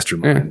 Yeah,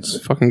 Masterminds.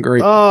 it's fucking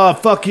great. Oh,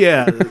 fuck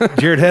yeah.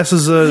 Jared Hess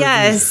is a...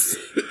 Yes.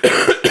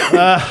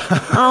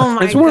 Oh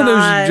my It's one of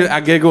god. those. I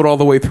giggled all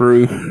the way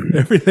through.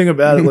 Everything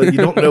about it. Like, you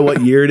don't know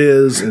what year it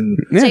is. And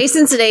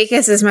Jason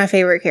Sudeikis is my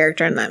favorite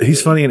character in that movie.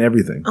 he's funny in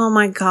everything. Oh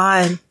my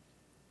god.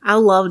 I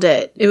loved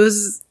it. It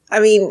was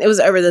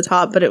over the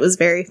top, but it was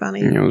very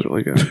funny. Yeah, it was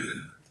really good.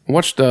 I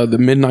watched the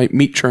Midnight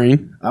Meat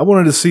Train. I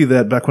wanted to see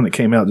that back when it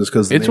came out just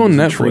because It's on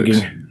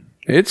Netflix.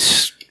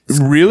 It's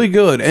really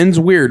good. Ends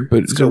weird,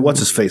 but So what's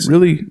his face?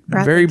 really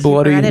Bradley very Cooper.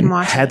 bloody. I didn't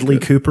watch it. Hadley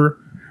Cooper.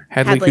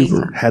 Hadley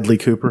Cooper. Hadley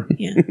Cooper.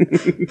 Yeah.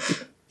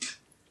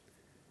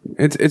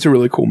 It's a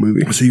really cool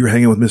movie. So you were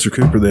hanging with Mr.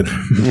 Cooper then.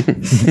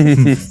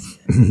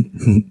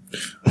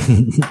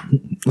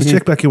 Let's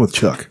check back in with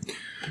Chuck.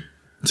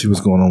 See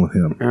what's going on with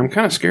him. I'm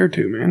kind of scared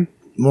too, man.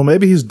 Well,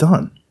 maybe he's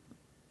done.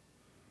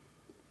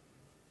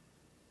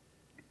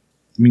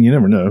 I mean, you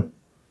never know.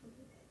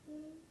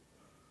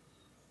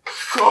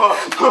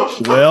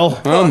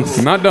 Well,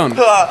 Not done.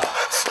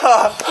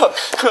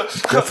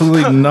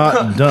 definitely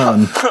not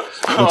done,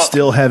 but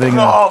still having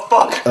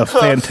a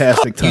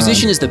fantastic time.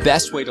 Musician is the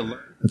best way to learn.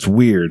 It's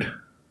weird.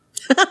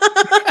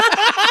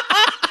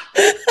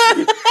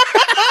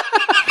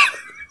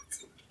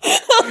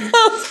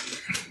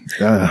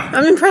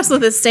 I'm impressed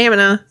with his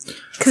stamina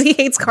because he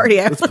hates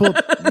cardio. Let's pull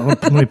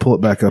it, let me pull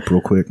it back up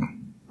real quick.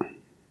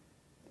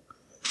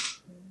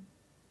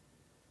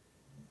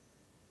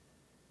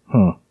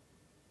 Huh.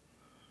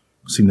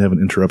 Seem to have an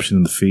interruption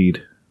in the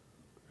feed.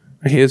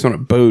 He is on a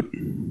boat.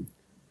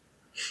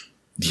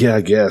 Yeah,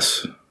 I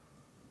guess.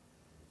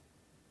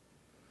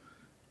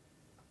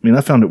 I mean,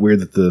 I found it weird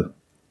that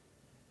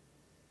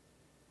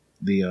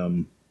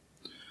the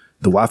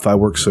Wi-Fi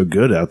works so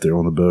good out there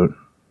on the boat.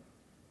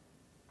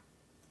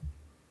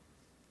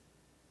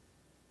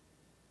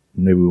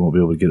 Maybe we won't be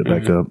able to get it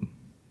back up.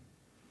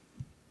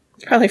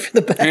 Probably for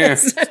the best.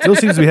 Yeah. Still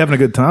seems to be having a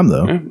good time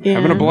though.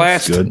 Having a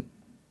blast. Good.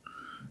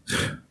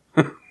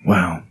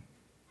 Wow.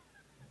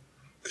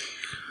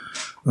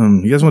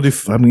 You guys want to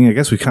do? I mean, I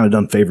guess we kind of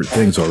done favorite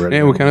things already.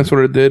 Yeah, we kind of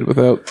sort of did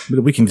without.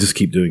 But we can just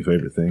keep doing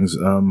favorite things.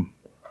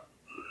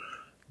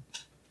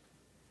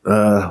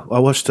 I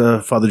watched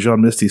Father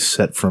John Misty's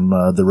set from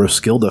the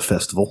Roskilde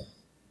Festival,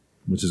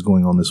 which is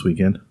going on this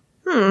weekend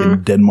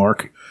in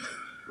Denmark.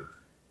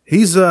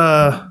 He's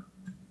I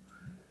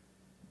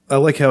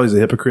like how he's a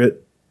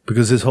hypocrite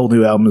because his whole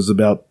new album is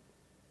about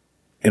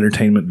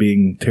entertainment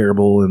being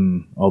terrible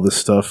and all this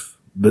stuff.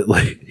 But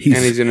like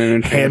he's an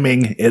entertainer.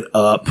 hamming it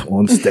up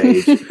on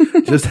stage,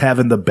 just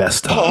having the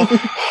best time.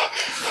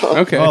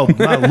 Okay. Oh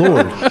my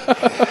lord,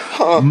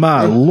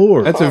 my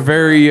lord! That's a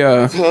very.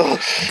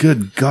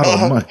 Good God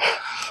Almighty!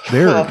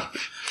 There,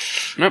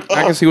 Nope,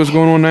 I can see what's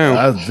going on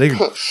now. they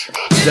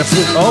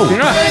definitely. Oh,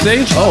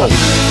 See? oh!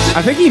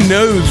 I think he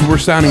knows we're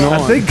signing on.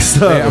 I think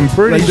so. Yeah, I'm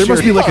pretty Like, there sure.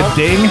 must be like a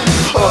ding.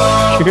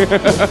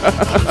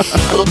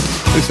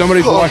 If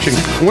somebody's watching.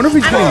 I wonder if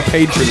he's getting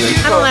paid for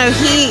this. I don't know.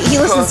 He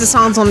listens to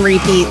songs on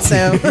repeat,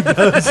 so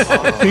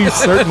He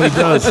certainly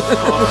does.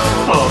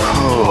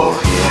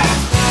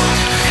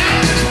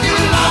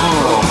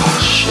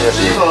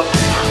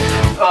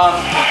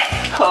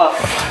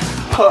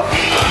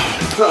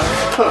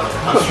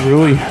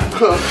 Really?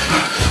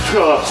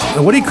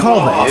 What do you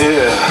call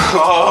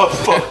that?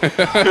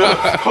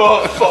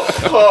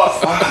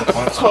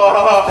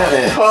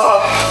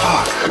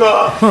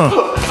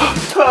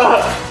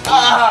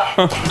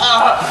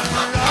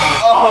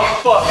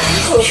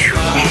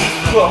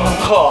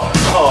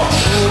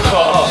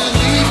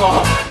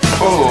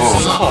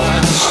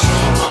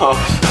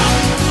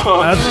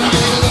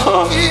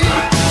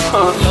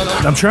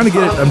 I'm trying to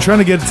get it. I'm trying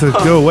to get it to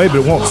go away, but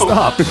it won't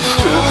stop.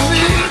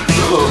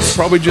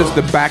 Probably just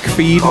the back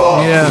feed.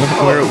 Yeah.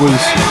 Where it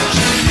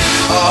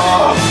was.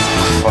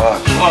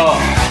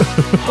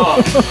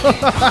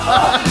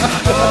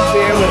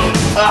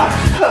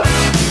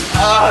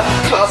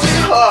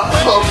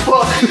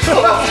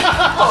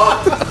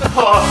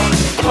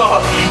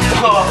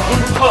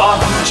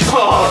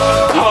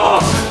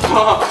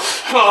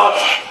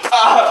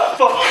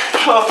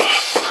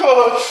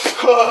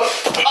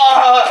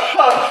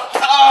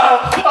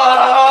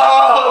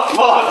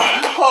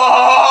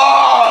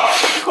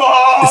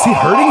 Is he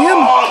hurting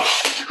him?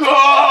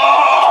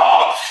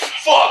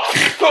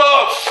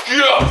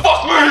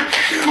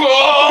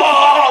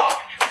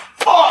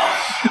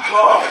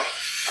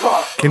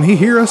 Can he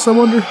hear us? I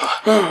wonder.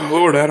 Oh,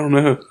 Lord, I don't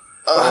know.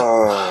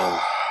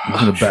 I'm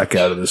gonna back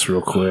out of this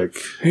real quick.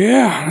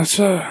 Yeah, that's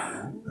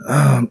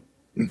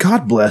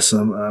God bless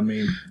him. I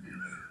mean,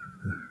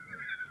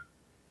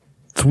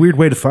 it's a weird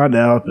way to find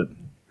out, but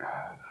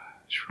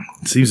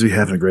it seems to be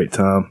having a great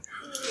time.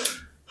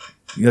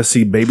 You guys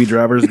see Baby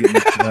Drivers getting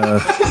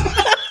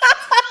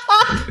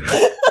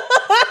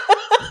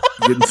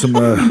some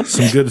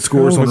good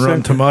scores on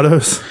Rotten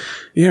Tomatoes.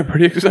 Yeah,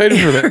 pretty excited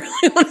for that.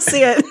 I want to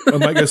see it. I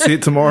might go see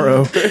it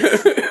tomorrow.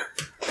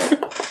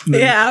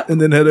 Yeah.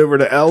 And then head over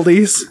to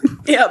Aldi's.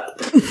 Yep.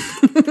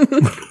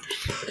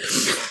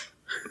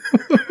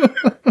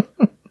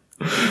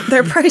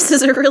 Their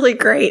prices are really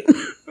great.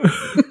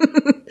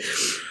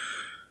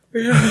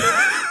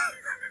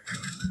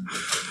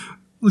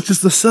 It's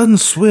just a sudden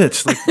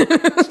switch. Like,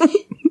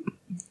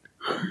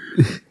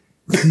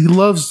 he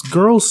loves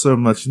girls so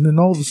much, and then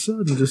all of a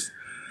sudden, just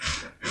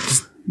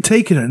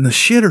taking it, and the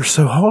shitter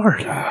so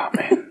hard. Oh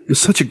man, there's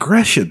such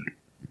aggression.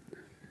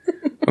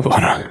 A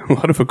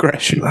lot of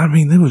aggression. I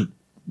mean, they was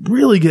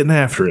really getting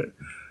after it.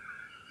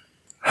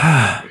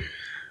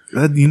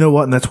 You know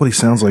what? And that's what he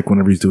sounds like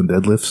whenever he's doing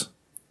deadlifts.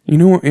 You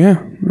know what?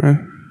 Yeah.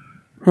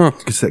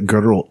 Gets that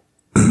guttural.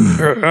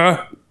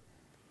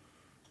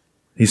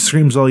 He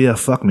screams, "Oh yeah,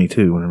 fuck me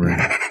too!"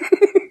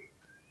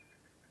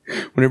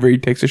 Whenever he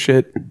takes a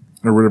shit,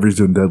 or whenever he's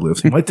doing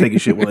deadlifts. He might take a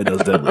shit while he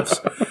does deadlifts.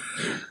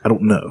 I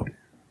don't know.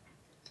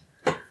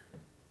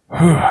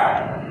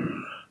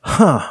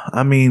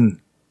 I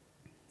mean,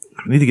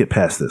 I need to get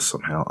past this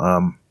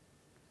somehow.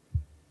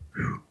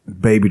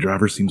 Baby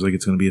Driver seems like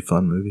it's going to be a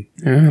fun movie.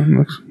 Yeah,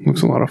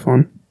 looks a lot of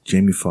fun.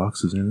 Jamie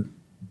Foxx is in it.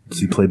 Does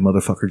he play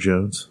Motherfucker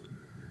Jones?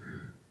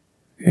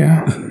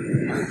 Yeah.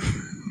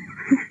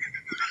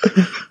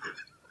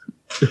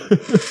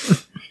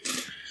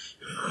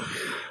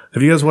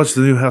 Have you guys watched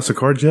the new House of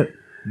Cards yet?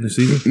 New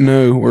season?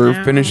 No,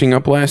 we're finishing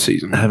up last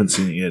season. I haven't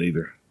seen it yet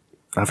either.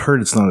 I've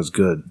heard it's not as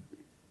good.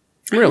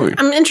 Really?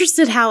 I'm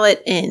interested how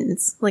it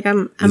ends. Like,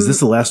 Is this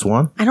the last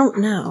one? I don't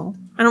know.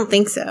 I don't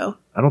think so.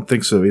 I don't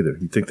think so either.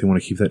 You think they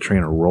want to keep that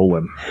train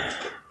rolling?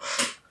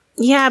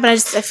 Yeah, but I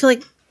feel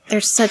like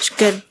there's such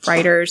good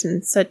writers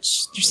and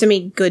there's so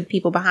many good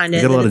people behind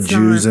it. You got a lot of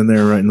Jews in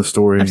there writing the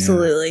story.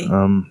 Absolutely.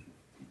 Yeah.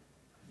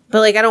 But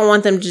like, I don't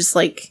want them to just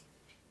like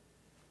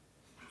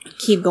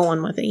keep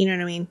going with it. You know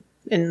what I mean?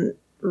 And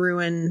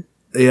ruin.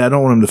 Yeah, I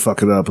don't want them to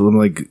fuck it up. I'm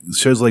like,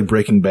 shows like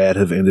Breaking Bad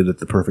have ended at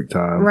the perfect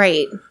time.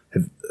 Right.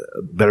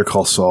 Better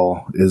Call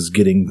Saul is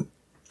getting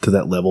to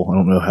that level. I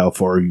don't know how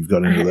far you've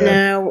got into that.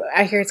 No,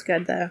 I hear it's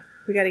good though.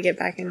 We got to get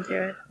back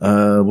into it.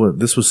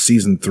 This was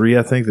season 3,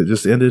 I think, that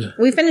just ended.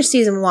 We finished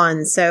season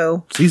 1,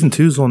 so season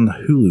 2's on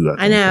Hulu.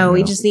 I know.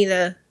 We just need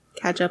to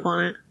catch up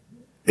on it.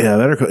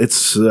 Yeah,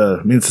 it's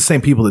it's the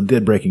same people that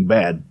did Breaking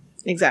Bad.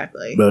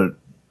 Exactly. But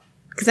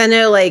because I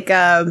know like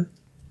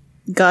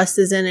Gus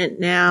is in it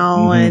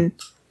now, and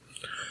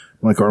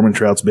Mike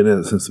Armentrout's been in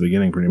it since the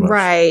beginning, pretty much.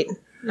 Right.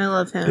 I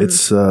love him.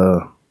 It's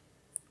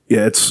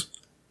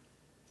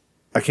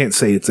I can't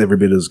say it's every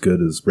bit as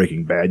good as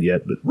Breaking Bad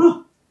yet, but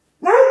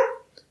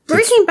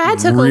Breaking Bad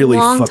took really a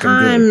long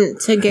time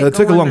to get. It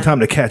took a long time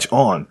to catch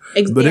on,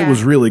 but it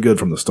was really good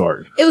from the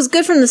start. It was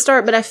good from the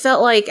start, but I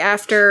felt like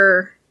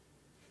after,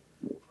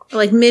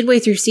 like midway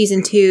through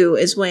season 2,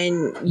 is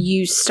when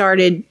you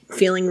started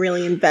feeling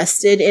really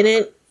invested in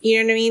it. You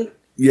know what I mean?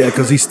 Yeah,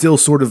 because he's still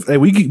sort of. Hey,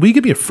 we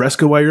give me a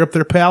fresco while you're up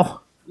there,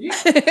 pal.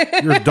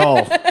 You're a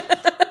doll.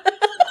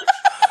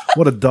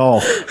 What a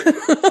doll.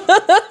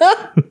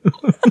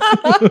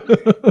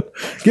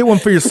 Get one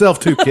for yourself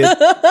too, kid.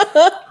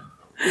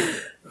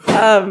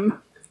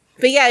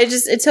 But yeah,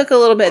 it took a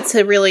little bit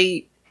to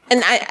really,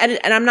 and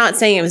I'm not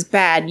saying it was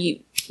bad.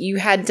 You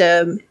had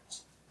to.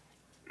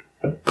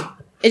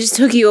 It just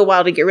took you a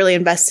while to get really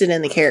invested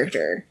in the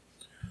character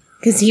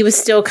because he was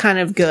still kind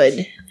of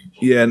good.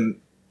 Yeah, and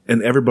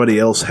everybody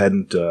else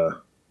hadn't.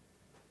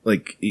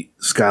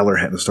 Skylar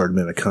hadn't started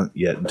being a cunt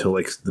yet until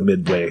like the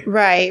midway.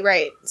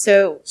 Right.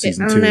 So I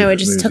don't 2, know. It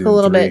just took a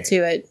little 3. bit to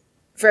it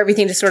for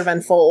everything to sort of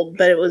unfold,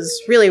 but it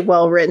was really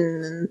well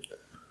written and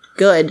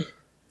good.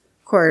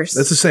 Of course,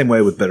 that's the same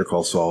way with Better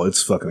Call Saul.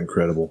 It's fucking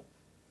incredible.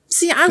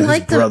 See, I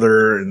like his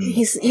brother, and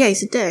he's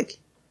a dick.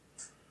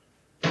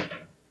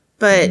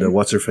 But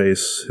what's her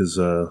face? His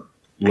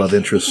love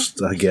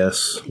interest, I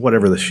guess.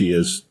 Whatever she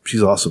is,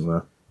 she's awesome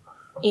though.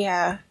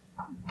 Yeah,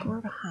 we're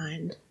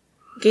behind.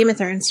 Game of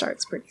Thrones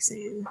starts pretty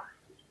soon.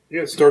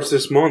 Yeah, it starts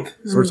this month.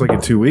 Starts like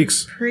in 2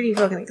 weeks. Pretty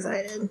fucking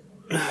excited.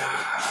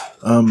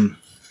 Man.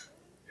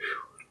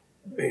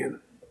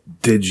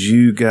 Did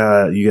you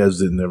guys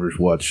didn't ever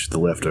watch The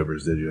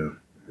Leftovers, did you?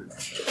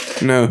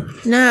 No.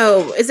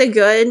 No. Is it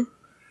good?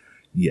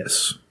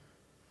 Yes.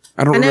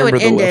 I don't remember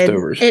The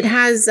Leftovers. It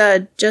has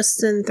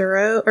Justin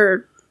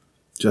Theroux,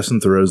 Justin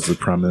Theroux's the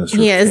Prime Minister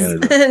of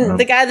Canada. Canada.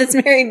 The guy that's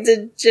married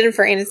to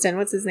Jennifer Aniston.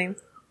 What's his name?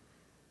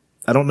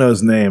 I don't know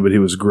his name, but he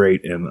was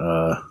great in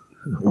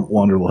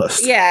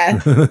Wanderlust.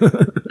 Yeah.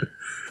 But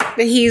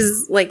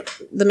he's like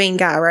the main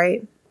guy,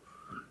 right?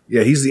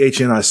 Yeah, he's the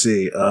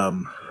HNIC.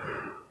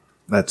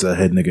 That's a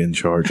head nigga in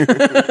charge.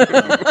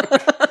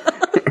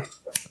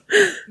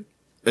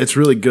 It's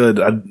really good.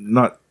 I'm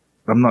not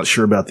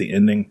sure about the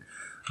ending.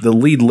 The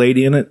lead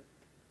lady in it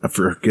I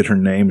forget her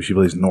name. She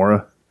plays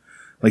Nora.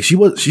 Like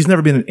she's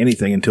never been in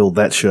anything until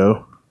that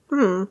show.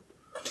 And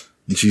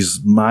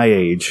she's my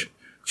age.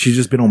 She's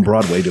just been on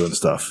Broadway doing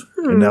stuff.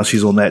 And now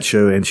she's on that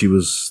show, and she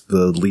was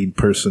the lead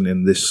person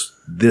in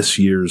this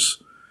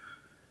year's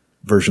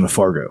version of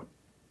Fargo.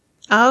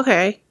 Oh,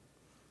 okay.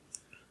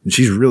 And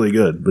she's really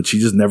good, but she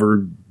just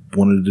never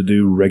wanted to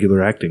do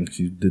regular acting.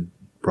 She did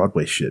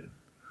Broadway shit.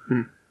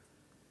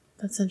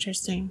 That's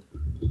interesting.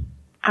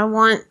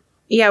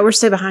 We're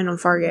so behind on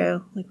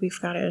Fargo. Like, we've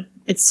got to.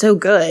 It's so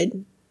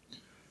good.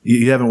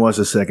 You haven't watched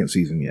the second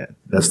season yet.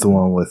 That's the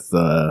one with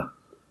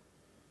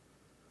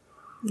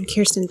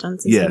Kirsten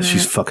Dunst. yeah,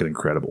 she's fucking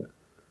incredible.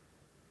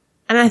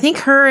 And I think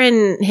her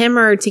and him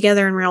are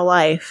together in real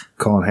life.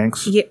 Colin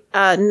Hanks? Yeah,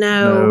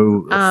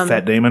 no.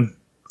 Fat Damon?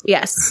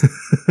 Yes.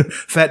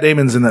 Fat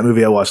Damon's in that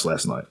movie I watched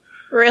last night.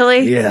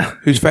 Really? Yeah.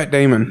 Who's Fat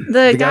Damon?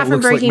 The guy guy who from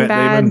looks like Breaking Matt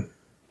Bad. Damon.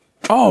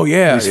 Oh,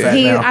 yeah. He's yeah. fat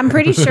now. I'm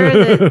pretty sure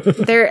that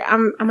they're.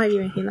 I might be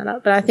making that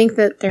up, but I think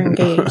that they're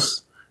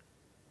engaged.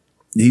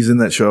 He's in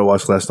that show I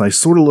watched last night.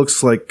 Sort of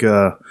looks like he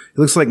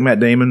looks like Matt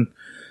Damon,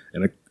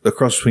 and a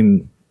cross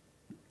between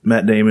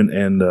Matt Damon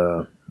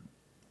and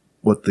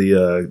what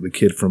the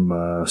kid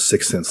from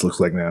Sixth Sense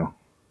looks like now.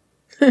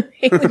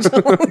 He does.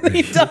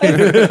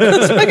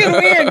 It's fucking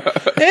weird.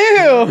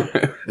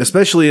 Ew.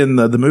 Especially in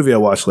the movie I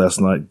watched last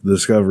night, The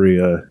Discovery,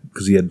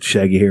 because he had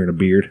shaggy hair and a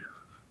beard.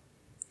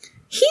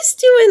 He's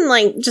doing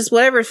like just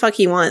whatever the fuck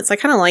he wants. I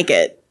kind of like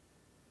it.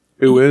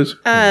 Who is?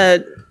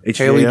 HJO?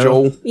 Haley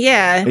Joel.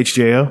 Yeah.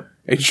 HJO?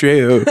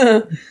 HJO.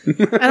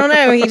 I don't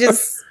know.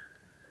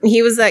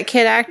 He was that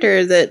kid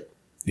actor that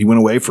He went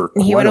away for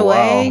he quite went a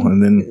while, away,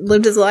 and then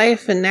lived his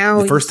life, and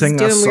now the first he's thing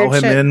I doing saw weird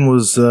him shit. in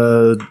was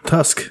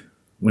Tusk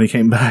when he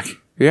came back,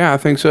 Yeah, I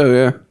think so,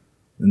 yeah.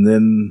 and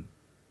then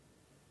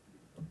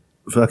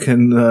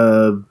fucking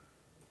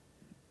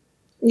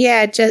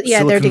Yeah, they're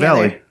Silicon together.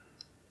 Valley.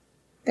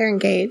 They're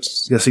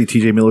engaged. You guys see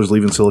T.J. Miller's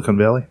leaving Silicon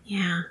Valley?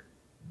 Yeah.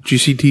 Did you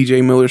see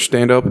TJ Miller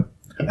stand up?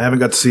 I haven't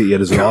got to see it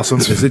yet. Is it awesome?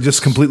 Is it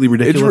just completely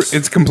ridiculous?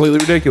 It's completely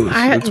ridiculous.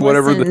 I It's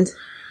whatever.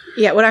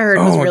 Yeah, what I heard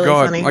was Oh my really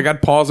god! funny. Like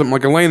I'd pause it. I'm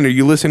like, Elaine, are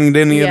you listening to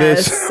any of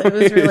Yes, this? it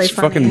was really It's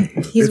funny.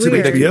 fucking. He's It's an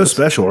weird. HBO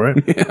special,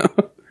 right? Yeah.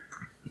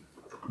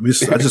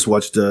 I just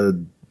watched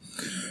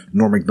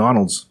Norm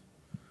Macdonald's.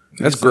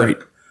 That's great.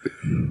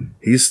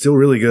 He's still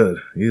really good.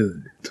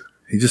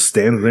 He just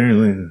stands there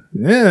and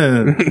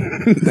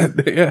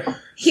Yeah.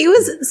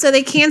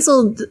 They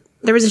canceled.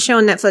 There was a show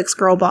on Netflix,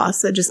 Girl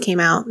Boss, that just came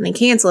out, and they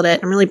canceled it.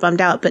 I'm really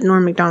bummed out, but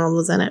Norm Macdonald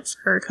was in it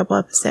for a couple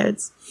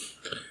episodes.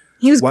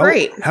 He was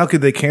great. How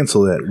could they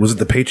cancel that? Was it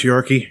the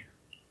patriarchy?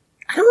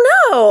 I don't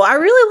know. I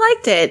really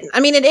liked it. I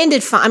mean, it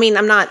ended fine. I mean,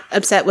 I'm not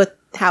upset with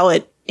how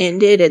it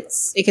ended.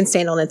 It can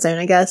stand on its own,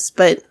 I guess,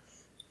 but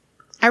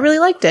I really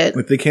liked it.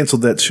 Like they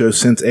canceled that show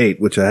Sense8,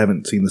 which I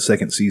haven't seen the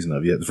second season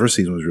of yet. The first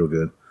season was real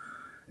good,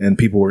 and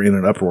people were in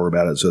an uproar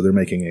about it. So they're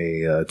making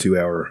a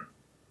 2-hour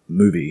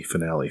movie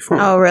finale for it.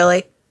 Oh,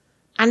 really?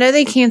 I know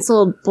they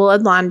canceled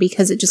Bloodline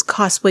because it just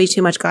cost way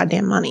too much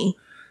goddamn money.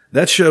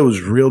 That show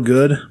was real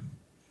good,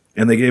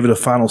 and they gave it a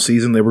final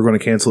season. They were going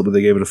to cancel it, but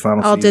they gave it a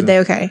final season. Oh, did they?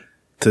 Okay.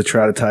 To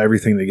try to tie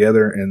everything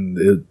together,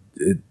 and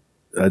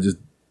I just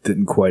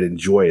didn't quite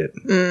enjoy it.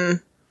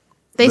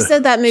 They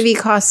said that movie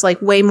costs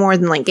like way more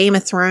than like Game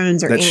of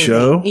Thrones or That anything.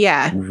 show?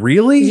 Yeah.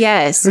 Really?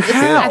 Yes.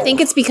 I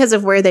think it's because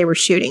of where they were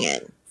shooting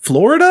it.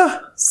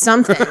 Florida?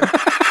 Something.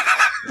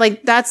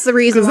 Like that's the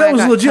reason Because why that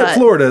was it got legit cut.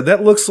 Florida.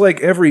 That looks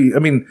like I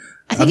think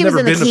I think it was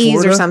in the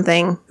Keys or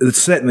something. It's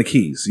set in the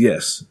Keys,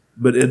 yes.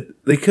 But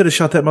they could have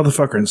shot that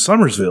motherfucker in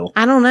Somersville.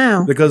 I don't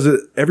know. Because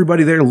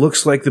everybody there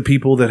looks like the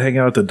people that hang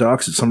out at the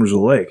docks at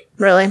Somersville Lake.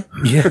 Really?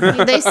 Yeah.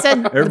 They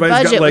said the Everybody's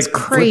budget got was like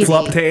crazy.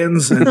 flip-flop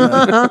tans and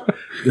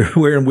they're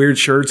wearing weird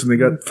shirts and they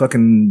got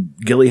fucking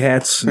ghillie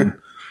hats. And,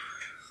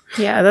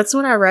 Yeah, that's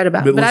what I read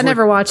about. But it But I was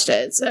never watched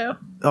it, so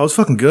oh, it's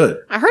fucking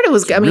good. I heard it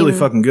was good. I mean, Really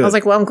fucking good. I was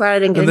like, well, I'm glad I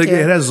didn't get And into it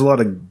it. has a lot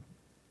of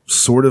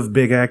sort of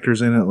big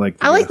actors in it. Like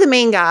I like the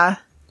main guy.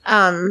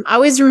 I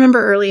always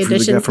remember Early From the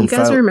guy Edition. from You guys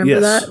Friday- remember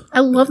yes. that? I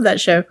love that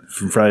show.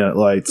 from Friday Night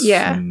Lights.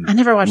 Yeah, and I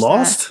never watched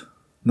Lost?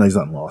 No, he's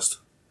not in Lost.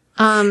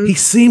 He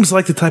seems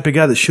like the type of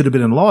guy that should have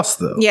been in Lost,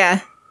 though.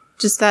 Yeah,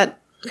 just that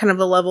kind of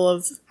a level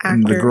of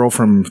And actor. the girl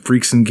from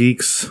Freaks and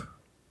Geeks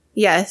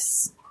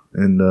Yes,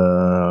 and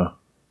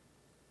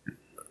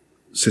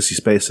Sissy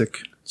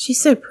Spacek.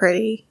 she's so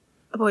pretty.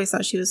 I've always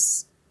thought she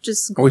was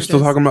just. Are we still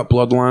gorgeous. talking about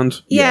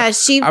Bloodlines? Yeah,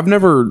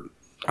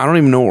 I don't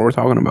even know what we're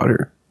talking about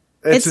here.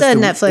 It's just a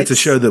Netflix. It's a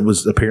show that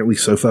was apparently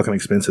so fucking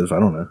expensive. I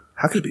don't know.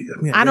 How could it be?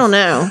 I mean, I don't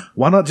know.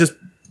 Why not just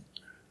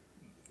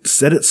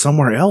set it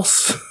somewhere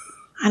else?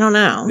 I don't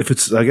know. If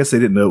it's, I guess they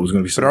didn't know it was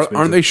going to be so But expensive.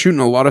 aren't they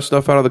shooting a lot of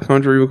stuff out of the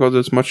country because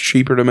it's much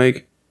cheaper to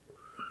make?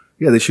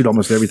 Yeah, they shoot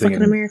almost everything Fucking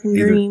in American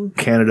either Dream.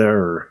 Canada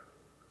or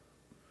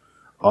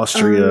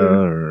Austria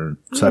or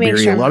make Siberia.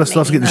 sure a lot I'm of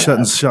stuff's making getting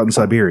that shot in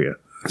Siberia.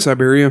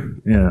 Siberia?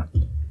 Yeah.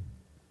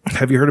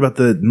 Have you heard about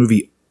the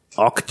movie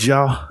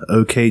Okja?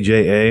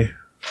 OKJA?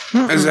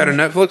 Is that a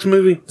Netflix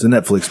movie? It's a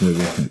Netflix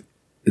movie.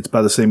 It's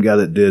by the same guy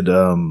that did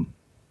the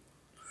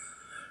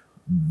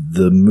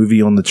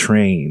movie on the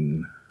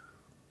train.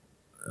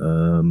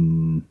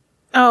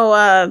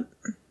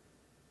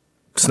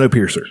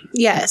 Snowpiercer.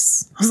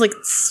 Yes. I was like,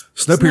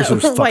 Snowpiercer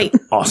was fucking Wait.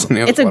 awesome.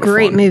 Yeah, It's a lot of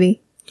great fun.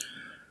 movie.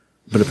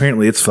 But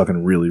apparently it's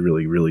fucking really,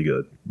 really, really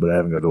good. But I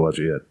haven't got to watch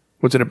it yet.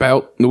 What's it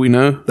about? Do we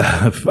know?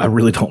 I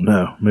really don't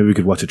know. Maybe we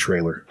could watch a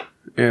trailer.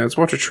 Yeah, let's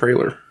watch a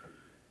trailer.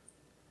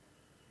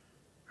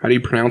 How do you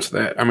pronounce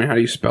that? I mean, how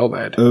do you spell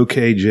that?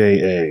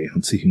 OKJA.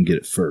 Let's see who can get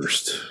it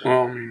first.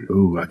 Um,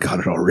 Ooh, I got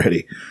it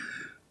already.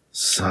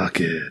 Suck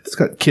it. It's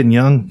got Ken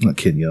Young. Not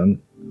Ken Young.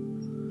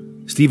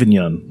 Stephen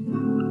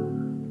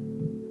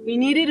Young. We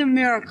needed a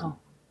miracle.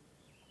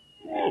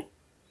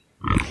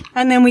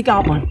 And then we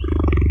got one.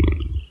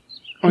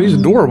 oh, he's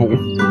adorable.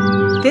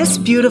 This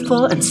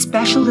beautiful and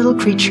special little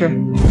creature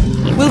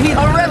will be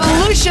a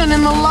revolution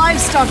in the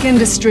livestock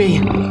industry.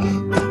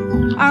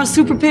 Our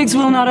super pigs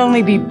will not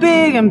only be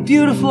big and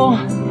beautiful,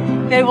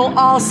 they will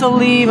also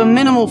leave a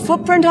minimal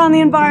footprint on the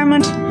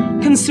environment,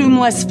 consume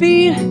less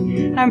feed,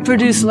 and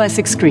produce less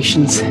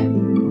excretions.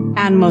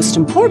 And most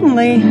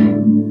importantly,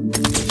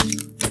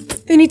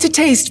 they need to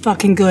taste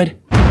fucking good.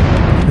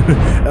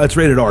 It's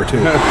rated R too.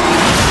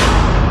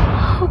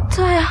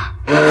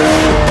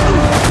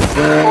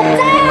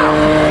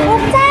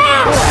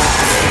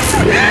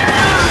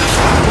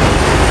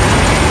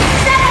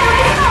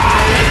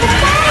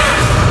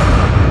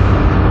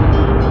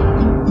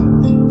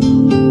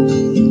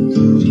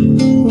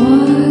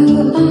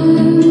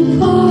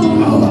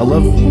 Oh, I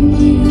love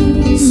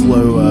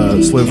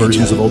slow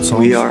versions of old songs.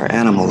 We are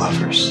animal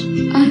lovers.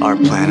 Our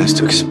plan is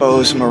to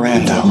expose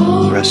Miranda,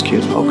 rescue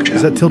Okja,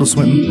 Is that Tilda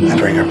Swinton? and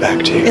bring her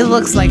back to It you.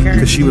 looks like her.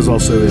 Because she was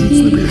also in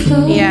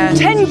Snowpiercer. Yeah.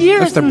 10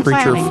 years That's the in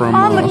preacher planning, from,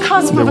 on the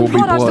cusp There of a Will Be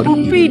product that Blood.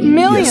 will feed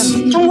millions.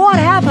 Yes. And what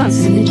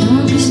happens?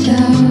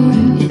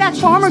 That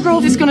farmer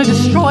girl is going to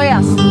destroy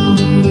us.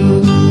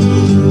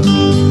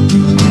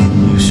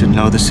 You should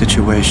know the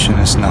situation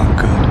is not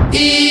good.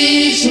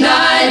 Each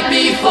night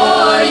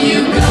before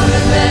you go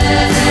to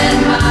bed,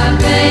 my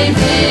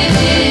baby,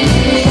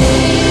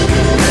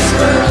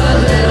 whisper a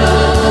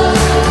little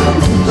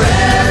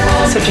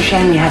prayer. Such a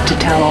shame you have to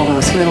tell all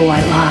those little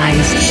white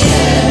lies.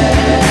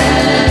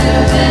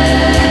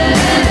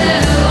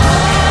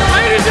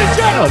 Ladies and Oh,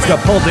 gentlemen, it's got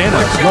Paul Dano. I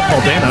love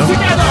Paul Dano.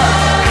 together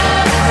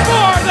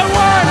for the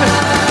one,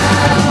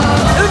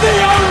 the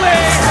only.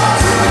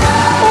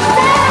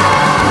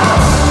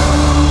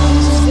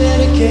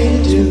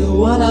 Dedicated to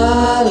what I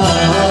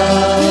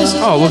love.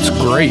 Oh, it looks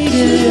great.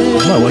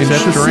 Oh, what's that?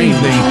 Strange.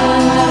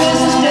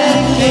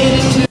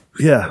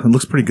 Yeah, it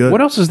looks pretty good.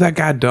 What else has that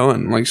guy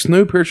done? Like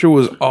Snowpiercer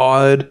was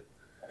odd.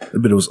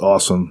 But it was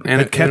awesome. And It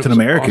had it Captain was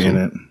America awesome. in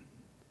it.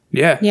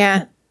 Yeah.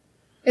 Yeah.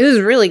 It was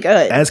really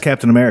good. As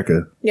Captain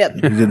America. Yep.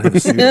 He didn't have a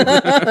suit.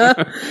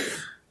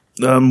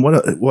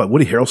 What?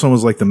 Woody Harrelson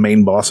was like the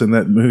main boss in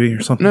that movie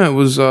or something? No, it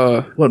was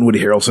Wasn't Woody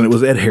Harrelson. It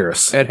was Ed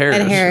Harris. Ed Harris.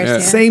 Ed Harris, Yeah. yeah.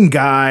 Same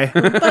guy.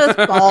 Both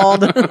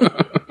bald.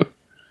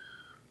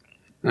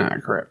 Ah,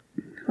 crap.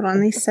 Hold on,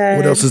 they said.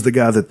 What else is the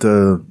guy that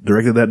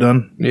directed that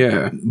done?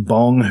 Yeah.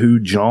 Bong Hoo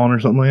John or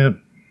something like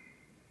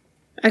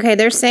that? Okay,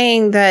 they're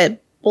saying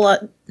that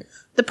blood.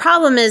 The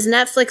problem is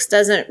Netflix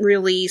doesn't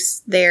release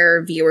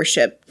their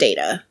viewership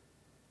data,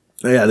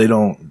 Yeah, they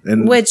don't.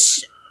 And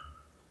which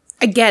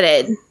I get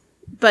it,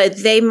 but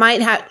they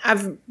might have.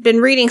 I've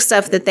been reading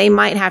stuff that they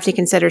might have to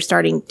consider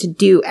starting to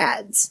do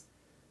ads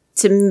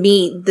to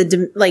meet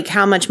the like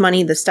how much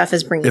money the stuff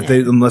is bringing if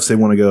they in. unless they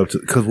want to go up to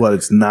because what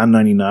it's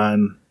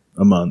 $9.99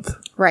 a month,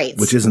 Right.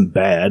 which isn't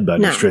bad by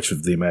No. any stretch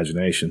of the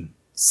imagination.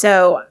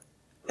 So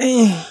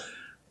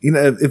You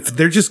know, if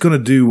they're just going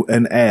to do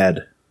an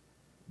ad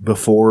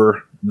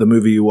before the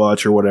movie you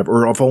watch or whatever,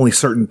 or if only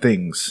certain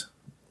things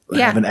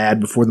Yeah. have an ad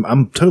before them,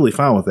 I'm totally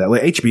fine with that.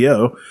 Like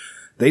HBO,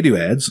 they do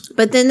ads.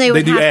 but then they They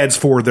would do have, ads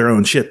for their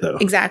own shit, though.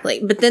 exactly.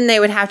 But then they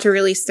would have to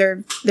release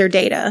their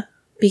data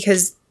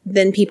because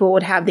then people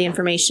would have the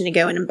information to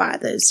go in and buy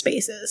those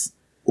spaces.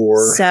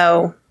 Or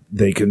So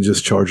they can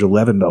just charge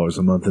 $11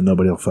 a month and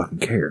nobody will fucking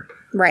care.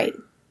 right.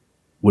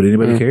 Would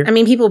anybody care? I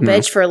mean, people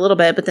bitch for a little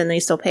bit, but then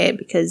they still pay it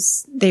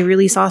because they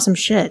release awesome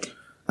shit.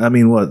 I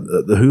mean, what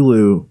the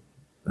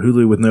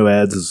Hulu with no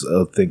ads is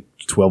I think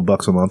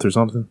 $12 a month or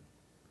something,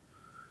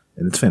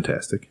 and it's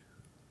fantastic.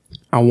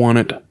 I want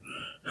it.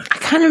 I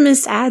kind of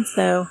miss ads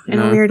though, in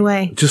a weird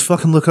way. Just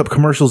fucking look up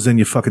commercials, then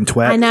you fucking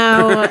twat. I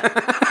know.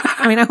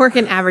 I mean, I work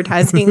in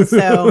advertising,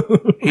 so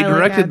He I like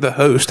directed ads. The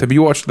Host. Have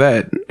you watched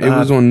that? It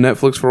was on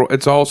Netflix for.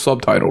 It's all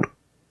subtitled.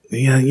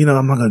 Yeah, you know,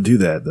 I'm not going to do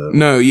that though.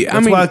 No, yeah,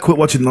 That's why I quit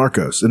watching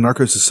Narcos. And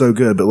Narcos is so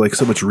good, but like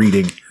so much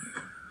reading.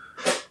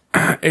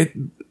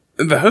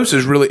 The Host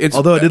is really. It's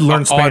Although I did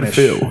learn odd Spanish.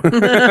 feel.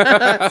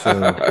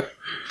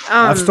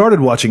 I've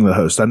started watching The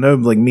Host. I know,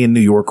 like me in New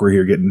York, we're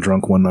here getting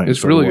drunk one night. and It's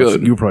started really watching-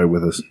 good. You were probably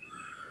with us,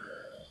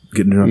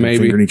 getting drunk Maybe.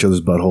 and fingering each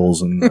other's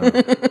buttholes.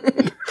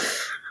 And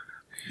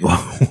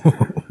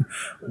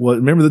what?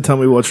 Remember the time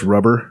we watched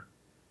Rubber?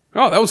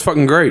 Oh, that was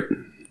fucking great.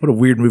 What a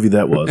weird movie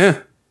that was. Yeah,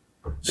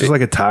 It's just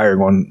like a tire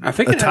going. I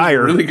think a it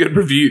tire. has really good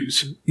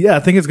reviews. Yeah, I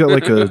think it's got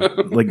like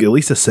at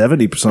least a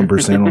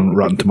 70% on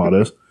Rotten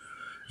Tomatoes.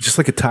 Just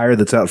like a tire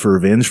that's out for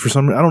revenge for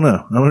some. I don't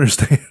know. I don't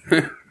understand.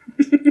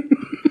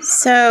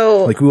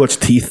 So, like we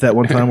watched Teeth that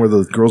one time where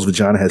the girl's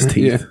vagina has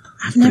teeth. Yeah.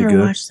 I've never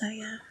watched that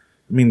yet.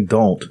 I mean,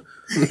 don't.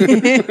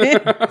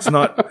 It's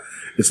not.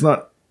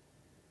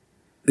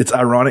 It's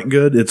ironic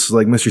good. It's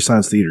like Mystery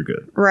Science Theater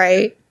good.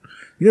 Right.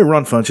 You know,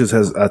 Ron Funches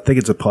has. I think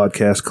it's a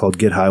podcast called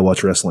Get High,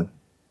 Watch Wrestling.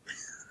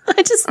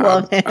 I just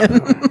love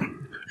him.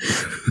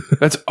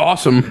 That's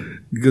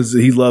awesome because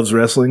he loves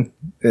wrestling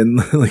and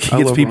like he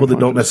gets people that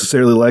don't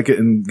necessarily like it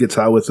and gets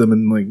high with them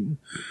and like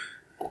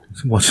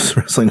watches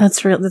wrestling.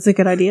 That's real. That's a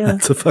good idea.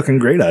 That's a fucking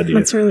great idea.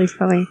 That's really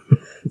funny.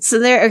 So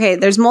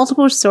there's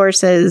multiple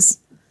sources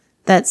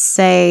that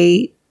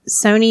say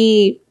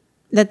Sony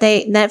that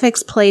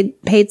Netflix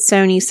paid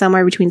Sony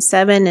somewhere between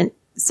 7 and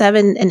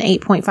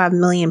 8.5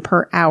 million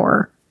per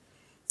hour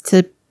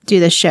to do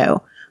the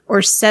show,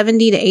 or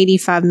 70 to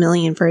 85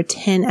 million for a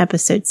 10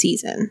 episode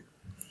season.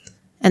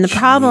 And the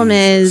problem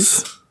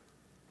is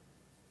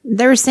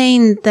they're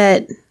saying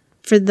that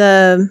for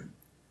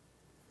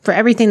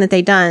everything that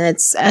they've done,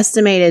 it's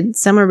estimated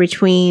somewhere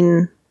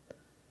between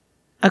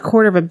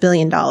 $250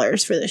 million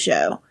for the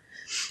show.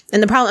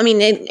 And the problem, I mean,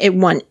 it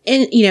won,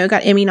 it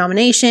got Emmy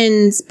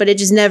nominations, but it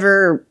just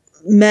never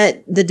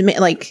met the demand,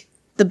 like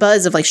the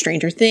buzz of like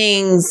Stranger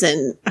Things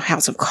and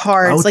House of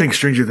Cards. I would think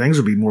Stranger Things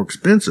would be more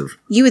expensive.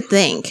 You would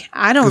think.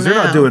 I don't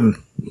know.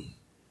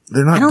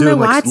 They're not doing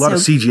like a lot of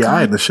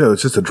CGI in the show.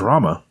 It's just a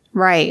drama.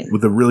 Right.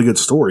 With a really good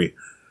story.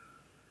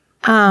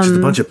 Just a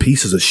bunch of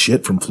pieces of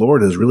shit from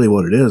Florida is really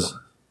what it is.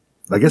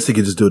 I guess they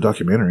could just do a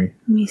documentary.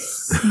 Let me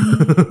see.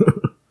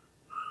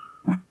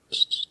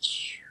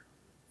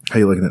 How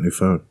you liking that new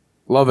phone?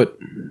 Love it.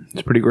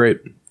 It's pretty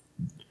great.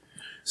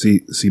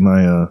 See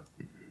my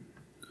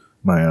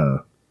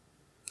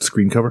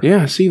screen cover?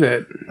 Yeah, I see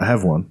that. I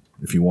have one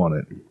if you want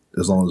it.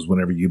 As long as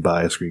whenever you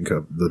buy a screen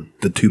cover, the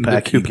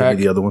 2-pack, you give me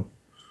the other one.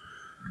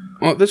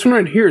 Well, this one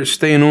right here is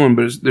staying on,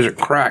 but there's a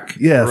crack.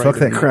 Yeah, right fuck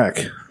that crack.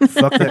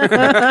 Fuck that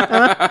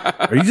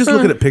crack. Are you just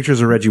looking at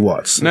pictures of Reggie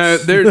Watts? No,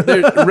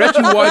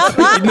 Reggie Watts.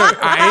 No,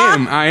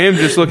 I am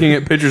just looking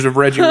at pictures of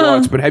Reggie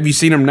Watts, but have you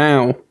seen him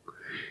now?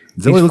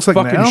 Is that what he looks like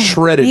fucking now?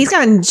 Shredded. He's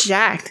gotten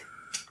jacked.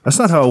 That's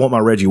not how I want my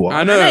Reggie Watts.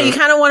 I know. You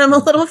kind of want him a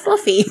little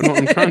fluffy. Well,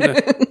 I'm trying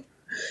to.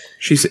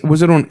 She said,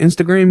 was it on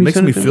Instagram?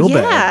 Makes me feel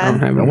bad. Yeah. I don't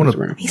have it on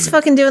Instagram. He's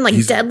fucking doing like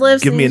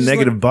deadlifts. Give me a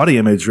negative body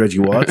image, Reggie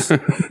Watts.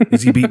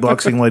 Is he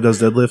beatboxing while he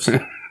does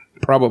deadlifts?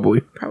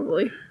 Probably.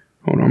 Probably.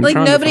 Hold on. I'm Like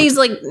trying to nobody's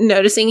like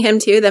noticing him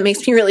too. That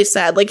makes me really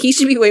sad. Like he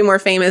should be way more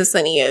famous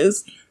than he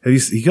is.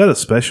 He got a new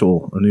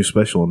special on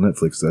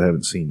Netflix that I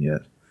haven't seen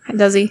yet.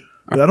 Does he?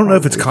 I don't know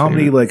if it's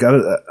comedy. Like I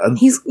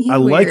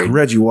like weird.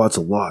 Reggie Watts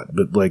a lot,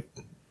 but like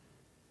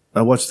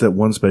I watched that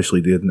one special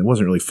he did, and it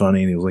wasn't really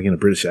funny, and he was like in a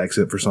British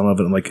accent for some of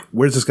it. I'm like,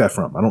 where's this guy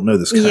from? I don't know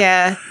this guy.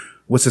 Yeah.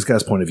 What's this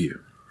guy's point of view?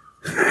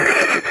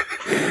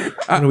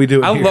 What are we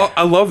doing here?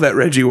 I love that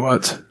Reggie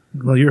Watts.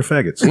 Well, you're a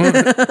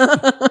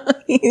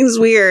faggot. He's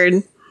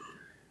weird,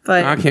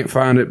 but I can't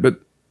find it,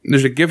 but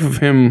there's a gif of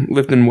him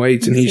lifting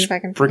weights, and Let's see he's if I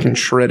can find freaking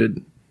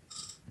shredded.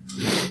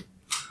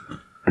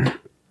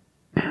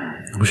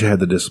 I wish I had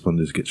the discipline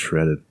to just get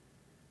shredded.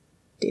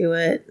 do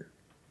it.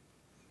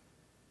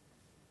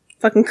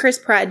 Fucking Chris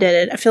Pratt did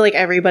it. I feel like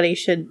everybody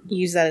should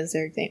use that as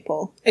their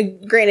example.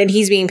 Granted,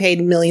 he's being paid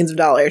millions of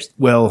dollars.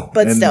 Well,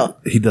 but and still,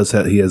 he does.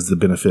 He has the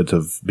benefit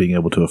of being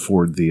able to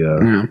afford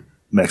the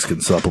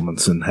Mexican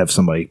supplements and have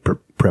somebody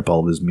prep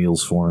all of his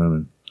meals for him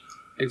and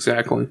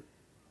exactly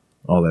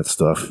all that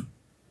stuff.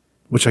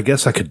 Which I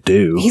guess I could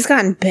do. He's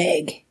gotten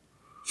big.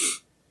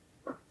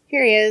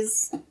 Here he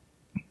is.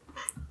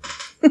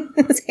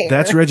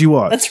 That's Reggie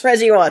Watts. That's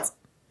Reggie Watts.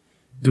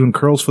 Doing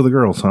curls for the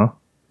girls, huh?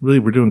 Really?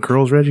 We're doing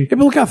curls, Reggie? Yeah,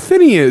 but look how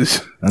thin he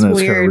is. I know,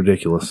 it's kind of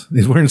ridiculous.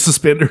 He's wearing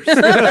suspenders.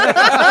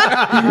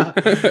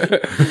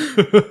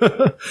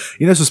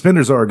 You know,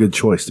 suspenders are a good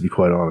choice, to be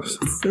quite honest.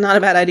 It's not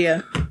a bad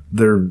idea.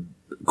 They're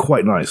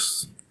quite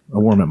nice. I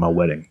wore them at my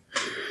wedding.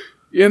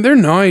 Yeah, they're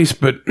nice,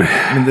 but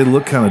I mean, they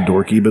look kind of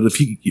dorky, but if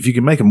you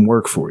can make them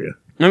work for you.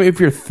 I mean, if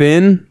you're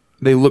thin,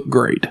 they look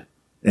great.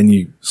 And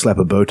you slap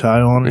a bow tie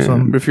on or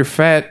something? But if you're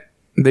fat,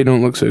 they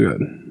don't look so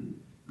good.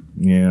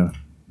 Yeah.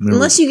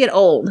 Unless you get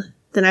old,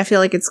 then I feel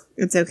like it's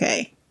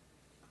okay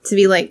to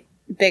be like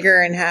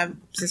bigger and have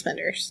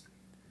suspenders.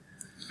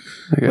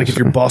 Like if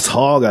you're Boss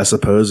Hog, I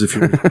suppose, if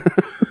you're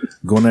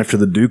going after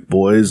the Duke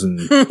boys and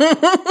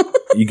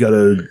you got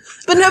a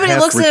But nobody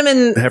looks at him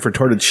and half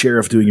retarded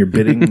sheriff doing your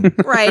bidding.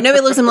 right.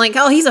 Nobody looks at him like,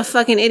 oh, he's a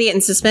fucking idiot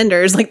in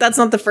suspenders. Like that's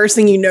not the first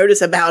thing you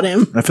notice about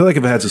him. I feel like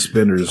if I had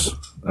suspenders,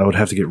 I would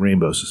have to get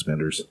rainbow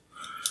suspenders.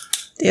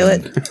 Do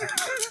it.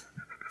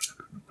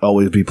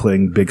 Always be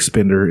playing Big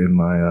Spender in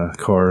my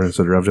car as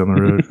I drive down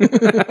the road.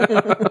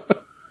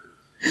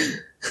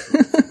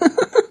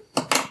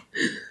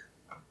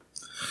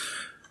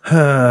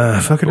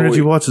 Fucking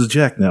Reggie Watts is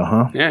Jack now,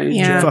 huh? Yeah, he's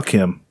Yeah. Jack. Fuck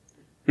him.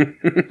 I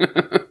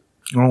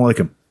don't like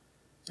him.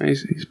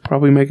 He's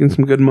probably making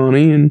some good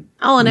money, and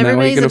Oh, and now he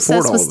everybody's can afford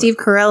obsessed all with of it. Steve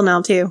Carell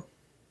now too.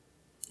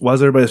 Why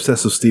is everybody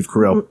obsessed with Steve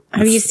Carell?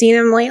 Have you seen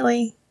him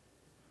lately?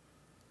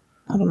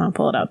 I don't know.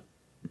 Pull it up.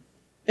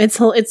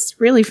 It's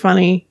really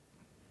funny.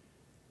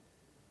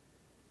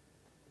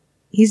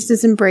 He's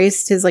just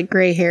embraced his like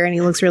gray hair and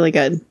he looks really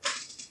good.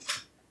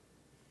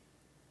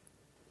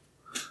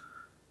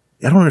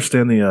 I don't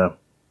understand the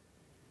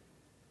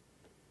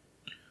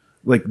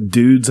like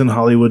dudes in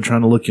Hollywood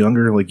trying to look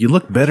younger. Like you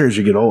look better as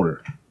you get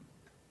older.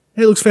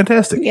 He looks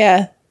fantastic.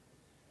 Yeah.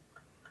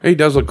 He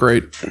does look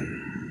great.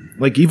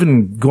 Like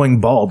even going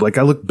bald. Like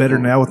I look better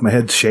now with my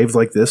head shaved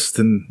like this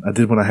than I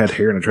did when I had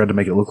hair and I tried to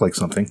make it look like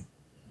something.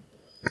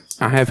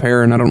 I have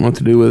hair and I don't know what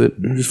to do with it.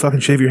 Just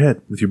fucking shave your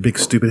head with your big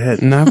stupid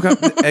head. No, I've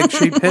got the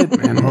egg-shaped head,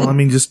 man. Well, I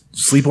mean, just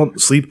sleep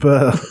standing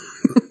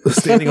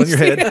on your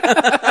head,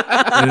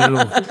 and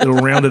it'll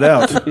round it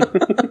out.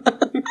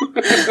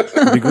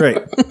 It'll be great.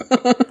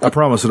 I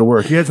promise it'll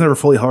work. Your head's never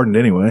fully hardened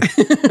anyway.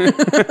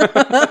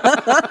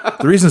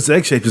 The reason it's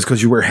egg-shaped is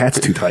because you wear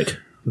hats too tight.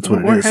 That's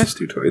what it is. Hat's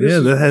too tight. Yeah,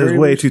 that hat is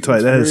way too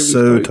tight. That is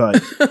so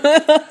tight.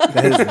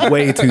 That is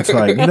way too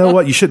tight. You know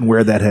what? You shouldn't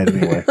wear that hat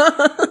anyway.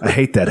 I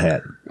hate that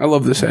hat. I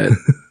love this hat.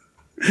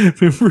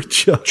 Remember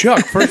Chuck?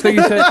 Chuck, first thing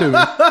he said to me.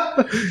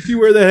 You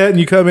wear that hat and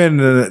you come in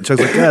and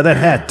Chuck's like, that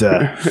hat,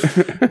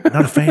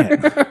 not a fan.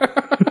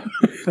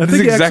 I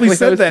think he actually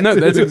said that. No,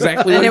 that's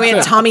exactly And what then we he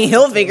had said. Tommy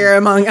Hilfiger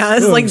among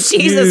us. Like,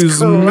 Jesus Excuse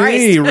Christ.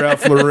 me,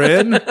 Ralph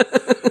Lauren.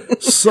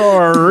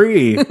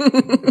 Sorry.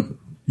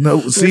 No,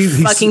 see,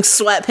 he's Fucking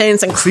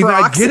sweatpants and see,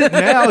 I Crocs. get it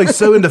now. He's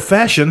so into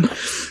fashion.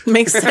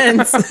 Makes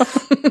sense.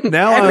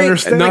 Now I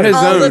understand. Not his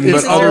All the own, but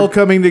pieces all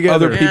coming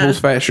together. other people's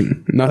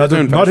fashion. Not his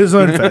own fashion. Not his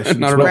own fashion.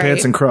 Not Sweatpants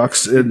right. and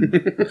Crocs.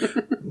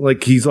 And,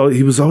 like he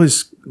was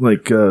always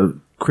like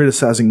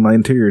criticizing my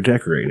interior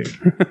decorating.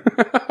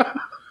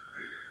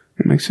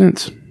 It makes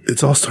sense.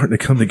 It's all starting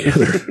to come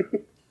together.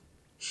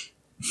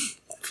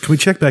 Can we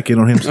check back in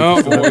on him?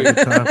 Oh, boy.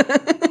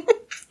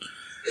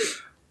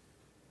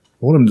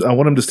 I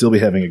want him to still be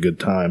having a good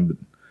time, but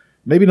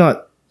maybe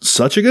not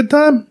such a good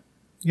time,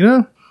 you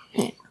know?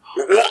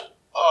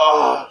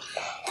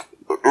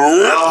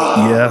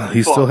 Yeah,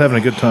 he's still having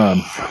a good time.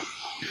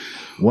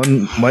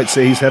 One might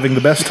say he's having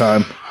the best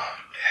time.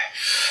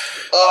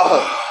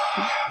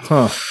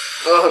 Huh.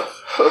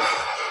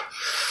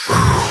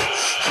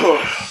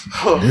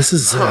 This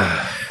is Oh,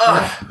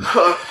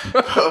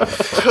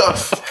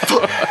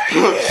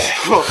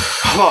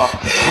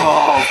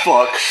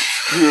 fuck.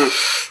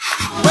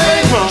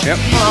 Yep.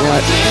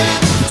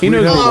 Right. He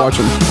knows we're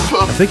watching.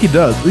 I think he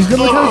does.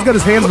 Look how he's got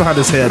his hands behind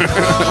his head.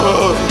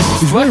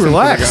 He's really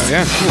relaxed.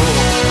 Yeah.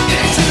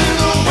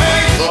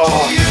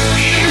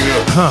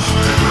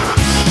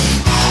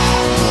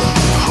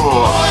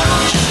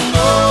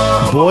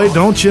 Boy,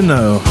 don't you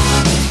know.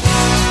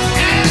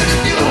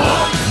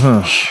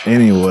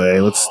 Anyway,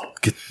 let's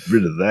get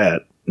rid of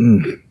that.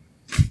 You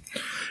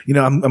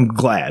know, I'm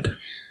glad.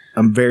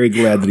 I'm very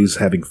glad that he's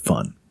having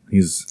fun.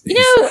 He's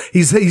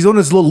on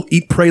his little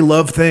eat, pray,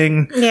 love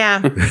thing.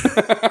 Yeah.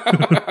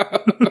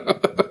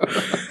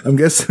 I'm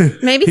guessing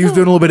Maybe he was he'll-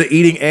 doing a little bit of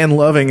eating and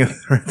loving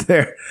right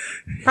there.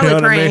 Probably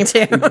what I praying mean?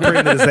 too.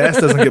 Praying that his ass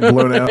doesn't get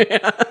blown out.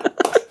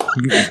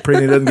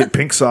 Praying he doesn't get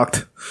pink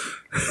socked.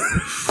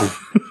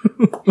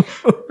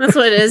 That's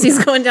what it is.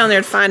 He's going down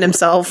there to find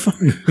himself.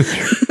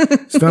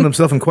 He's found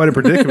himself in quite a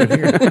predicament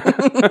here.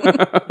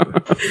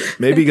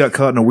 Maybe he got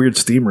caught in a weird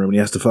steam room and he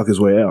has to fuck his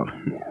way out.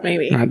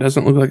 Maybe. It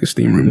doesn't look like a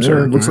steam room, Yeah,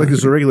 sir. it looks like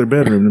it's a regular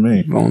bedroom to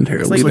me.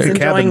 Voluntarily. Like Looks he's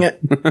like a enjoying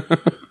cabin.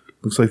 it.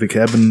 Looks like the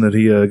cabin that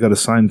he got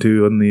assigned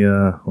to on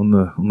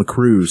the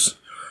cruise.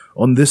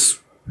 On this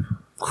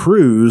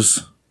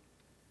cruise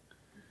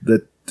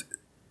that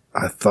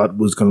I thought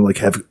was going to like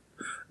have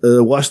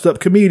a washed up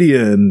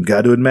comedian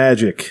guy doing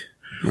magic.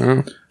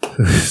 Well,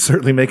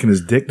 Certainly making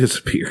his dick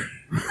disappear.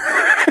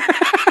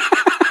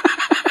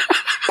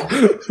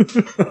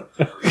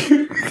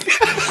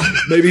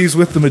 Maybe he's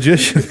with the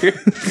magician.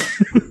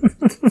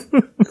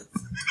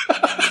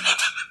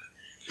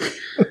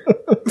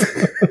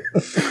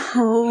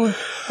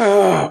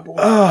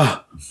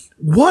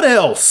 What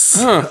else?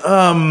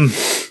 Have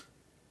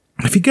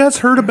you guys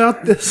heard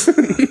about this?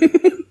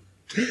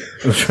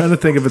 I'm trying to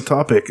think of a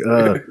topic.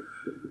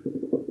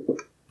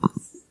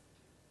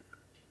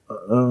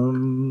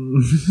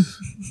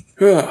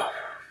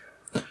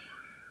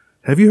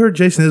 Have you heard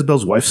Jason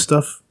Isbell's wife's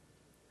stuff?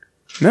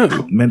 no.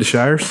 Amanda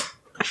Shires?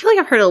 I feel like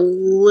I've heard a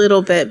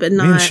little bit, but Me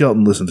and not.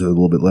 Shelton listened to it a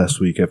little bit last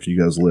week after you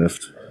guys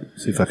left.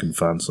 See if I can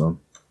find some.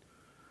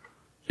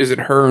 Is it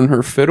her and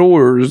her fiddle,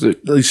 or is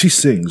it? Like, she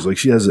sings. Like,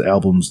 she has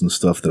albums and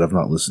stuff that I've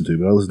not listened to,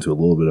 but I listened to a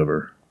little bit of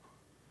her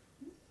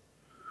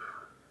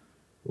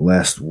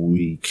last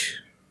week.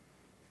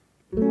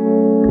 I've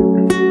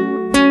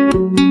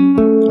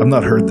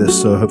not heard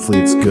this, so hopefully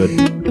it's good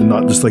and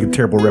not just like a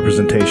terrible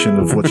representation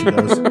of what she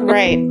does.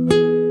 Right.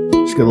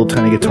 She's got a little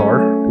tiny guitar.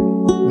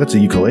 That's a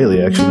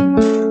ukulele,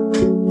 actually.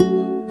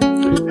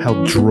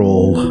 How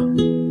droll.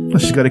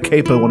 She's got a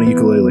capo on a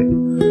ukulele.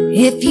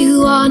 If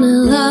you want a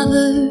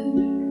lover,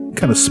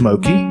 Kind of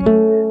smoky.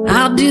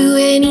 I'll do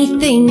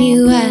anything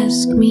you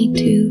ask me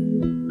to.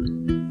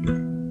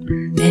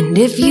 And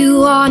if you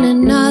want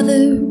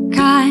another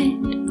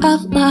kind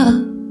of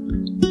love,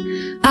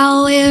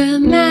 I'll wear a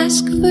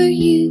mask for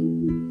you.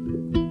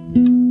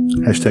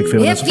 Hashtag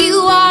feminism. If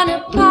you want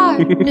a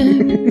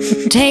partner,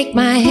 take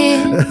my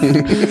hand.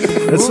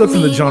 That's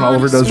something that John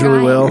Oliver does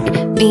really well.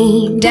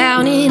 Be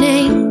down in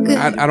anger.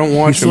 I don't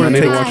watch him.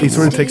 He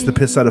sort of takes the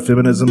piss out of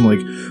feminism. Like,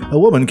 a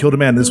woman killed a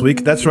man this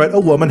week. That's right, a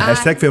woman.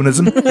 Hashtag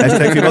feminism.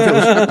 Hashtag female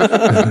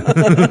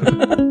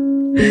killers.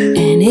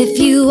 And if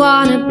you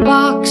want a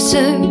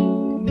boxer,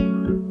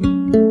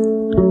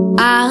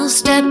 I'll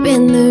step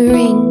in the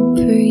ring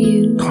for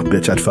you. Oh,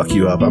 bitch, I'd fuck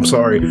you up. I'm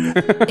sorry.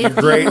 You're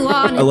great.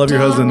 I love your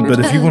husband, but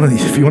if you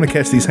want to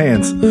catch these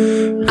hands,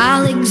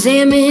 I'll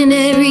examine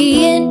every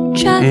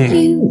inch of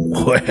you.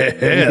 Well,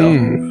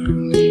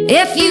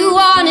 if you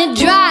want to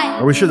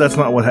drive, are we sure that's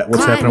not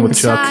what's happening with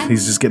Chuck?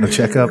 He's just getting a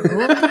checkup.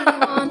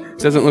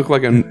 Doesn't look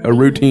like a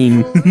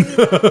routine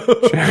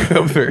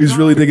checkup there. He's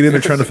really digging in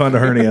there trying to find a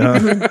hernia, huh?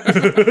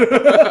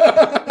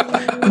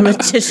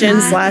 Magician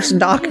 /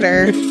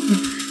 doctor.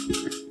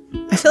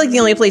 I feel like the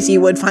only place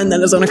you would find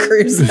that is on a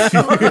cruise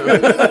now.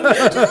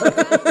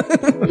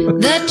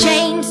 The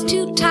chain's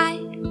too tight.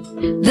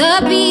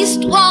 The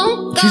beast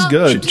won't go. She's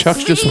good.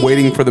 Chuck's just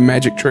waiting for the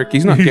magic trick.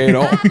 He's not gay at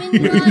all.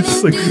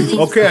 It's like,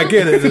 okay, I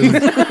get it.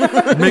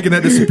 Making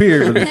that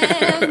disappear.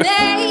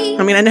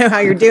 I mean, I know how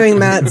you're doing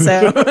that,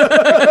 so.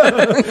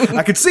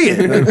 I could see it.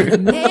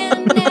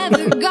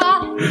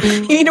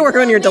 You need to work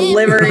on your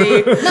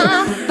delivery.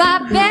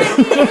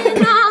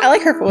 I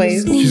like her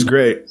voice. She's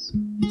great.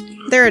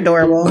 They're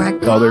adorable.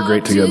 Oh, they're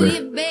great together.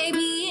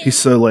 He's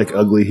so, like,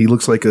 ugly. He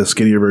looks like a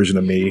skinnier version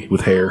of me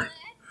with hair.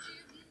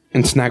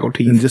 And snaggle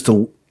teeth. And just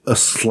a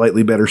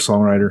slightly better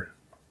songwriter.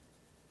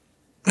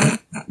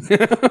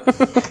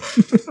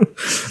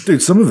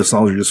 Dude, some of the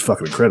songs are just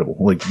fucking incredible.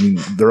 Like, I mean,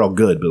 they're all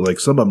good, but like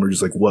some of them are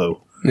just like,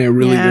 whoa. Yeah,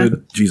 really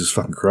good. Jesus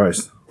fucking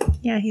Christ.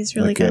 Yeah, he's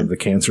really like, good. The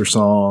Cancer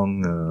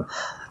song.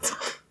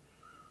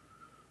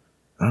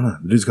 I don't know.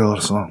 The dude's got a lot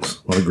of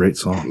songs. A lot of great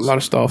songs. A lot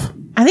of stuff.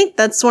 I think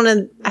that's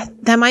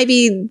that might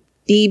be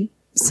the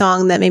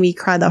song that made me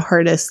cry the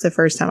hardest the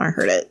first time I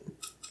heard it.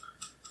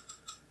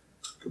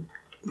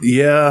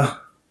 Yeah.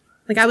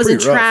 Like I was in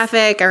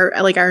traffic, or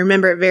like I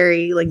remember it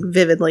very like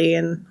vividly,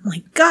 and I'm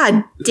like,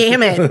 God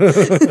damn it,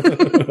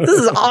 this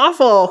is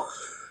awful.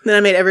 Then I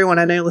made everyone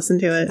I know listen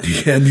to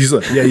it. Yeah, and he's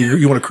like, yeah,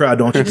 you want to cry,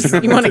 don't you?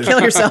 You want to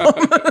kill yourself.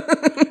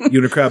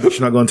 You want to cry, but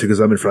you're not going to because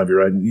I'm in front of you,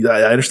 right?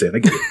 I understand. I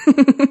get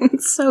it.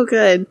 It's so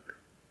good.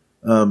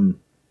 Him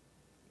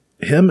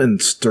and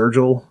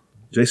Sturgill,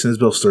 Jason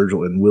Isbell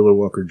Sturgill, and Wheeler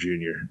Walker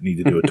Jr.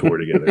 need to do a tour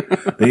together.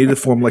 They need to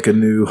form like a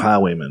new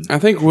Highwaymen. I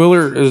think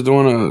Wheeler is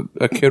doing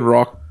a Kid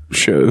Rock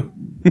show.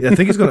 Yeah, I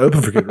think he's going to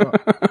open for Kid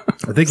Rock.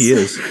 I think he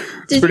is.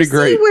 Did you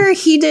see where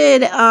he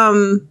did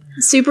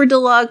Super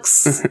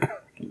Deluxe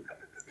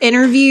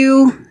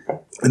interview?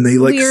 And they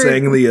like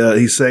sang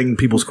he sang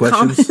people's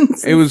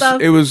questions. It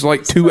was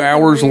like 2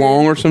 hours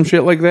long or some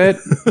shit like that.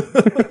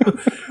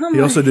 He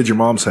also did Your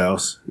Mom's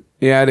House.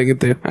 Yeah, I didn't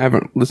get I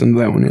haven't listened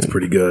to that one yet. It's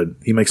pretty good.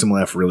 He makes them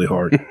laugh really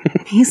hard.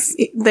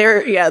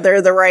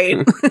 They're the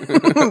right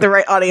the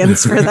right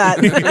audience for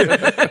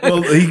that.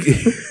 Well,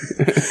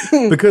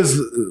 because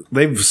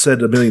they've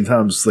said a million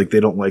times like they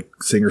don't like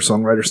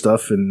singer-songwriter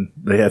stuff, and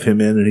they have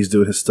him in and he's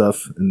doing his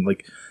stuff, and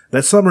like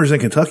that Summers in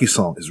Kentucky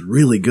song is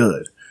really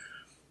good.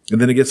 And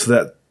then it gets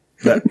to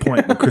that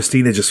point where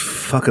Christina just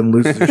fucking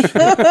loses her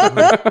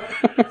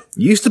shit.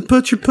 You used to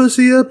put your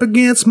pussy up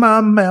against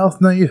my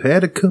mouth. Now you've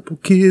had a couple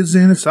kids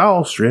and it's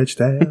all stretched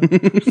out.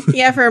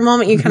 Yeah, for a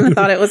moment you kind of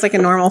thought it was like a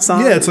normal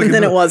song. Yeah, it's like, and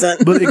then it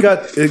wasn't. But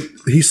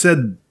he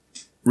said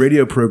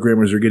radio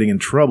programmers are getting in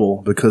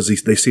trouble because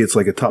they see it's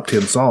like a top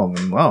 10 song,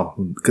 and wow,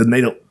 because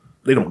they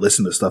don't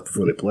listen to stuff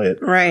before they play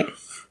it. Right.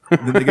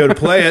 Then they go to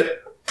play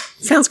it.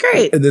 Sounds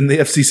great. And then the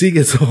FCC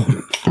gets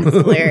on. It's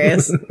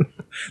hilarious.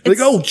 Like,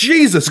 oh,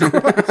 Jesus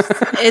Christ.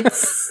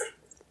 It's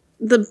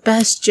the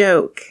best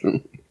joke.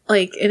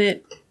 Like, and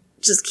it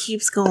just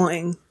keeps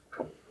going.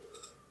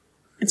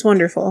 It's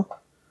wonderful.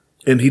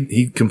 And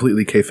he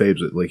completely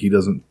kayfabes it. Like, he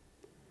doesn't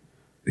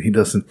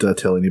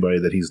tell anybody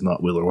that he's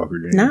not Wheeler Walker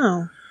Jr.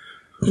 No.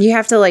 You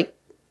have to, like,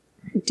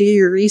 do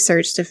your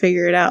research to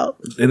figure it out.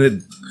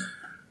 And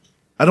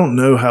I don't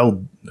know how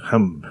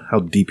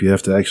deep you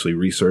have to actually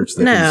research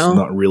that he's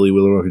not really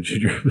Wheeler Walker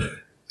Jr.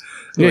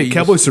 Yeah,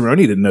 Cowboy Cerrone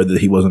didn't know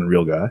that he wasn't a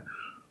real guy.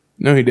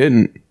 No, he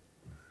didn't.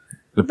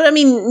 But I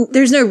mean,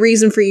 there's no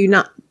reason for you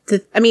not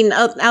to. I mean,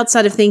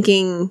 outside of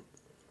thinking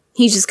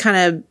he's just kind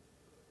of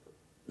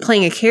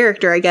playing a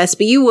character, I guess.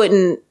 But you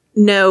wouldn't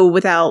know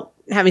without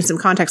having some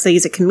context that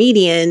he's a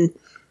comedian.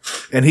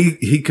 And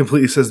he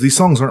completely says, these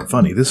songs aren't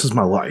funny. This is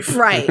my life.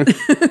 Right.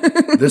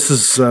 This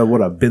is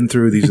what I've been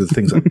through. These are the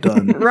things I've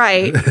done.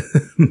 Right.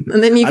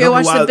 And then you go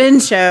watch the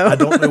Ben show. I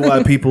don't know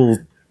why people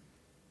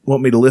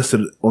want me to list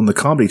it on the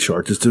comedy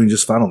charts. It's doing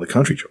just fine on the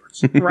country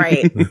charts.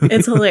 Right.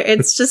 It's hilarious.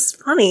 It's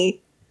just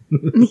funny.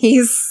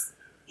 He's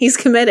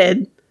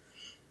committed.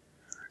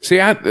 See,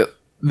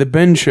 the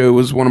Ben show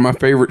was one of my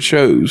favorite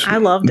shows. I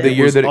loved it. The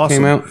year that it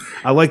came out.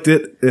 I liked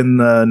it in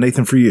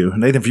Nathan For You.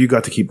 Nathan For You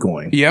got to keep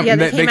going. Yep, yeah,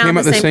 they came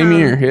out the same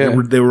year.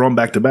 Yeah. They were on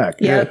back to back.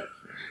 Yeah.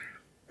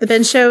 The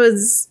Ben show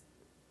is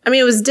I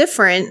mean, it was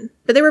different,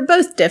 but they were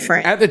both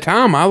different. At the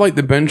time, I liked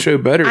the Ben Show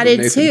better. I than did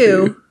Nathan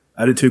too.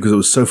 I did too because it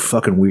was so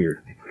fucking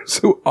weird.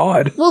 So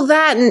odd. Well,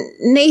 that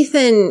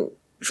Nathan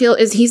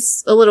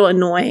he's a little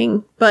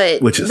annoying,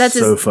 but Which is that's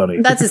so his,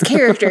 funny. That's his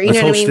character. You His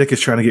know whole what I mean? shtick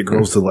is trying to get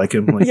girls to like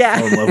him, like Yeah.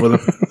 fall in love with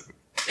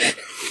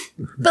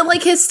him. But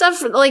like his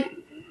stuff, like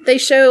they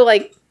show,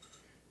 like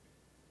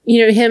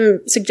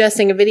him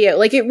suggesting a video,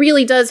 like it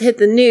really does hit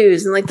the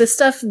news, and like this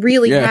stuff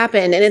really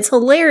happened, and it's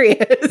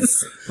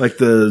hilarious. Like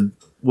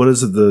what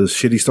is it? The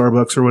shitty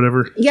Starbucks or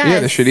whatever. Yeah,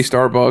 the shitty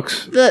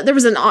Starbucks. There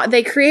was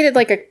they created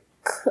like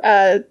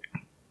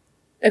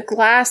a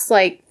glass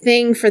like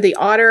thing for the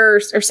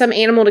otter or some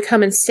animal to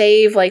come and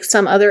save like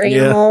some other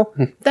animal.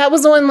 Yeah. That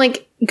was the one,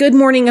 like Good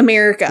Morning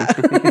America.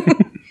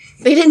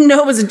 They didn't know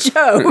it was a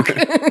joke.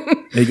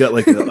 They got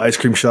like an ice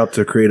cream shop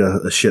to create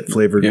a shit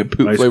flavored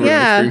poop flavored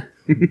ice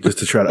cream. Just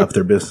to try to up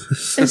their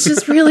business. It's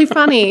just really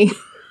funny.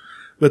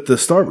 But the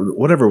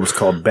whatever it was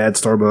called, Bad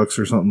Starbucks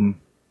or something.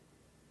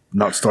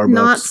 Not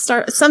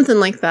Starbucks. Something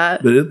like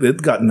that. But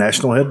it got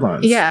national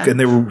headlines. Yeah. And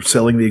they were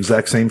selling the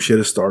exact same shit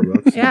as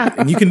Starbucks. Yeah.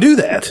 And you can do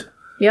that.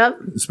 Yep.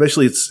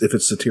 Especially if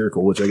it's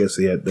satirical, which I guess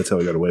that's how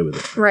he got away with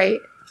it. Right.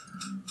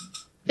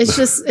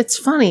 It's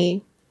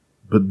funny.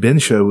 But Ben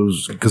Show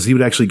was, because he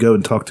would actually go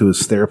and talk to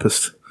his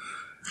therapist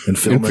and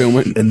film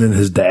it. And then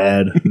his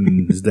dad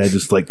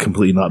just like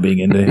completely not being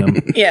into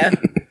him. Yeah.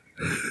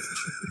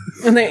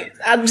 And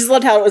I just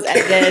loved how it was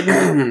edited.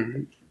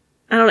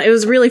 I don't know. It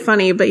was really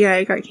funny, but yeah,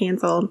 it got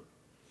canceled.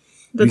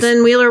 But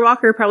then Wheeler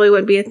Walker probably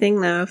wouldn't be a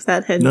thing though if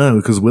that had. No,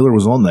 because Wheeler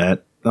was on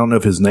that. I don't know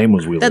if his name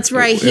was Wheeler. That's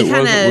right. It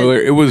wasn't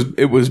Wheeler. It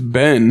was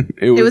Ben.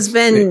 It was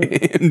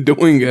Ben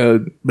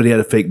doing but he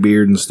had a fake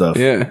beard and stuff.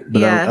 Yeah.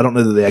 But I don't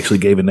know that they actually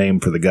gave a name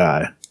for the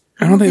guy.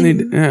 I don't think they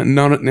did. Yeah,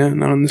 not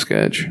on the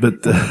sketch.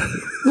 But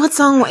what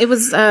song? It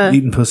was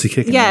Eating Pussy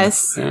Kicking.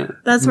 Yes.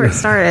 That's where it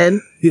started.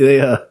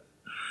 Yeah.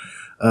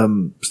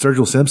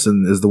 Sturgill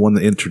Simpson is the one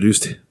that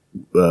introduced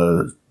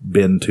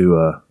Ben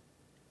to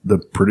the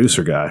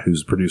producer guy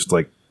who's produced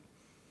like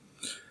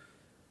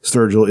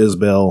Sturgill,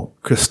 Isbell,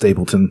 Chris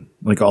Stapleton,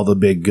 like all the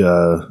big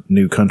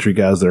new country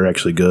guys that are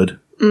actually good.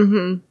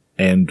 Mm-hmm.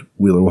 And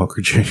Wheeler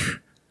Walker Jr.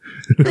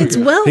 It's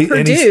well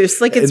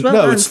produced. Like it's well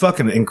done. It's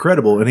fucking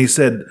incredible. And he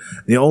said,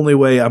 the only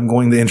way I'm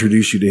going to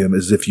introduce you to him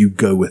is if you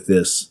go with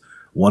this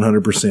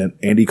 100%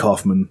 Andy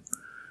Kaufman.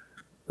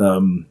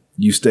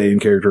 You stay in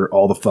character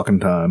all the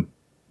fucking time.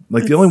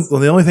 Like the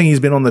only thing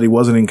he's been on that he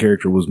wasn't in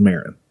character was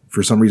Marin.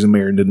 For some reason,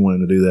 Marin didn't want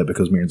him to do that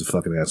because Marin's a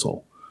fucking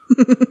asshole.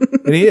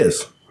 And he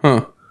is.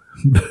 Huh.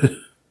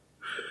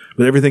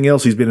 But everything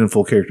else, he's been in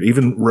full character.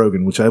 Even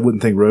Rogan, which I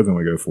wouldn't think Rogan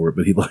would go for it,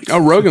 but he likes. Oh,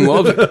 Rogan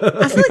loves it.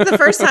 I feel like the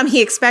first time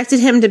he expected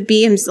him to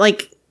be himself.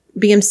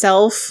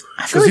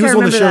 I feel like he was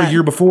on the show that. a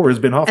year before as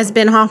Ben Hoffman. As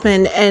Ben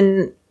Hoffman,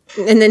 and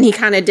then he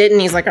kind of didn't.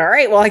 He's like, all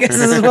right, well, I guess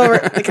this is what we're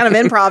kind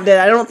of improv did.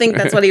 I don't think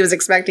that's what he was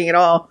expecting at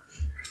all.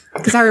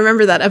 Because I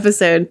remember that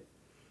episode.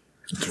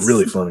 It's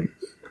really funny.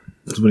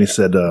 It's when he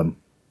said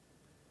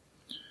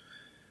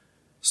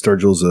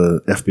Sturgill's a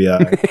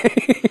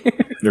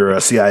FBI or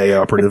a CIA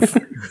operative.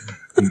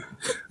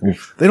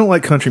 They don't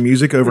like country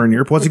music over in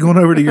Europe. What's he going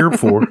over to Europe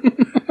for?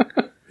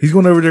 He's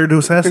going over there to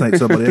assassinate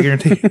somebody, I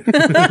guarantee you.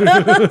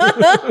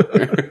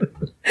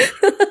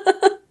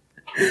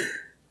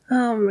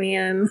 Oh,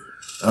 man.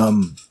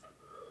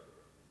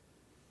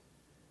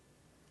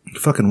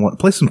 Fucking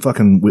play some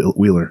fucking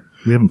Wheeler.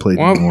 We haven't played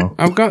in a while.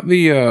 I've got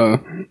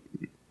the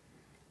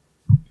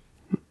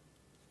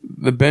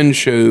Ben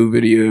Show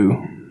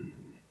video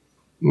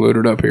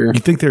loaded up here. You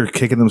think they're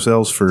kicking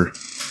themselves for?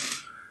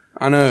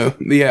 I know.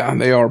 Yeah,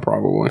 they are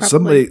probably.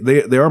 Somebody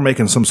they are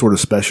making some sort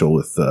of special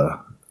with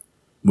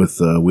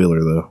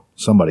Wheeler though.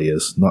 Somebody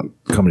is, not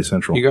Comedy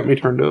Central. You got me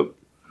turned up?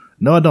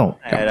 No, I don't.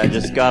 I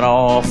just got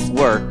off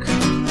work.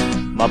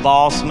 My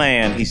boss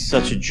man, he's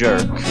such a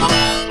jerk.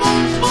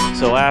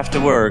 So after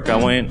work, I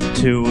went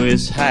to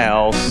his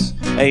house,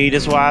 ate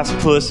his wife's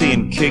pussy,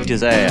 and kicked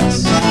his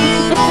ass.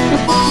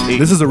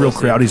 This is a real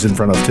crowd he's in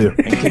front of, too.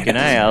 And kicking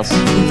ass.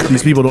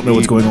 These people don't know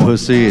what's going on.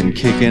 Pussy and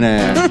kicking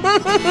ass.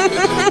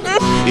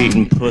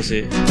 Eating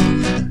pussy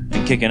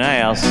and kicking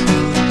ass.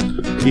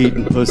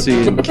 Eating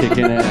pussy and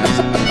kicking ass.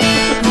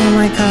 Oh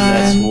my God.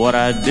 That's what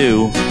I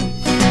do.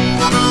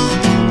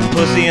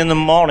 Pussy in the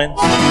morning,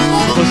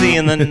 pussy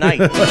in the night.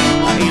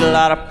 I eat a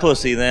lot of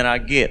pussy, then I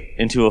get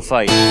into a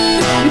fight.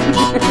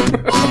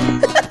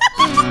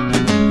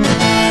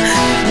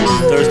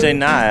 Thursday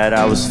night,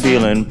 I was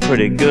feeling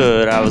pretty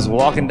good. I was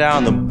walking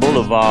down the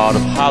boulevard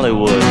of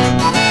Hollywood.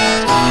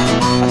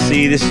 I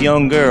see this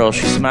young girl,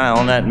 she's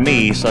smiling at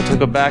me, so I took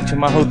her back to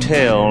my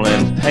hotel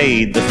and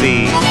paid the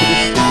fee.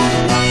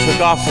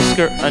 Took off her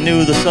skirt, I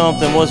knew that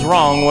something was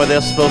wrong. Where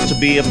there's supposed to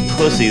be a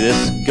pussy,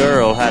 this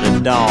girl had a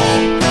dong.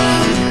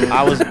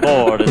 I was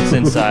bored, and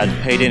since I'd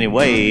paid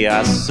anyway,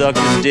 I sucked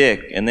his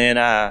dick, and then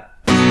I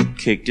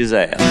kicked his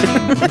ass.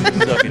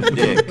 Sucking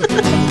dick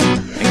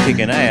and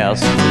kicking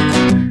ass.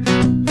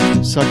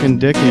 Sucking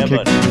dick and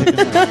kicking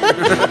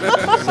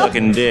ass.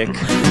 Sucking dick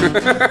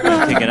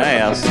and kicking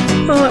ass.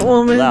 Oh, that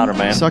woman. Louder,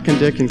 man. Sucking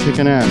dick and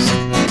kicking ass.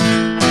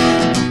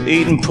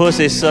 Eating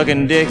pussy,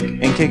 sucking dick,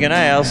 and kicking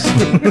ass.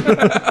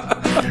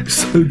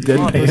 So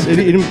deadpan.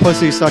 Eating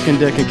pussy, sucking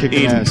dick, and kicking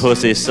Eating ass.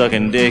 pussy,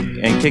 sucking dick,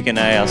 and kicking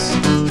ass.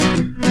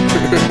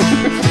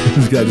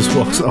 This guy just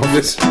walks off.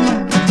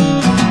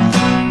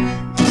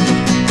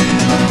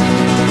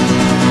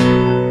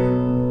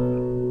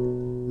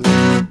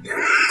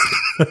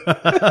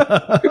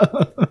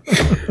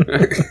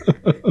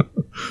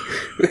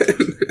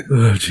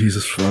 Oh,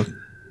 Jesus fuck.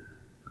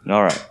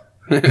 All right.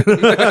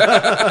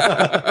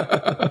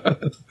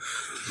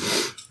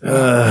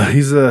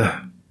 He's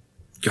a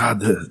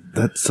God.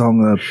 That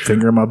song,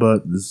 "Finger in My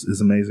Butt,"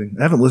 is amazing.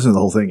 I haven't listened to the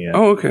whole thing yet.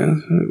 Oh, okay.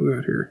 We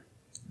got here.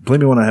 Play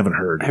me one I haven't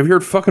heard. Have you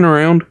heard "Fucking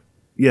Around"?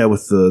 Yeah,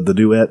 with the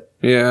duet.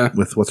 Yeah,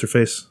 with what's her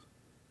face,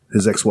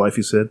 his ex-wife.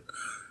 You said.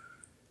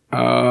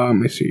 Let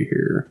me see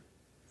here.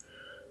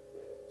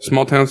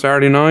 Small Town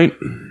Saturday Night,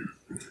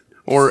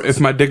 or If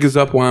My Dick Is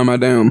Up, Why Am I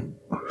Down?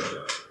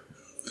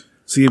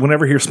 See,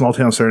 whenever I hear Small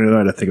Town Saturday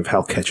Night, I think of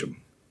Hal Ketchum.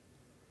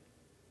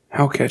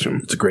 Hal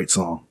Ketchum. It's a great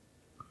song.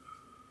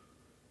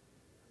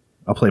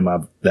 I'll play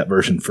that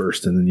version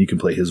first, and then you can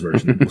play his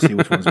version. We'll see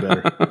which one's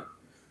better.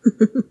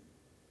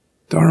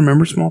 Do I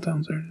remember Small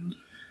Town Saturday Night?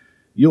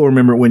 You'll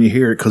remember it when you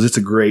hear it, because it's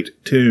a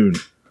great tune.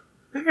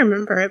 I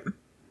remember it.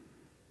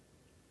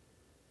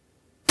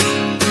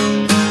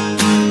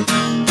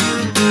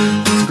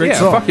 It's a great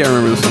song. Fuck yeah, I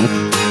remember this song.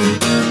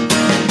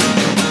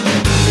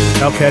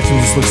 Hal Ketchum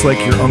just looks like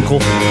your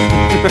uncle.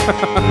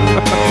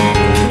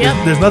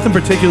 Yep. There's nothing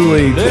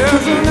particularly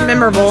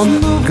memorable.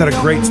 Got a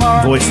great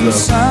voice, though.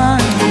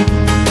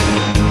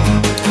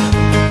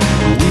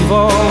 We've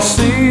all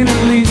seen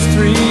at least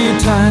 3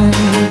 times.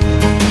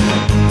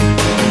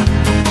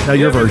 Now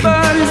your version.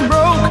 Everybody's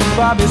broke,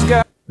 Bobby's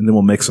got. And then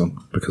we'll mix them,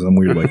 because I'm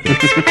weird like that.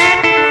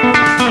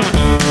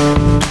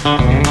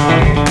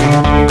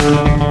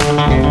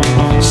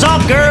 Saw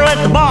a girl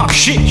at the bar,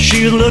 shit,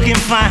 she was looking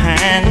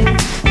fine.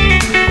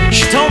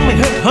 She told me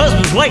her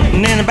husband's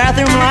waiting in the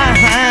bathroom line.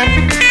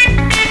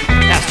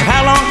 Asked her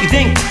how long you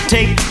think it'd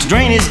take to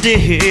drain his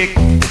dick,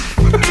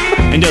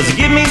 and does he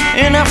give me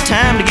enough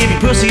time to give you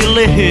pussy a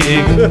lick?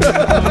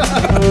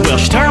 Well,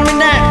 she turned me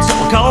down, so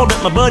I called up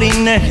my buddy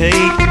Nate.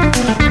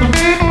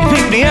 He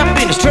picked me up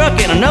in his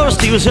truck and I noticed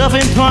he was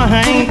huffing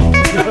paint.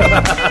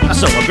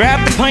 So I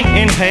grabbed the paint,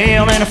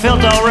 inhaled, and I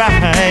felt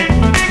alright.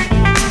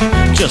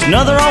 Just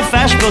another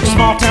old-fashioned book,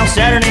 small town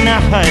Saturday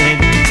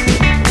night.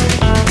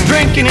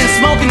 Drinking and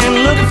smoking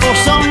and looking for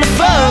something to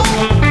fuck.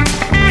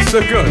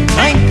 So good.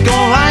 Ain't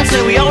gonna lie and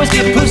say we always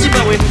get pussy,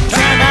 but we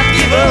try not to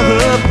give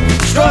up.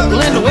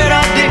 Struggling to wet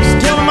our dicks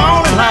till the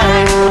morning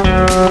light.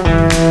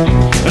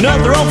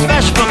 Another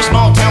old-fashioned book,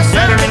 small town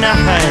Saturday night.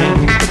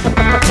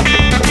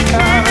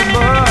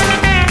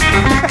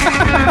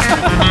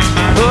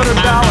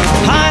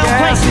 High on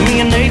place,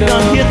 me and Nate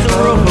done hit the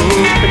road.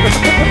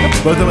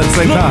 Both of them at the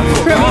same time.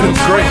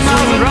 It's great.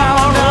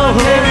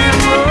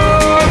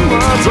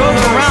 Drove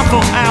around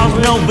for hours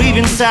with no beef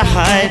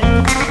inside.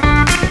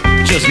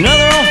 Just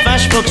another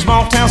old-fashioned book,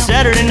 small town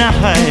Saturday night.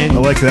 I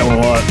like that one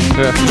a lot.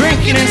 Yeah.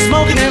 Drinking and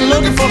smoking and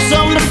looking for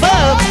something to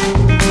fuck.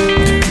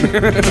 I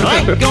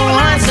ain't gonna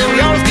lie and say we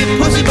always get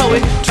pussy, but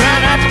we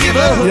try not to give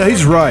up. Yeah,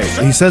 he's right.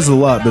 He says a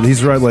lot, but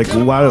he's right. Like,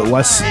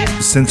 why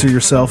censor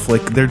yourself?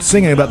 Like, they're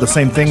singing about the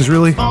same things,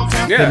 really.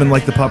 Yeah. Him and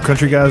like the pop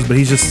country guys, but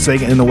he's just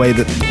saying it in the way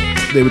that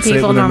they would say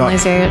it when they're not. People normally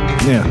say it.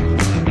 Yeah.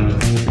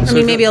 I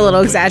mean, maybe a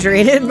little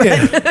exaggerated, but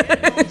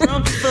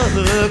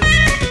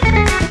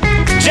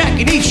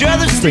Jacking each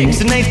other's sticks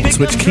and they picked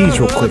Switch up keys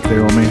real quick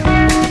there on me.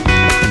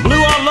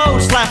 Blew our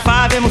load, slapped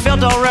 5 and we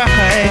felt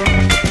alright.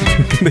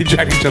 They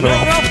jack each other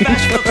off.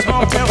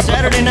 Small town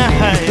Saturday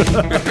night.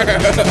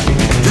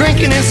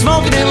 Drinking and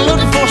smoking and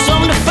looking for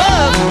something to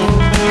fuck.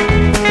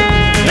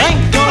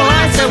 Ain't gonna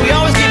lie and say we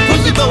always get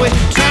pussy, but we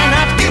try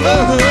not to give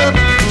up.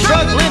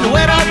 Struggling to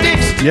wet our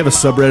dicks. Do you have a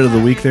subreddit of the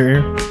week there,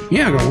 Aaron?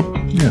 Yeah, I got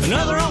one. Yeah.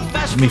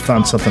 Let me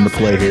find something to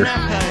play here.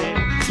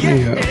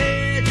 Yeah.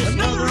 Just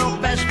another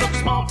old fashioned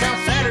small town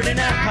Saturday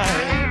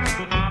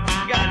night.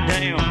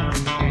 Goddamn.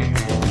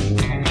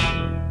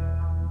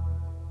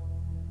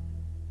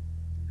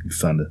 You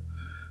find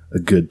a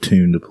good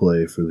tune to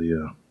play for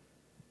the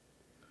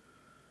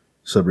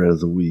subreddit of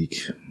the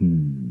week.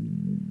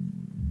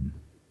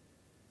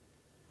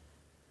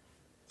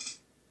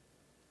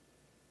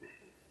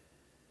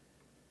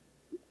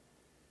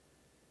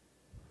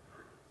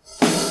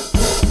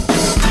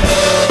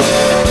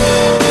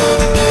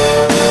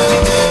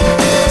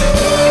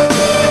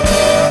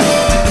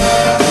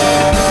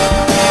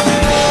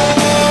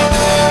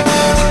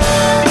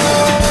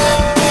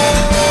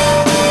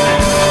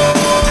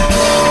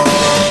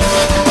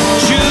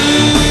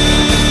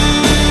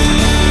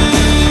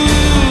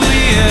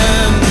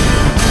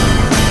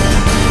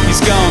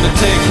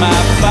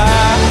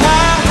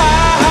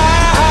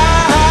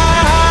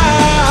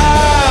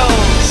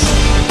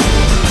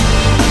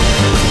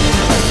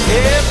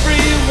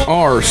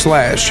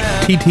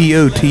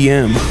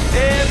 r/TTOTM.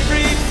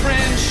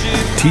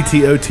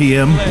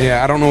 TTOTM?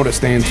 Yeah, I don't know what it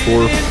stands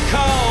for.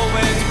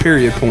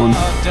 period porn.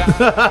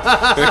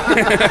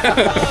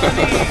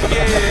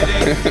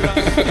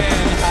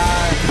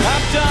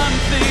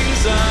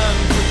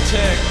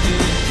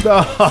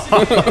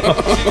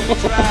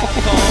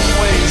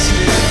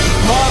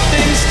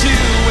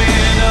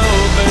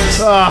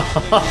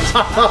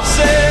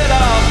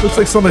 Looks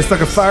like somebody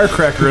stuck a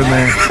firecracker in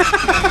there.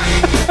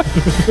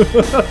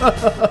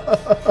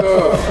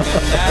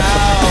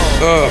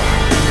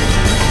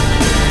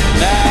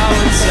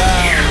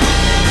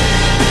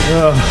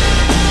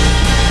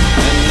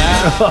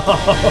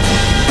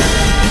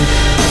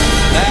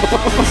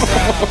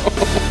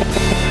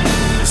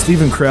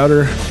 Steven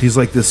Crowder, he's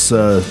like this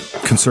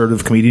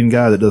conservative comedian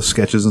guy that does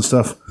sketches and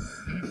stuff.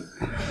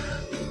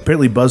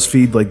 Apparently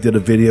BuzzFeed like did a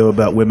video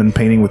about women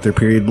painting with their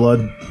period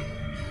blood.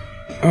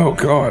 Oh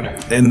God.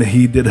 And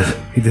he did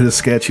a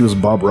sketch. He was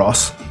Bob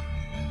Ross.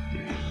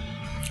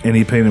 And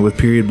he painted with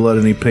period blood,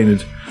 and he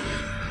painted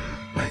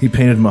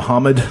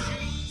Muhammad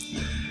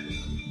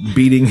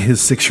beating his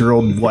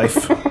 6-year-old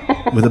wife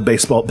with a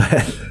baseball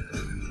bat.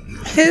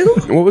 Who?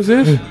 What was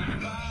this?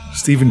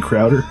 Steven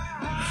Crowder.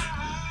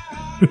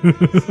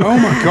 Oh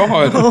my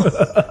God.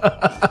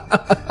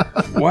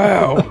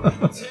 Wow.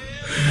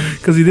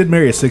 Because he did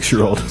marry a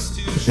 6-year-old.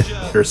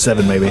 Or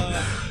 7 maybe.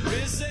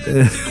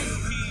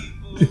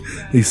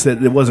 He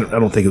said it wasn't, I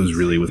don't think it was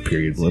really with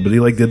period blood, but he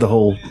like did the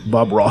whole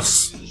Bob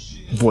Ross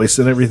voice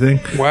and everything.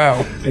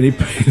 Wow. And he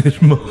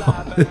painted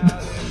Muhammad.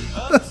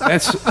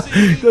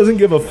 He doesn't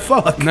give a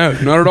fuck. No,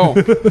 not at all.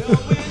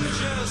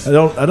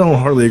 I don't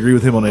hardly agree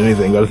with him on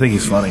anything, but I think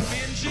he's funny.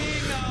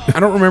 I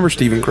don't remember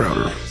Steven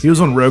Crowder. He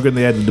was on Rogan.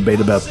 They had a debate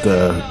about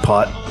the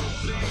pot.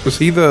 Was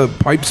he the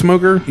pipe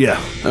smoker?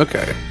 Yeah.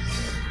 Okay.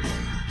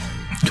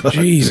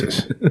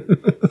 Jesus.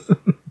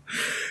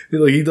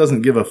 Like he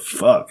doesn't give a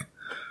fuck.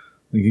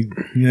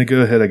 Like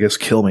go ahead, I guess,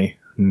 kill me.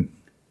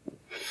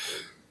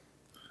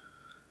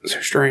 So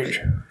strange.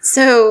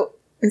 So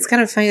it's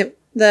kind of funny.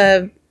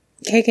 The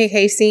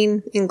KKK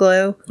scene in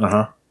Glow.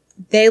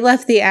 They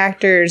left the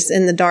actors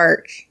in the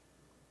dark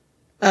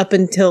up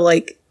until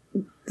like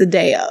the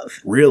day of.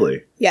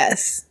 Really?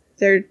 Yes.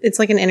 It's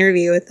like an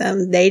interview with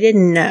them. They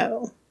didn't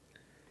know.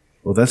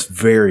 Well, that's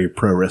very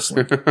pro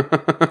wrestling.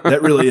 That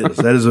really is.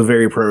 That is a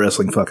very pro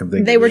wrestling fucking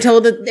thing. They were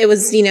told that it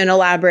was, an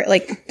elaborate,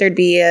 like there'd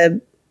be a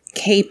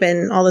cape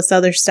and all this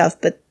other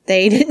stuff, but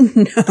they didn't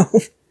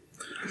know.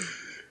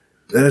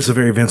 That is a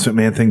very Vince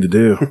McMahon thing to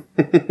do.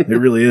 It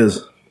really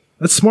is.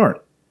 That's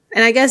smart.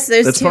 And I guess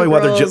those That's two probably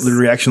girls, why the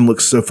reaction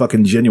looks so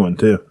fucking genuine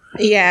too.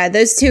 Yeah,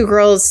 those two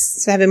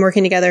girls have been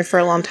working together for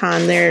a long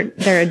time. They're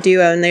a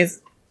duo, and they've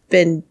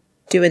been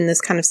doing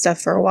this kind of stuff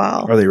for a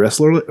while. Are they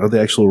wrestlers? Are they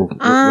actual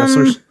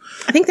wrestlers?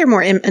 I think they're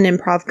more an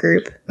improv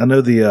group. I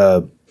know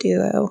the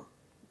duo.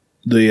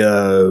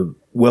 The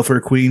welfare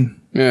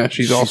queen. Yeah,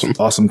 she's awesome.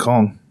 Awesome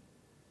Kong.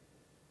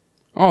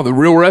 Oh, the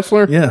real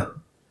wrestler? Yeah.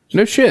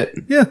 No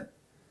shit. Yeah.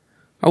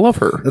 I love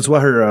her. That's why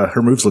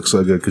her moves look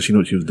so good, because she knew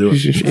what she was doing.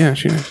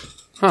 She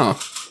Huh.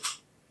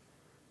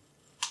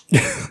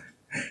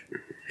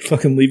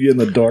 Fucking leave you in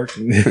the dark.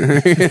 Put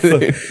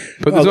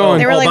this on.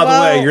 They were like, by the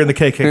well- way, you're in the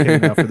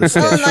KKK now for this.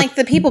 Well, and like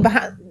the people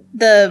behind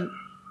the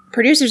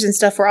producers and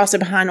stuff were also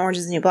behind Orange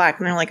is the New Black,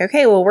 and they're like,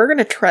 okay, well, we're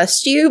gonna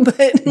trust you,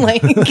 but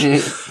like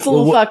it's a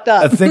little fucked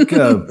up. I think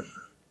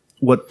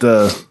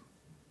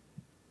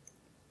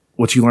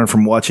what you learn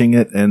from watching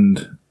it,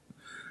 and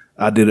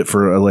I did it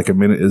for like a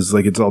minute, is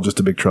like it's all just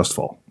a big trust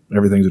fall.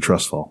 Everything's a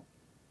trust fall.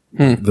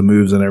 The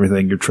moves and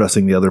everything, you're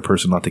trusting the other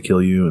person not to kill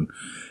you,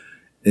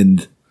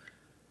 and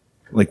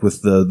like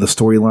with the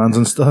storylines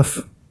and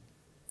stuff,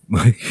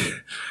 that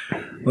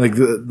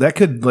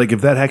could, like,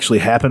 if that actually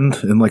happened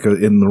in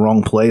in the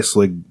wrong place,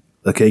 like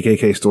a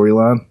KKK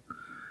storyline,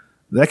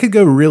 that could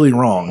go really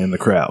wrong in the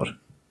crowd,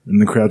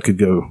 and the crowd could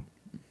go,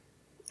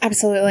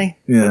 Absolutely.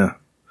 yeah.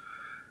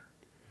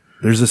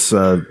 There's this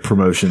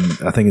promotion,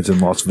 I think it's in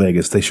Las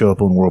Vegas. They show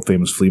up on World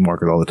Famous Flea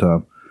Market all the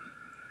time.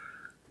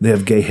 They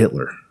have Gay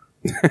Hitler.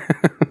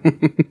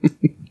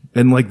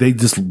 And like they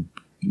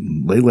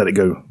let it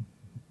go.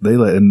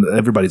 And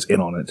everybody's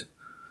in on it.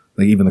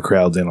 Like even the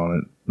crowd's in on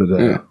it. But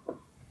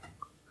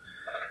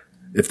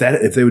if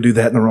they would do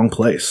that in the wrong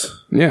place.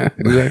 Yeah,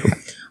 exactly.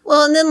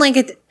 Well, and then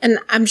and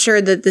I'm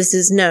sure that this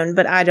is known,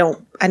 but I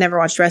never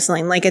watched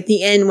wrestling. Like at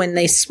the end when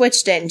they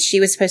switched it and she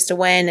was supposed to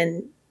win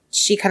and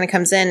she kind of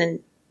comes in and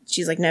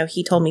she's like, no,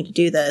 he told me to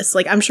do this.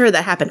 Like I'm sure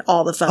that happened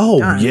all the fucking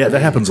time. Oh yeah,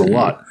 that happens a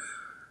lot.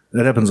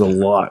 That happens a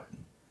lot.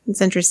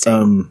 It's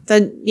interesting.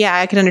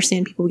 I could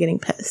understand people getting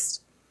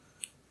pissed.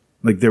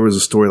 Like there was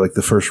a story like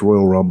the first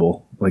Royal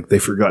Rumble, like they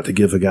forgot to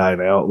give a guy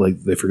an out, like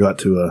they forgot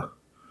to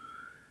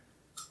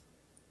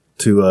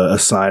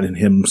assign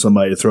him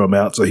somebody to throw him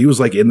out. So he was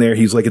like in there,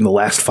 he's like in the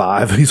last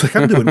 5, and he's like,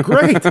 I'm doing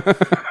great,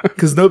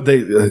 because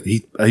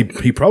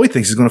he probably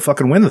thinks he's going to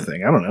fucking win the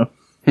thing. I don't know.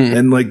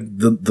 And like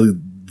the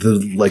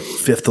like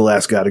 5th to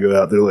last guy to go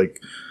out, they're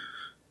like,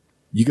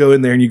 you go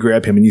in there and you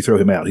grab him and you throw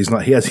him out. He's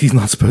not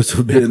supposed to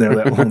have been in there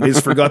that long. He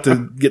just forgot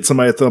to get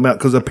somebody to throw him out,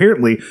 because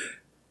apparently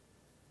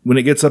when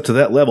it gets up to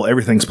that level,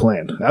 everything's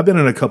planned. I've been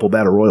in a couple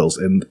battle royals,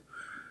 and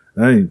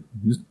I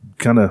just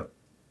kind of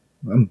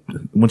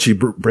Once you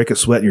break a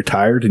sweat and you're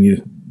tired and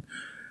you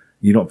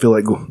don't feel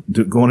like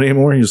going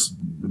anymore, you just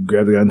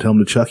grab the guy and tell him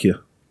to chuck you.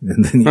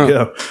 And then you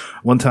go.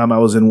 One time I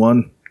was in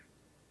one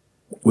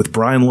with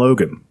Brian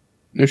Logan.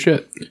 No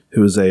shit.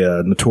 Who is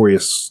a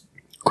notorious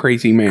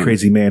crazy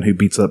man who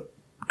beats up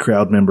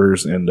crowd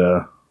members and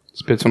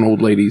spits on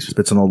old ladies.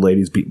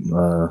 Beat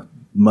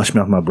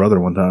mushmouth my brother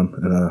one time,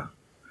 and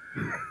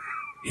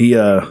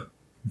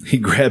he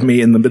grabbed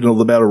me in the middle of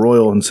the battle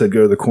royal and said,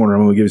 "Go to the corner.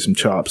 I'm going to give you some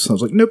chops." I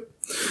was like, "Nope."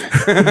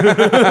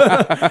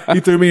 He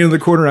threw me in the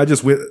corner. I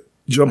just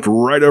jumped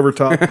right over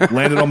top,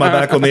 landed on my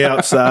back on the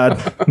outside.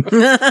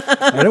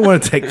 I didn't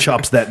want to take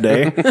chops that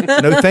day.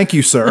 No, thank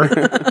you, sir.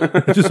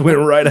 Just went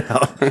right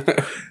out.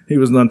 He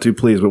was none too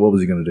pleased, but what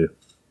was he going to do?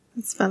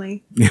 It's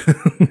funny.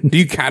 Do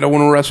you kind of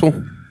want to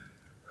wrestle?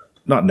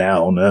 Not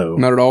now, no.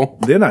 Not at all?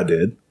 Then I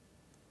did.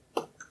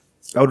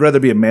 I would rather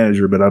be a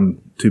manager, but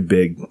I'm too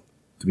big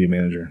to be a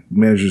manager.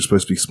 Managers are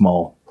supposed to be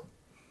small.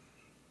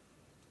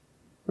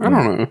 I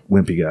don't know.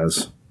 Wimpy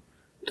guys.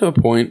 To a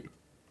point.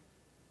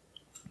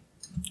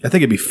 I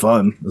think it'd be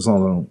fun as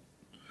long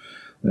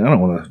as I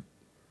don't want to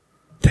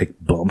take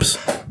bumps.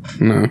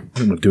 No. I'm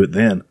going to do it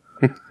then.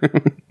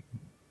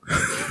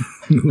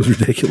 It was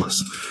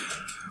ridiculous.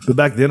 But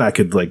back then I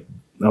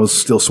was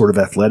still sort of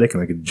athletic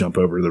and I could jump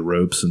over the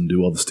ropes and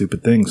do all the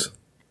stupid things.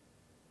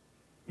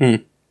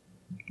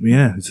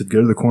 Yeah, he said,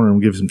 "Go to the corner and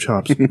we'll give you some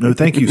chops." No,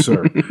 thank you,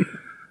 sir.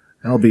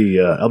 I'll be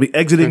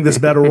exiting this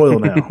battle royal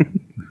now.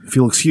 If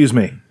you'll excuse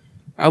me.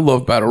 I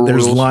love battle royals.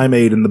 There's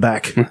limeade in the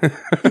back.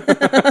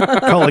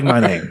 Calling my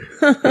name.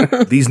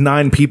 These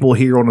 9 people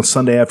here on a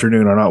Sunday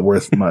afternoon are not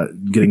worth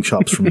getting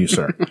chops from you,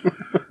 sir.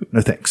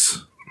 No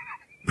thanks.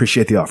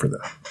 Appreciate the offer,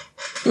 though.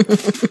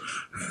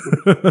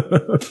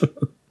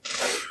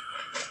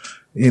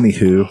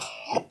 Anywho.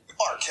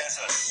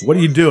 What are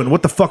you doing?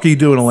 What the fuck are you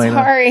doing, Elena?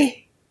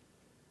 Sorry.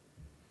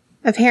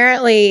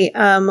 Apparently,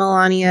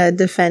 Melania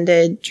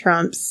defended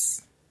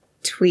Trump's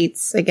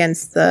tweets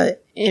against the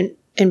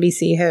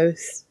NBC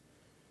host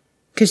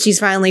because she's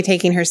finally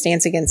taking her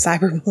stance against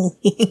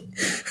cyberbullying.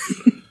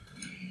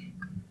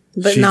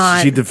 But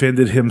she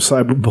defended him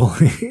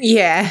cyberbullying.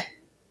 Yeah.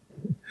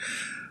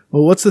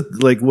 Well, what's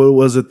it like? What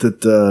was it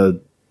that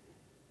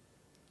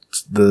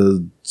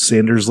the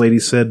Sanders lady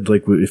said?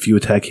 Like, if you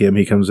attack him,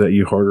 he comes at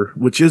you harder,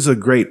 which is a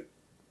great.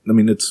 I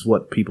mean, it's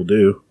what people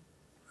do.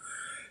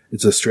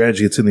 It's a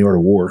strategy. It's in the art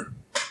of war.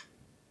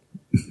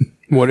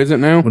 What is it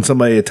now? When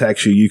somebody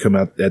attacks you, you come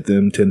out at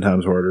them 10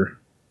 times harder.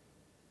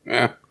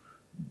 Yeah.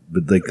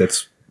 But like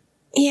that's.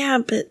 Yeah,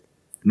 but.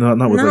 Not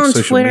with like on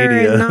social Twitter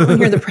media. And not when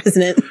you're the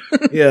president.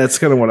 Yeah, that's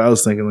kind of what I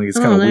was thinking. Like, it's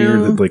kind of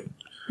weird that like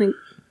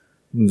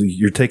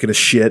you're taking a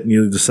shit and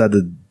you decide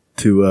to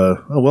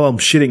oh well, I'm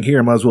shitting here.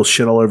 I might as well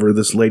shit all over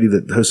this lady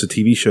that hosts a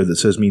TV show that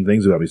says mean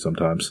things about me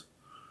sometimes.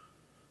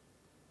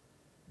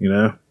 You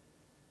know?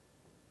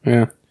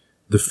 Yeah.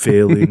 The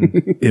failing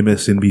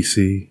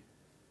MSNBC.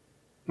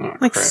 Oh,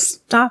 like, crap.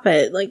 Stop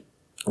it! Like,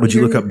 would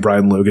you look up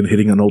Brian Logan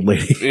hitting an old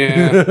lady?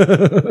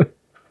 Yeah.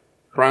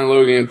 Brian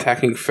Logan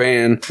attacking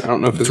fan. I don't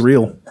know if it's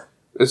real.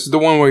 This is the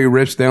one where he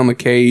rips down the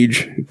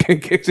cage,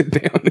 kicks it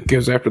down, and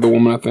goes after the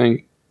woman, I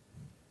think.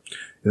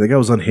 Yeah, that guy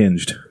was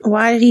unhinged.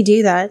 Why did he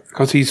do that?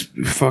 Because he's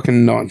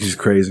fucking nuts. He's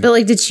crazy. But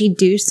like, did she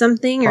do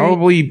something? Or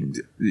probably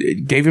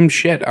gave him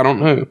shit. I don't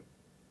know.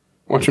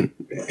 Watch him.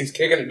 He's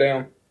kicking it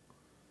down.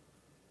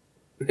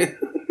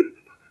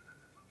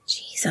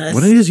 Jesus.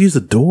 Why didn't he just use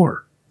the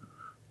door?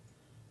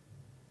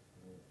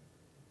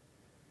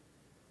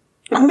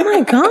 Oh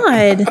my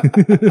god.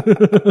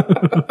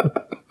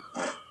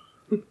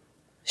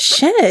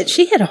 Shit,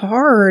 she hit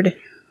hard.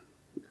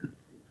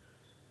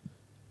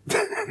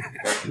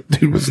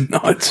 Dude was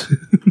nuts.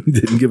 He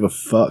didn't give a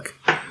fuck.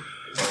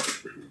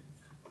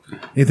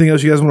 Anything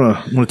else you guys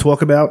want to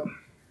talk about?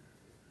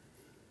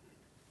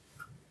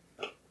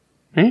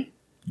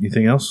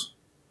 Anything else?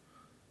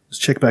 Let's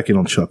check back in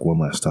on Chuck one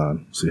last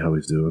time. See how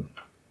he's doing.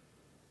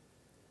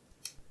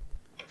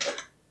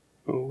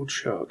 Oh,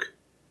 Chuck.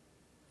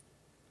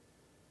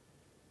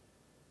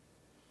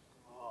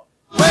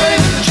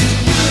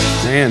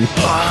 Man.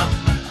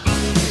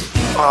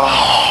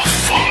 Oh,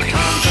 fuck.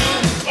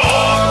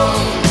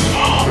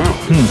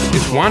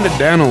 It's winded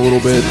down a little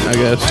bit, I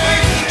guess.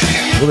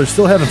 Well, they're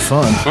still having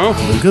fun.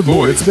 Oh, good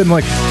lord. It's been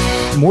like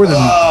more than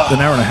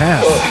an hour and a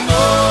half.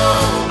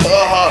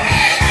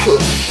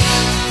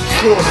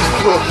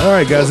 All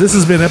right, guys, this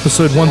has been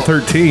episode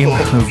 113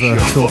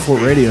 of Phil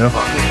Fort Radio.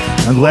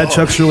 I'm glad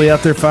Chuck's really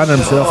out there finding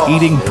himself,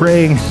 eating,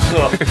 praying,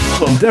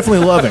 and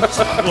definitely loving.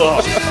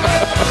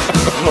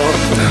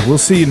 We'll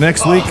see you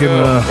next week,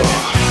 and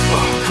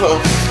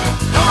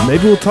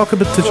maybe we'll talk to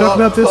Chuck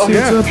about this. See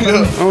what's up.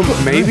 Oh,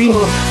 maybe.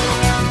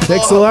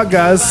 Thanks a lot,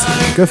 guys.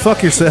 Go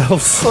fuck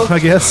yourselves, I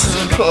guess.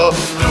 Oh,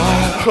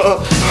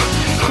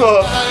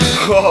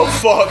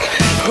 fuck.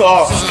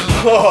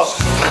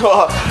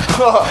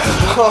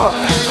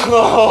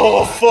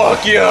 Oh,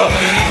 fuck yeah.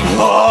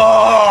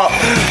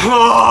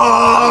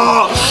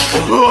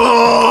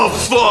 Oh,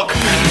 fuck.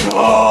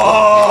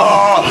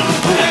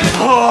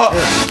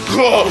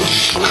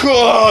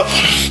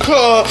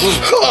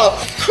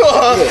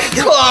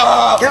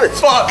 Give it.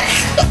 Fuck.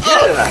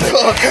 Get it out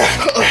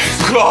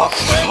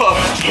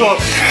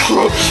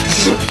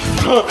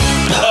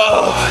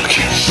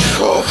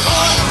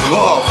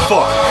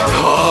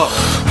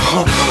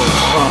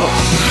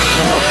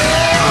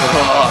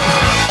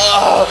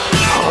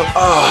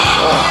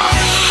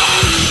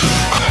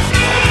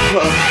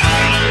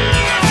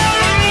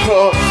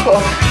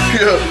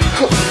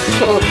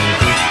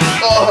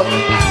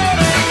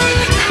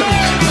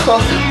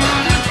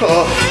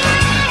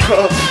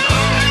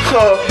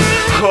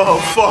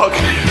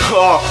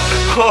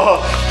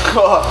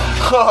Oh,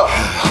 fuck.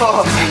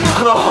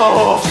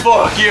 Oh,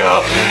 fuck,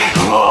 yeah.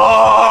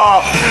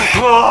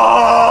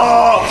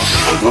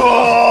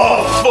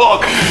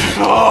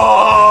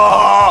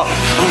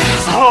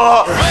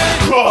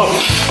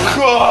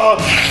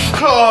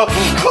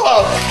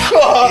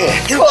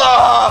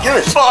 Fuck. Give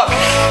it. Fuck.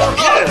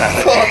 Get it out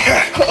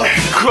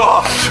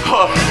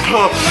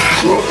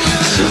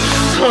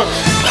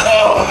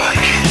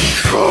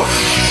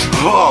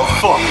Oh,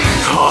 fuck.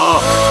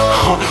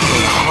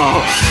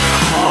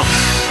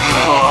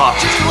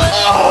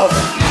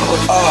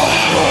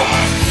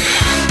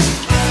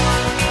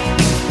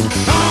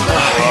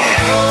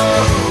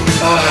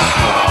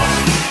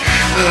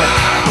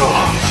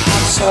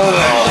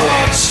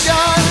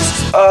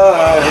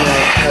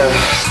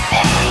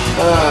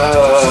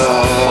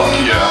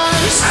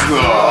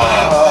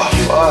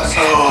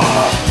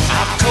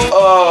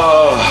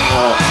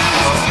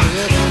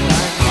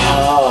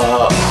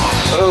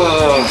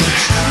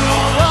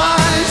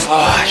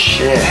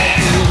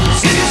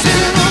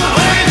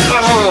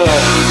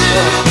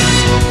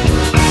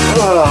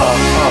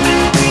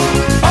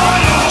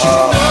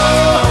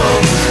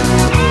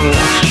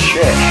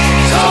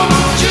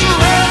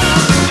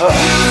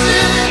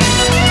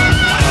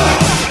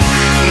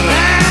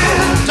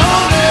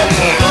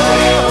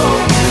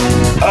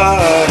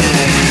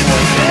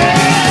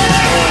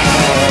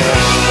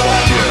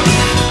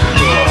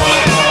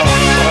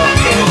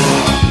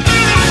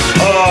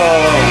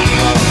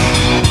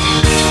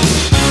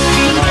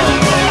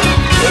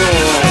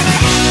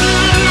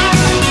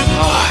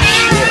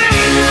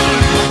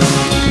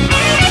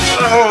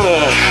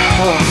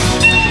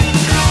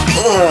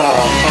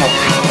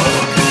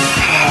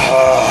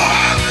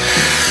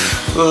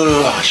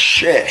 Oh,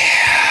 shit.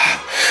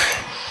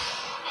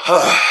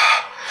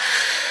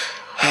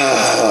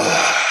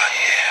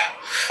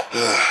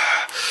 Yeah.